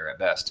NBA player at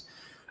best.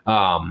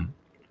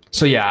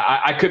 So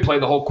yeah, I could play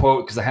the whole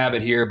quote because I have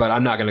it here, but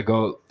I'm not going to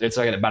go. It's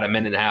like about a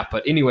minute and a half.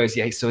 But anyways,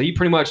 yeah, so he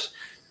pretty much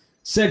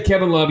said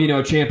Kevin Love, you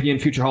know, champion,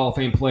 future Hall of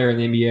Fame player in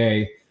the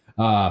NBA,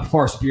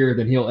 far superior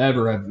than he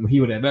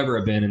would have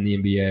ever been in the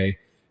NBA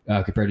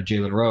compared to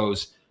Jalen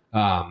Rose.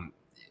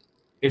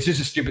 it's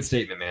just a stupid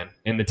statement, man.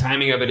 And the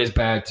timing of it is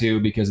bad too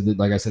because of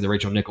like I said, the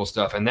Rachel Nichols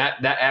stuff. And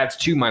that adds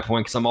to my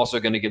point because I'm also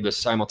going to give the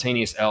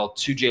simultaneous L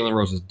to Jalen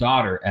Rose's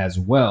daughter as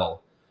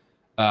well,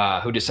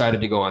 who decided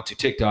to go onto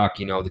TikTok.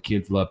 You know, the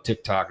kids love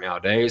TikTok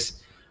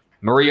nowadays.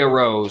 Maria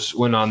Rose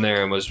went on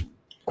there and was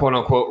quote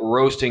unquote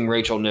roasting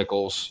Rachel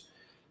Nichols,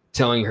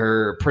 telling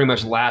her, pretty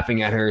much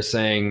laughing at her,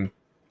 saying,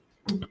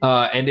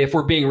 and if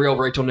we're being real,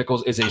 Rachel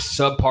Nichols is a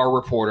subpar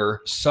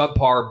reporter,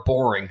 subpar,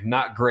 boring,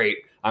 not great.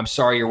 I'm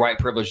sorry your white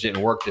privilege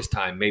didn't work this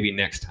time. Maybe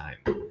next time.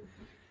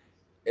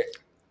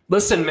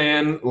 Listen,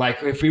 man,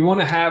 like if we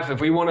want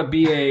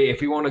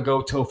to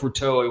go toe for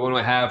toe, we want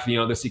to have, you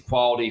know, this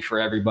equality for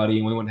everybody.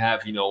 And we want to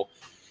have, you know,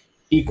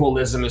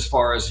 equalism as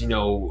far as, you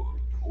know,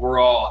 we're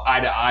all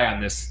eye to eye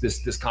on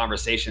this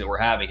conversation that we're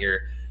having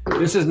here.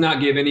 This does not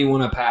give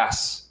anyone a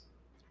pass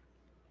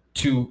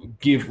to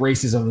give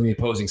racism on the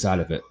opposing side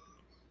of it.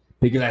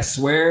 Because I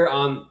swear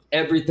on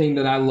everything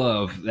that I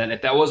love that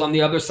if that was on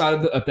the other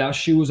side if that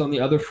shoe was on the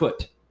other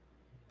foot,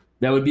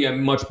 that would be a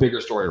much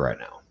bigger story right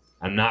now.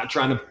 I'm not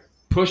trying to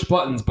push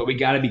buttons, but we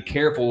got to be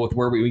careful with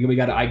where we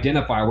got to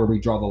identify where we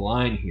draw the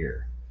line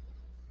here.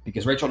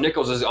 Because Rachel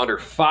Nichols is under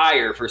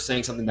fire for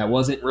saying something that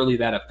wasn't really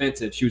that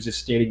offensive. She was just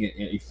stating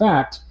a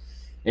fact,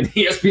 and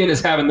ESPN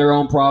is having their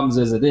own problems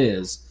as it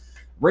is.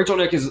 Rachel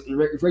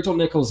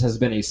Nichols has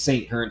been a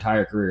saint her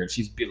entire career, and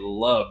she's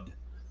beloved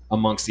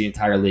amongst the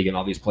entire league and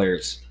all these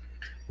players,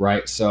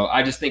 right? So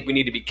I just think we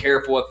need to be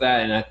careful with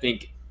that, and I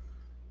think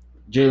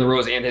Jalen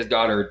Rose and his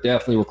daughter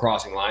definitely were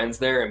crossing lines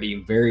there and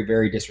being very,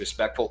 very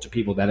disrespectful to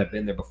people that have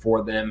been there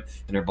before them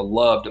and are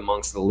beloved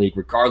amongst the league,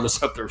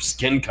 regardless of their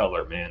skin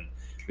color, man.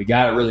 We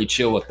got to really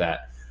chill with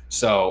that.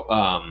 So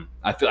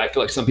I feel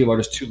like some people are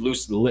just too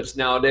loose to the lips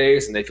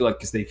nowadays, and they feel like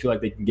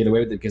they can get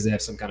away with it because they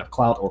have some kind of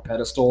clout or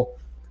pedestal,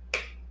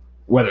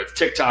 whether it's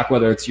TikTok,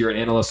 whether it's you're an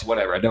analyst,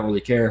 whatever. I don't really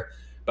care.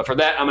 But for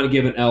that, I'm going to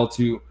give an L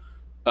to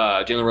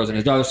Jalen Rose and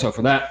his daughter. So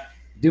for that,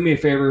 do me a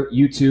favor,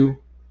 you two,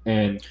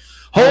 and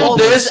hold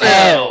this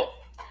L.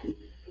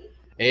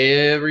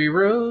 Every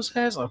rose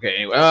has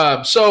okay.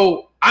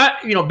 So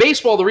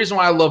baseball. The reason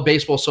why I love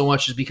baseball so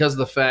much is because of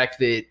the fact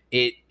that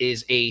it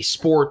is a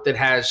sport that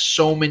has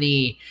so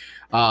many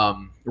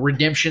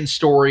redemption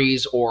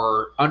stories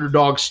or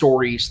underdog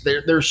stories.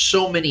 There's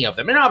so many of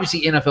them, and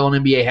obviously NFL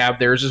and NBA have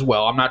theirs as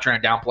well. I'm not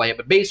trying to downplay it,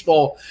 but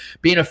baseball,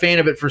 being a fan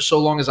of it for so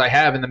long as I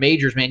have in the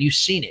majors, man, you've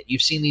seen it.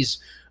 You've seen these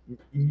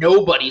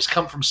nobodies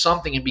come from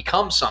something and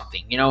become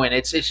something, and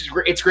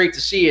it's great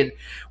to see. And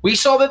we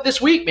saw that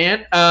this week,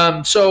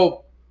 man.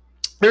 So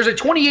there's a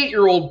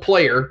 28-year-old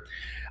player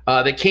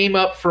that came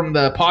up from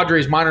the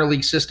Padres minor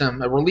league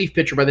system, a relief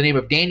pitcher by the name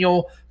of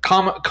Daniel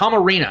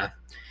Camarena.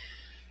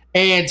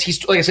 And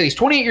he's, like I said, he's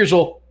 28 years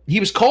old. He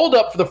was called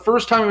up for the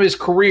first time of his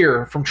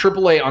career from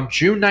AAA on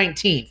June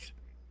 19th.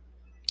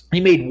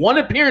 He made one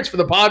appearance for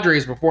the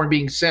Padres before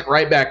being sent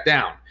right back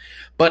down.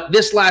 But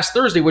this last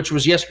Thursday, which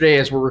was yesterday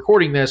as we're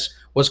recording this,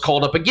 was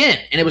called up again.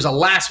 And it was a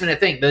last-minute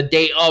thing, the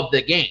day of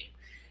the game.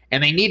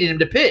 And they needed him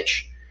to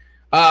pitch.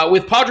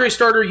 With Padres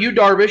starter Yu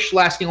Darvish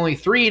lasting only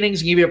 3 innings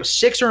and giving up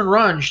 6 earned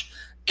runs,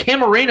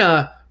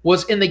 Camarena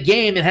was in the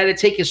game and had to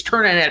take his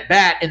turn at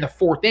bat in the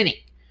 4th inning.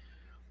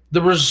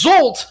 The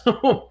result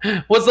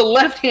was the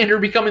left-hander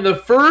becoming the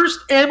first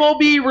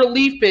MLB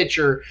relief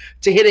pitcher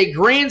to hit a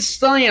grand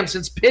slam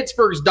since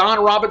Pittsburgh's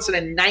Don Robinson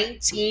in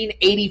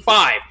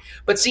 1985.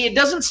 But see, it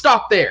doesn't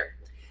stop there.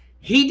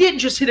 He didn't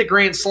just hit a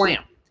grand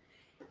slam.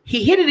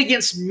 He hit it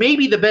against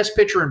maybe the best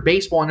pitcher in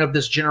baseball and of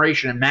this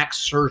generation, and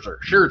Max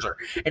Scherzer.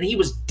 And he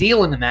was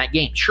dealing in that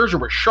game.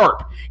 Scherzer was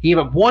sharp. He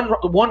had one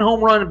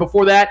home run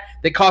before that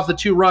caused the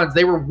 2 runs.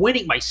 They were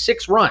winning by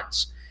 6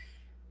 runs.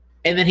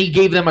 And then he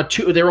gave them a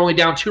 2. They were only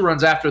down 2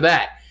 runs after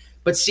that.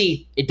 But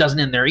see, it doesn't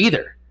end there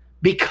either.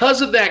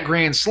 Because of that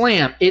grand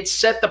slam, it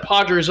set the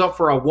Padres up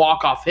for a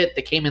walk-off hit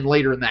that came in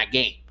later in that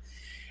game.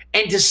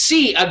 And to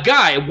see a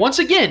guy, once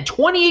again,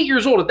 28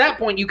 years old, at that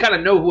point, you kind of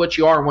know what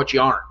you are and what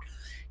you aren't.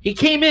 He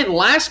came in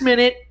last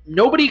minute.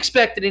 Nobody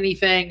expected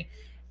anything.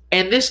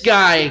 And this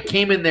guy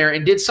came in there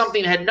and did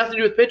something that had nothing to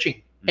do with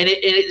pitching. And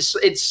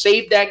it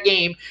saved that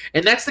game.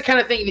 And that's the kind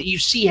of thing that you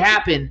see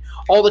happen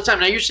all the time.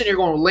 Now, you're sitting here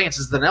going, well, Lance,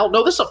 is it an L?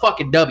 No, this is a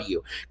fucking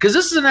W. Because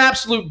this is an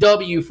absolute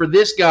W for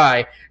this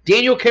guy,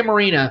 Daniel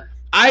Camarena.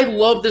 I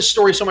love this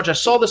story so much. I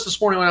saw this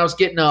morning when I was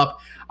getting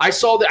up. I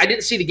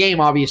didn't see the game,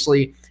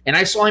 obviously. And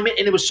I saw him,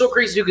 and it was so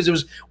crazy, too, because it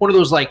was one of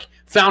those, like,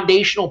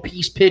 foundational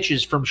piece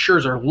pitches from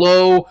Scherzer.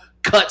 Low,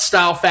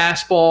 cut-style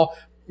fastball.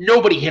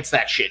 Nobody hits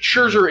that shit.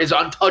 Scherzer is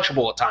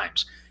untouchable at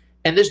times.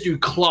 And this dude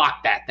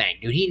clocked that thing,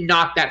 dude. He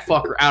knocked that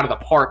fucker out of the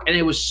park, and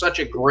it was such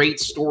a great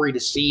story to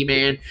see,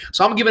 man.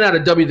 So I'm giving out a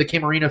W to the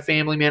Camarena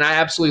family, man. I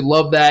absolutely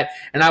love that,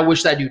 and I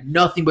wish that dude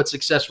nothing but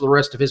success for the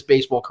rest of his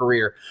baseball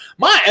career.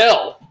 My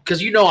L,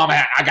 because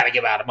I got to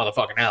give out a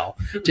motherfucking L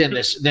to end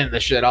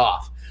this shit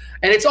off,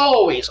 And it's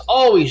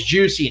always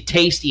juicy and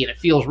tasty, and it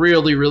feels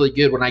really, really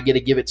good when I get to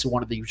give it to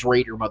one of these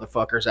Raider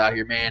motherfuckers out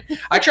here, man.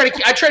 I try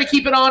to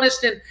keep it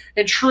honest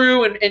and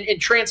true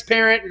and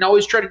transparent, and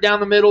always try to down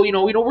the middle.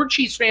 We're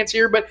Chiefs fans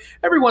here, but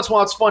every once in a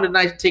while it's fun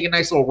to take a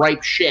nice little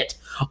ripe shit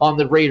on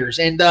the Raiders.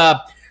 And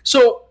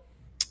so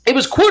it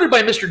was quoted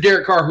by Mr.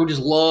 Derek Carr, who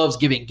just loves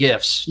giving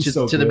gifts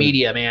to the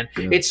media, man.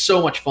 Yeah. It's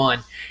so much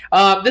fun.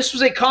 This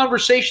was a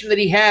conversation that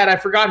he had. I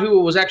forgot who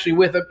it was actually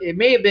with. It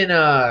may have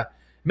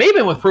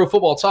been with Pro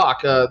Football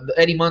Talk,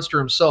 Eddie Munster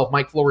himself,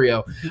 Mike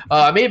Florio.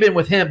 It may have been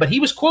with him, but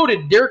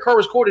Derek Carr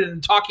was quoted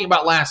in talking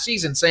about last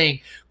season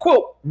saying,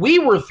 quote, "We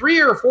were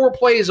 3 or 4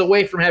 plays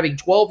away from having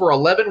 12 or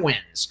 11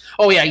 wins."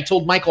 Oh, yeah, he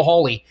told Michael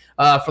Hawley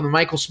from the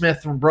Michael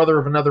Smith from Brother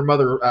of Another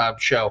Mother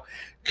show.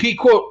 He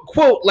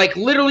quote, like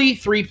literally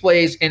 3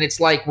 plays, and it's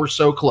like we're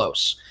so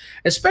close.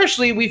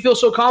 Especially, we feel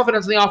so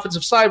confident on the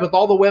offensive side with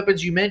all the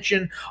weapons you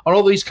mentioned on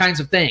all these kinds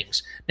of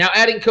things. Now,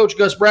 adding Coach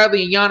Gus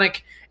Bradley and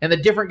Yannick and the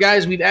different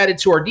guys we've added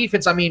to our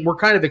defense, I mean, we're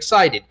kind of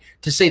excited,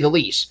 to say the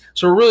least.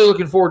 So we're really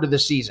looking forward to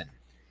this season.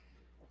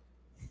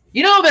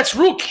 That's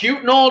real cute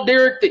and all,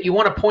 Derek, that you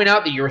want to point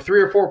out that you're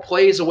 3 or 4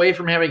 plays away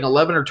from having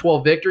 11 or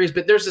 12 victories,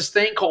 but there's this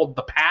thing called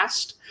the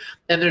past,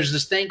 and there's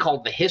this thing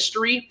called the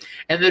history,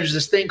 and there's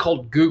this thing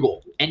called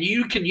Google. And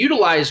you can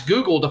utilize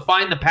Google to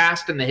find the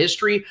past and the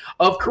history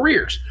of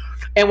careers.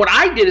 And what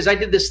I did is I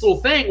did this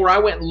little thing where I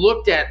went and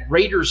looked at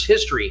Raiders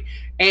history.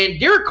 And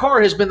Derek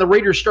Carr has been the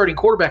Raiders starting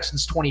quarterback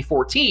since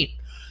 2014.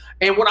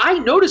 And what I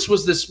noticed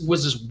was this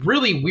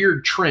really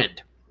weird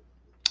trend.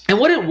 And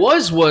what it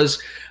was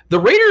the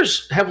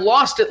Raiders have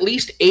lost at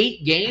least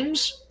 8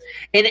 games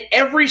in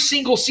every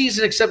single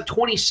season except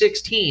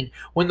 2016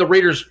 when the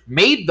Raiders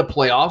made the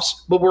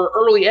playoffs but were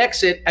early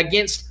exit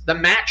against the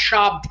Matt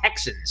Schaub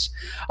Texans.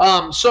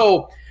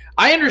 So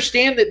I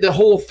understand that the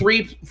whole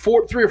 3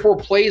 or 4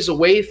 plays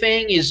away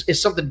thing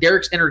is something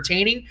Derek's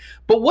entertaining,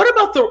 but what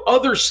about the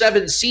other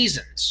 7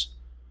 seasons?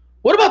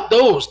 What about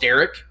those,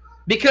 Derek?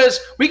 Because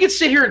we could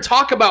sit here and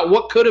talk about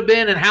what could have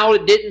been and how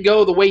it didn't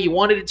go the way you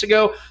wanted it to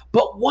go,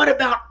 but what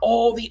about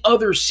all the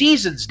other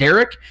seasons,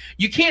 Derek?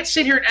 You can't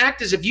sit here and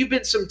act as if you've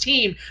been some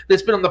team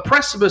that's been on the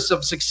precipice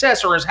of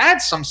success or has had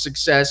some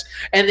success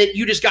and that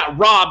you just got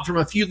robbed from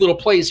a few little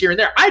plays here and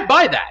there. I'd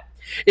buy that.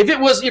 If it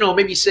was,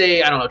 maybe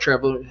say, I don't know,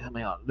 Trevor,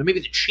 maybe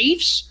the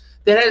Chiefs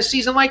that had a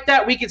season like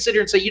that, we can sit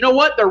here and say, you know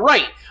what, they're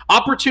right.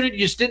 Opportunity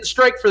just didn't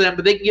strike for them,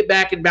 but they can get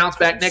back and bounce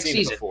back next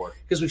season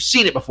because we've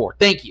seen it before.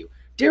 Thank you.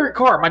 Derek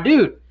Carr, my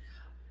dude,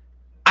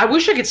 I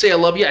wish I could say I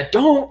love you. I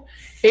don't.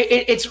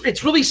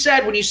 It's really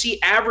sad when you see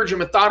average and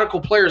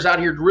methodical players out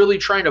here really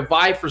trying to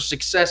vie for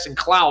success and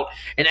clout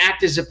and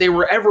act as if they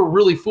were ever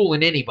really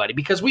fooling anybody.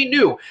 Because we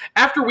knew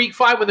after week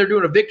 5 when they're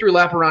doing a victory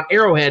lap around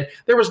Arrowhead,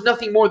 there was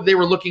nothing more that they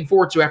were looking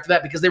forward to after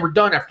that because they were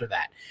done after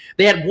that.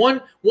 They had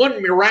one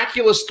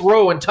miraculous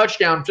throw and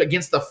touchdown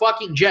against the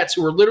fucking Jets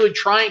who were literally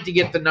trying to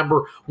get the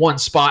number 1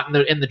 spot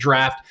in the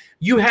draft.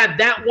 You had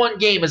that one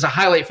game as a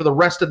highlight for the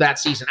rest of that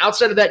season.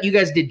 Outside of that, you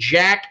guys did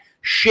jack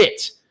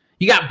shit.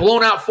 You got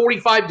blown out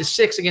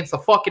 45-6 against the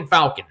fucking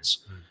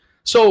Falcons.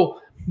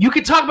 So you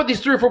could talk about these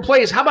 3 or 4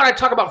 plays. How about I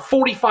talk about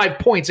 45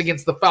 points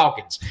against the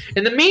Falcons?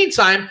 In the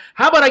meantime,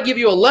 how about I give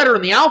you a letter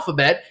in the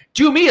alphabet?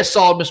 Do me a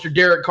solid, Mr.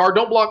 Derek Carr.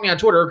 Don't block me on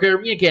Twitter.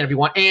 Okay, you can if you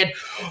want. And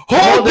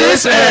hold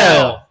this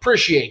L.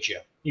 Appreciate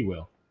you. He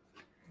will.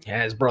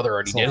 Yeah, his brother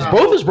already did.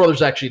 Both his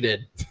brothers actually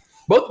did.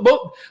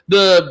 Both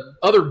the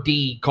other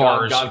D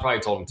cars. God probably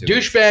told him to.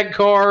 Douchebag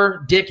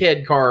car,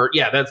 dickhead car.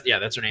 Yeah, that's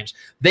their names.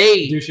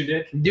 Douche and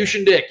Dick? Douche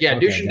and Dick. Yeah, Okay,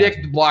 Douche and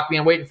gotcha. Dick blocked me.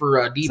 I'm waiting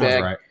for D-bag.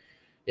 Sounds right.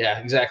 Yeah,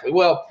 exactly.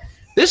 Well,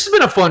 this has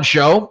been a fun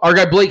show. Our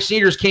guy Blake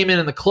Sneeders came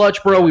in the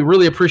clutch, bro. We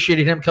really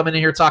appreciated him coming in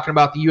here talking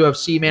about the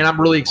UFC, man.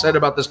 I'm really excited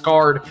about this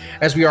card,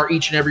 as we are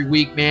each and every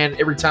week, man.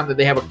 Every time that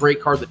they have a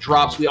great card that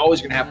drops, we always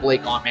going to have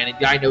Blake on, man. And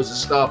the guy knows his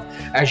stuff,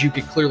 as you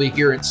can clearly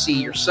hear and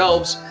see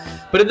yourselves.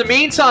 But in the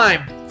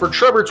meantime, for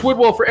Trevor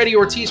Twidwell, for Eddie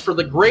Ortiz, for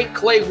the great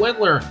Clay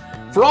Windler,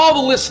 for all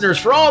the listeners,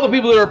 for all the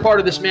people that are part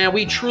of this, man,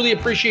 we truly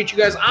appreciate you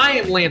guys. I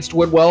am Lance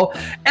Twidwell.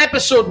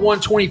 Episode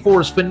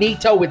 124 is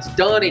finito. It's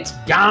done. It's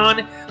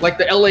gone, like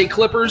the LA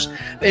Clippers.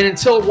 And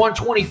until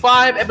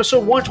 125, episode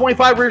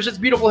 125 rears its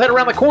beautiful head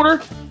around the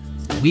corner,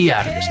 we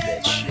out of this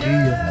bitch.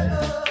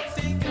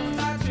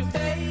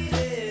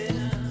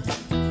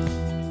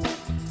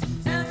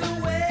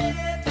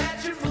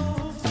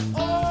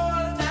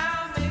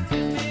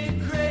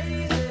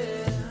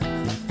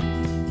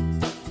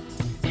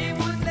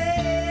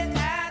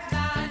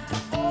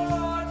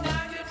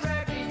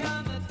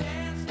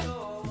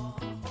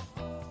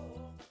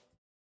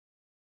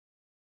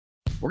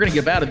 We're going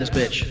to get out of this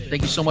bitch.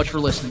 Thank you so much for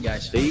listening,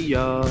 guys. See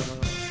ya.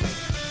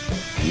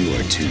 You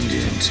are tuned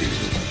into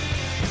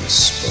The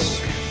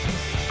Spoken.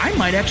 I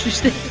might actually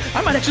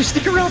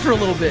stick around for a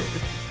little bit.